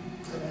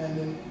 And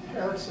in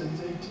Harrison's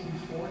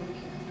 1840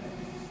 campaign,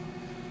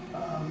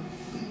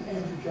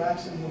 Andrew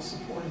Jackson was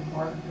supporting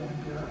Martin Van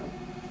Buren.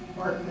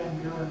 Martin Van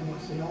Buren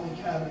was the only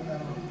cabinet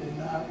member who did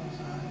not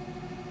resign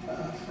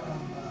from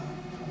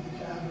the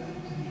cabinet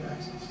in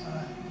Jackson's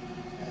time.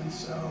 And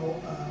so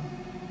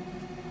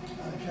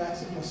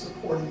Jackson was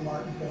supporting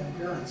Martin Van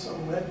Buren. So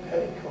red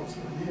petticoats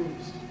were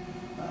used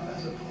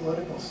as a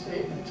political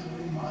statement to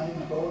remind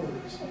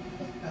voters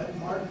that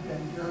Martin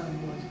Van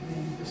Buren was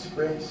being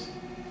disgraced,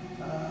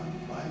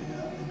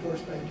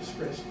 endorsed by a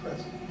disgraced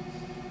president.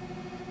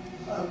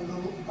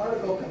 The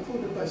article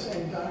concluded by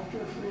saying Dr.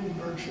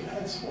 Friedenberg should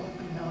henceforth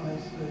be known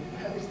as the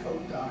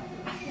petticoat doctor.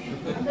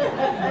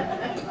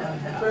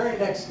 The very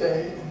next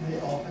day in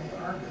the Albany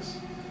Argus,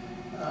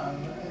 a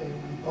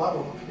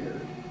rebuttal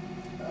appeared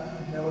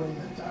noting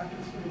that Dr.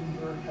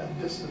 Friedenberg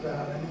had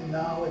disavowed any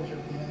knowledge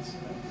of the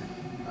incident,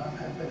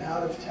 had been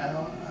out of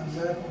town on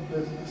medical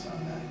business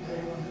on that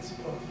day when it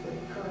supposedly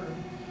occurred.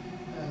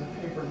 And the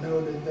paper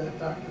noted that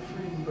Dr.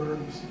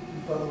 Friedenberg's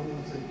rebuttal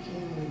was a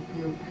keen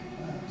rebuke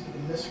to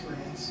the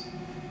miscreants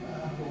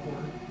who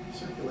were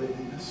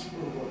circulating this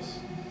scurrilous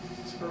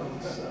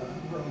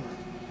rumor.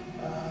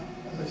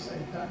 As I say,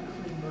 Dr.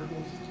 Friedenberg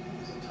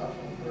was a tough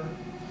old bird.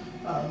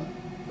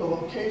 The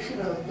location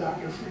of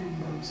Dr.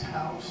 Friedenberg's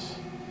house,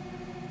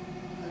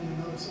 and you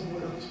notice a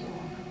widow's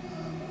walk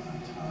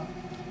on top,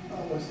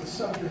 was the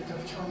subject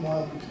of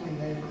turmoil between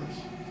neighbors.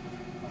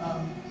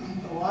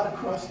 The lot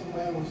across the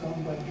way was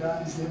owned by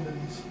John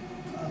Gibbons,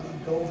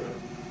 a builder,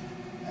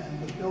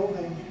 and the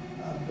building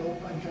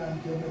built by John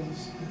Gibbons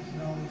is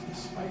known as the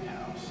Spite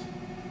House.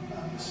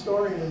 The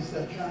story is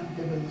that John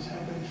Gibbons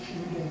had been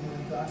feuding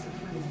with Dr.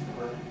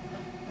 Friedenberg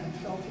and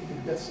felt he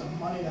could get some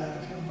money out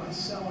of him by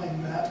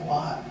selling that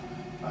lot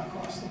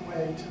across the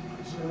way to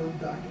preserve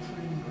Dr.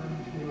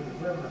 Friedenberg's view of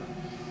the river.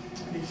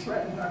 And he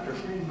threatened Dr.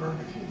 Friedenberg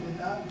if he did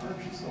not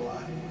purchase the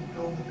lot, he would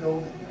build the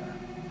building there.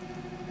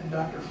 And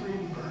Dr.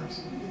 Friedenberg,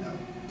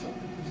 took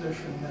the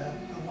position that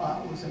the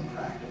lot was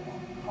impractical,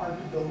 hard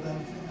to build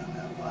anything on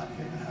that lot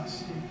given how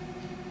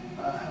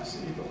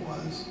steep it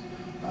was.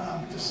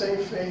 To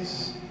save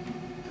face,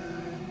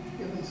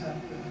 Coeymans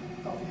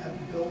felt he had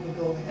to build the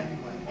building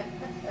anyway,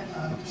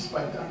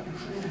 despite Dr.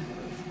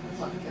 Friedenberg.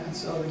 And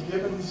so the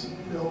Gibbons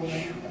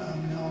building,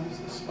 known as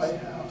the Spite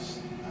House,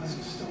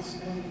 is still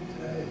standing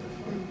today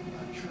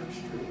at Church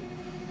Street.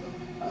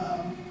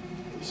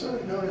 You sort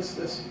of notice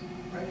this,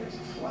 right here's a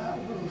flat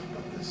roof,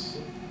 but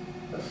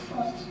the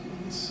front,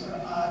 this sort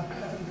of odd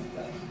pediment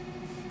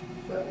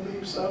that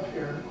leaps up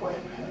here quite a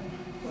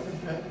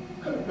bit.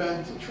 Could have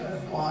been to try to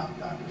block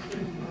Dr.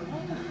 Friedenberg,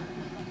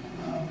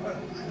 but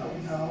I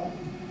don't know.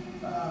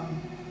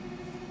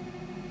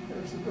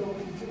 There's the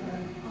building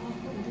today.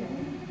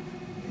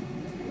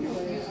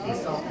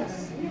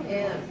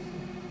 Yeah.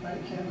 Right,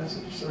 you can't miss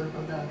it. You sort of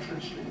go down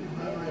Church Street and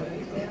run right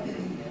into it.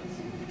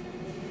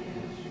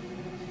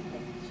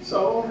 So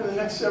over the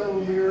next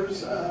several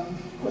years,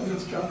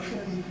 Coeymans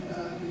Junction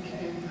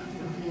became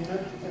Ravina.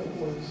 It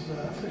was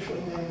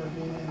officially named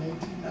Ravina in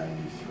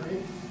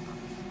 1893.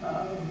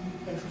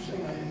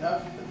 Interestingly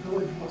enough, the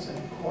village wasn't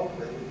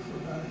incorporated for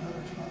about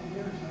another 20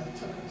 years, and it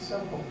took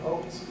several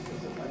votes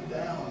because it went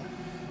down.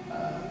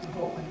 The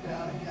vote went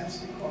down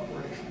against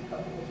incorporation a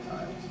couple of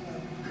times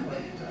before it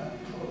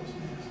was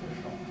made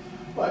official,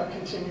 but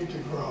continued to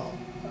grow.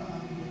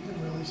 You can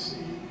really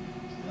see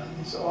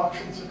these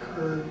auctions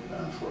occurred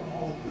for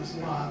all of these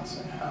lots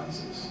and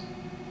houses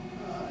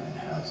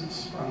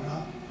sprung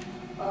up.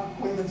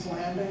 Coeymans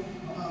Landing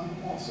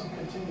also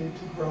continued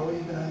to grow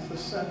even as the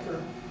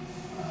center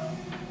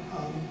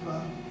of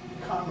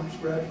commerce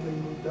gradually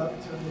moved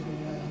up to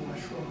Ravina and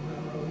West Shore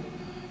Railroad.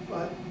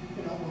 But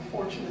we're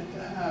fortunate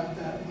to have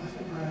that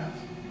lithograph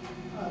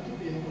to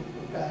be able to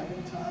go back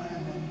in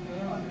time and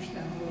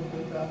understand a little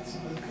bit about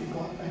some of the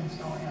people and things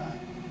going on.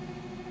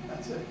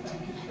 That's it.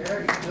 Thank you.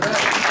 Very good. Look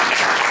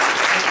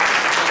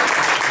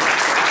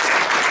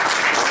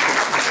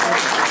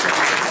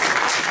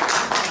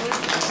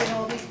at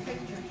all these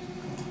pictures.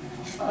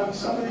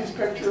 Some of these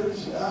pictures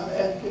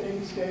Ed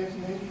Giddings gave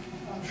me.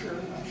 I'm sure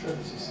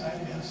the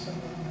society has some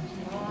of them as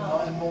well,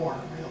 and more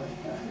really.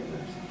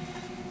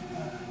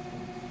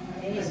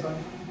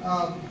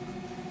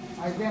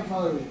 My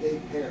grandfather was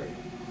Dave Perry.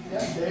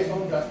 Yeah, Dave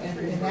owned Dr. And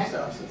Friedenberg's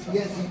that, house at some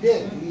yes, point. he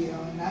did.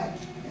 And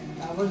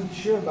I wasn't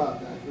sure about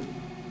that, but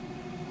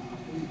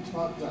we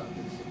talked about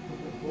this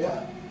before.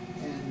 Yeah.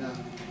 And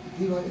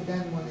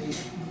then when they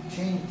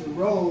changed the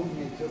road and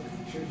they took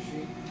Church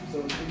Street,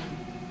 so they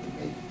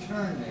made a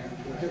turn there.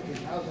 They took his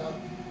house out.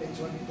 That's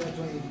when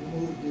he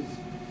moved his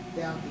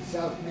down to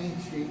South Main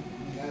Street,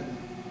 and he had a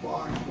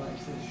barn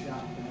place for the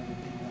shop and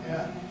everything.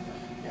 Yeah.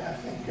 Yeah, I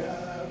think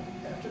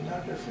after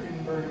Dr.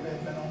 Friedenberg, it may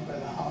have been owned by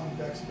the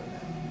Hollenbecks, but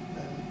then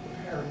the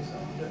Perrys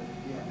owned it.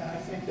 Yeah. And I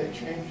think they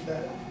changed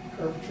that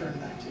curvature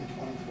in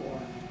 1924.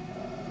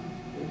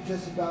 It was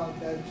just about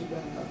that to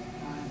been enough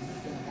time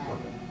that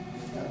happened.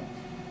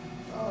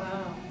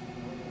 Wow.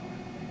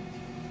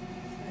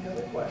 Any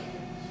other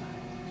questions?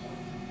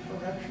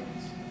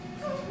 Corrections?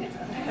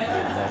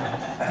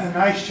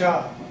 Nice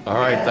job. All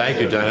right, thank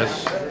you,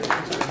 Dennis.